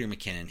Peter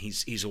McKinnon.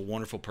 He's a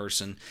wonderful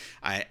person.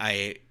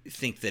 I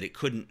think that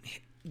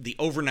the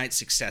overnight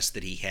success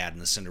that he had in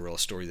the Cinderella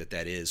story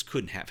that is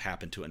couldn't have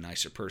happened to a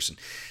nicer person.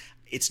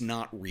 It's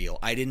not real.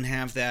 I didn't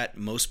have that.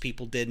 Most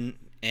people didn't.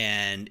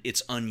 And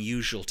it's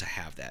unusual to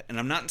have that. And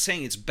I'm not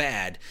saying it's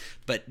bad,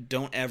 but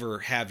don't ever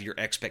have your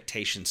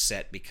expectations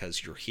set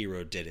because your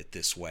hero did it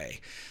this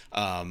way.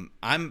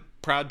 I'm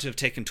proud to have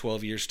taken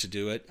 12 years to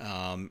do it,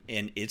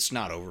 and it's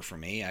not over for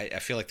me. I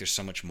feel like there's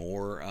so much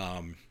more.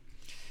 I'm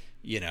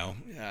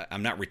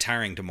not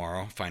retiring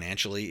tomorrow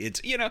financially.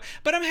 It's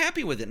but I'm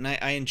happy with it, and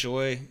I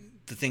enjoy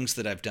the things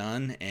that I've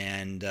done,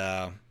 and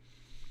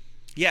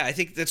yeah, I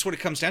think that's what it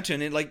comes down to.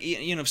 And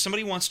if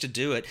somebody wants to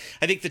do it,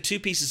 I think the two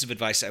pieces of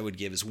advice I would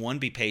give is, one,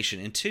 be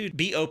patient, and two,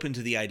 be open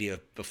to the idea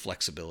of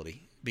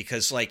flexibility.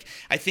 because like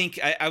I think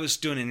I was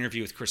doing an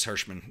interview with Chris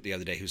Hirschman the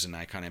other day, who's a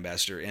Nikon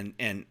ambassador,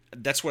 and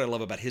that's what I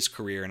love about his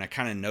career, and I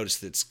kind of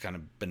noticed that it's kind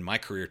of been my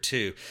career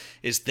too,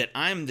 is that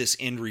I'm this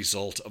end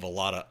result of a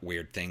lot of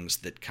weird things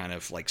that kind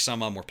of like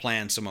some of them were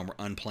planned, some of them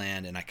were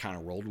unplanned, and I kind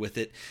of rolled with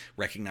it,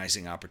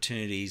 recognizing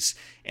opportunities,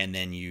 and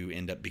then you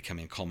end up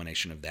becoming a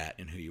culmination of that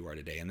in who you are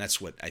today, and that's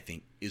what I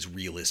think is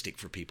realistic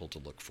for people to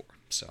look for.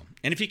 So,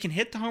 and if you can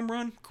hit the home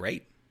run,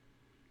 great.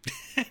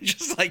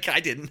 Just like I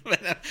didn't.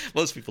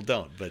 Most people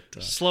don't. But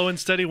slow and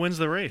steady wins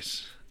the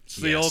race. It's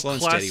the old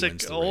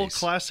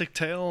classic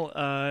tale,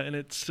 and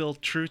it's still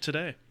true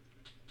today.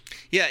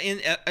 Yeah,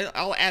 and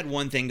I'll add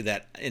one thing to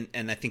that,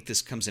 and I think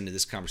this comes into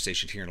this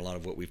conversation here, and a lot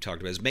of what we've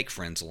talked about is make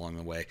friends along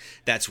the way.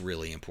 That's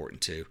really important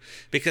too,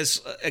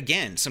 because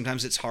again,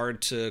 sometimes it's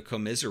hard to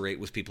commiserate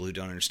with people who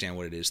don't understand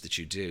what it is that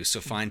you do.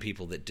 So find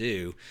people that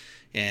do,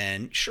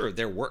 and sure,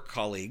 they're work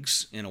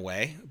colleagues in a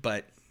way,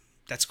 but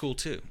that's cool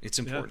too. It's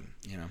important,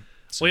 you know.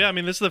 So. Well, yeah, I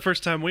mean, this is the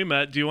first time we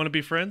met. Do you want to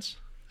be friends?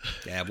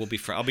 Yeah, we'll be.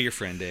 I'll be your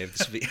friend, Dave.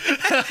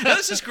 No,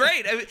 this is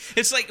great. I mean,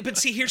 it's like, but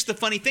see, here's the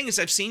funny thing: is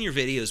I've seen your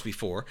videos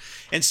before,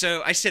 and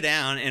so I sit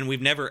down, and we've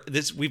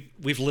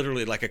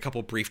literally like a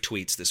couple brief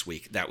tweets this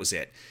week. That was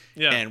it.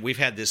 Yeah. And we've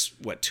had this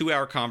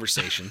 2-hour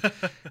conversation,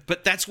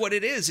 but that's what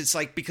it is. It's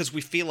like because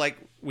we feel like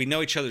we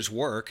know each other's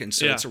work, and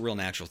so it's a real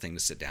natural thing to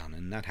sit down,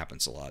 and that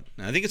happens a lot.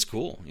 And I think it's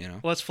cool, you know.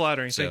 Well, that's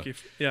flattering. So, thank you.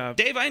 Yeah,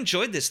 Dave, I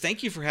enjoyed this.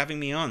 Thank you for having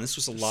me on. This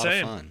was a lot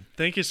of fun.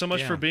 Thank you so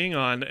much for being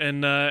on,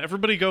 and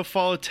everybody go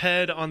follow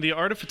Ted on The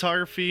Art of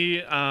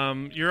Photography.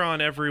 You're on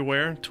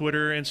everywhere: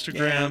 Twitter,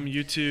 Instagram,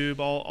 YouTube,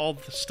 all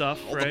the stuff,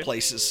 all the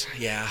places.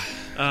 Yeah,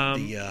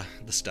 the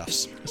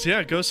stuffs. So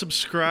yeah, go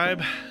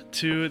subscribe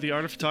to The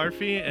Art of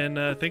Photography,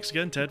 and thanks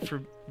again, Ted,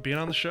 for being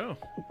on the show.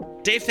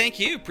 Dave, thank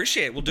you.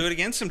 Appreciate it. We'll do it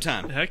again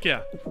sometime. Heck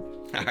yeah.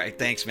 All right,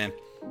 thanks, man.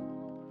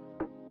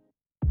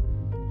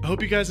 I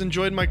hope you guys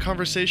enjoyed my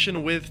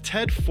conversation with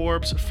Ted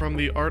Forbes from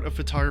the Art of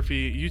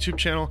Photography YouTube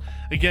channel.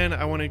 Again,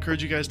 I want to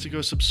encourage you guys to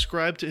go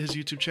subscribe to his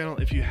YouTube channel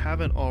if you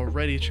haven't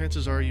already.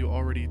 Chances are you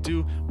already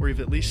do, or you've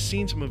at least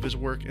seen some of his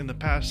work in the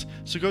past.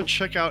 So go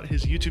check out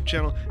his YouTube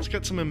channel. It's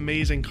got some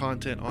amazing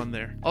content on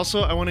there.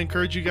 Also, I want to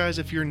encourage you guys,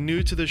 if you're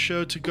new to the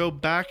show, to go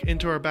back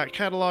into our back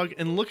catalog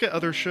and look at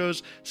other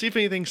shows, see if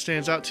anything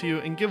stands out to you,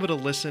 and give it a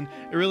listen.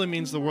 It really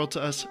means the world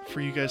to us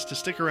for you guys to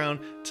stick around,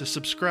 to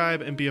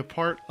subscribe, and be a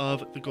part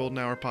of the Golden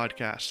Hour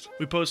podcast.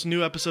 We post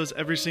new episodes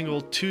every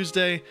single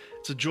Tuesday.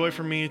 It's a joy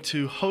for me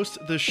to host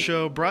this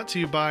show, brought to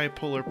you by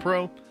Polar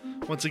Pro.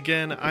 Once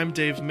again, I'm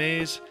Dave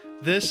Mays.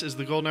 This is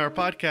the Golden Hour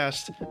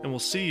podcast, and we'll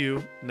see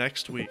you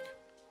next week.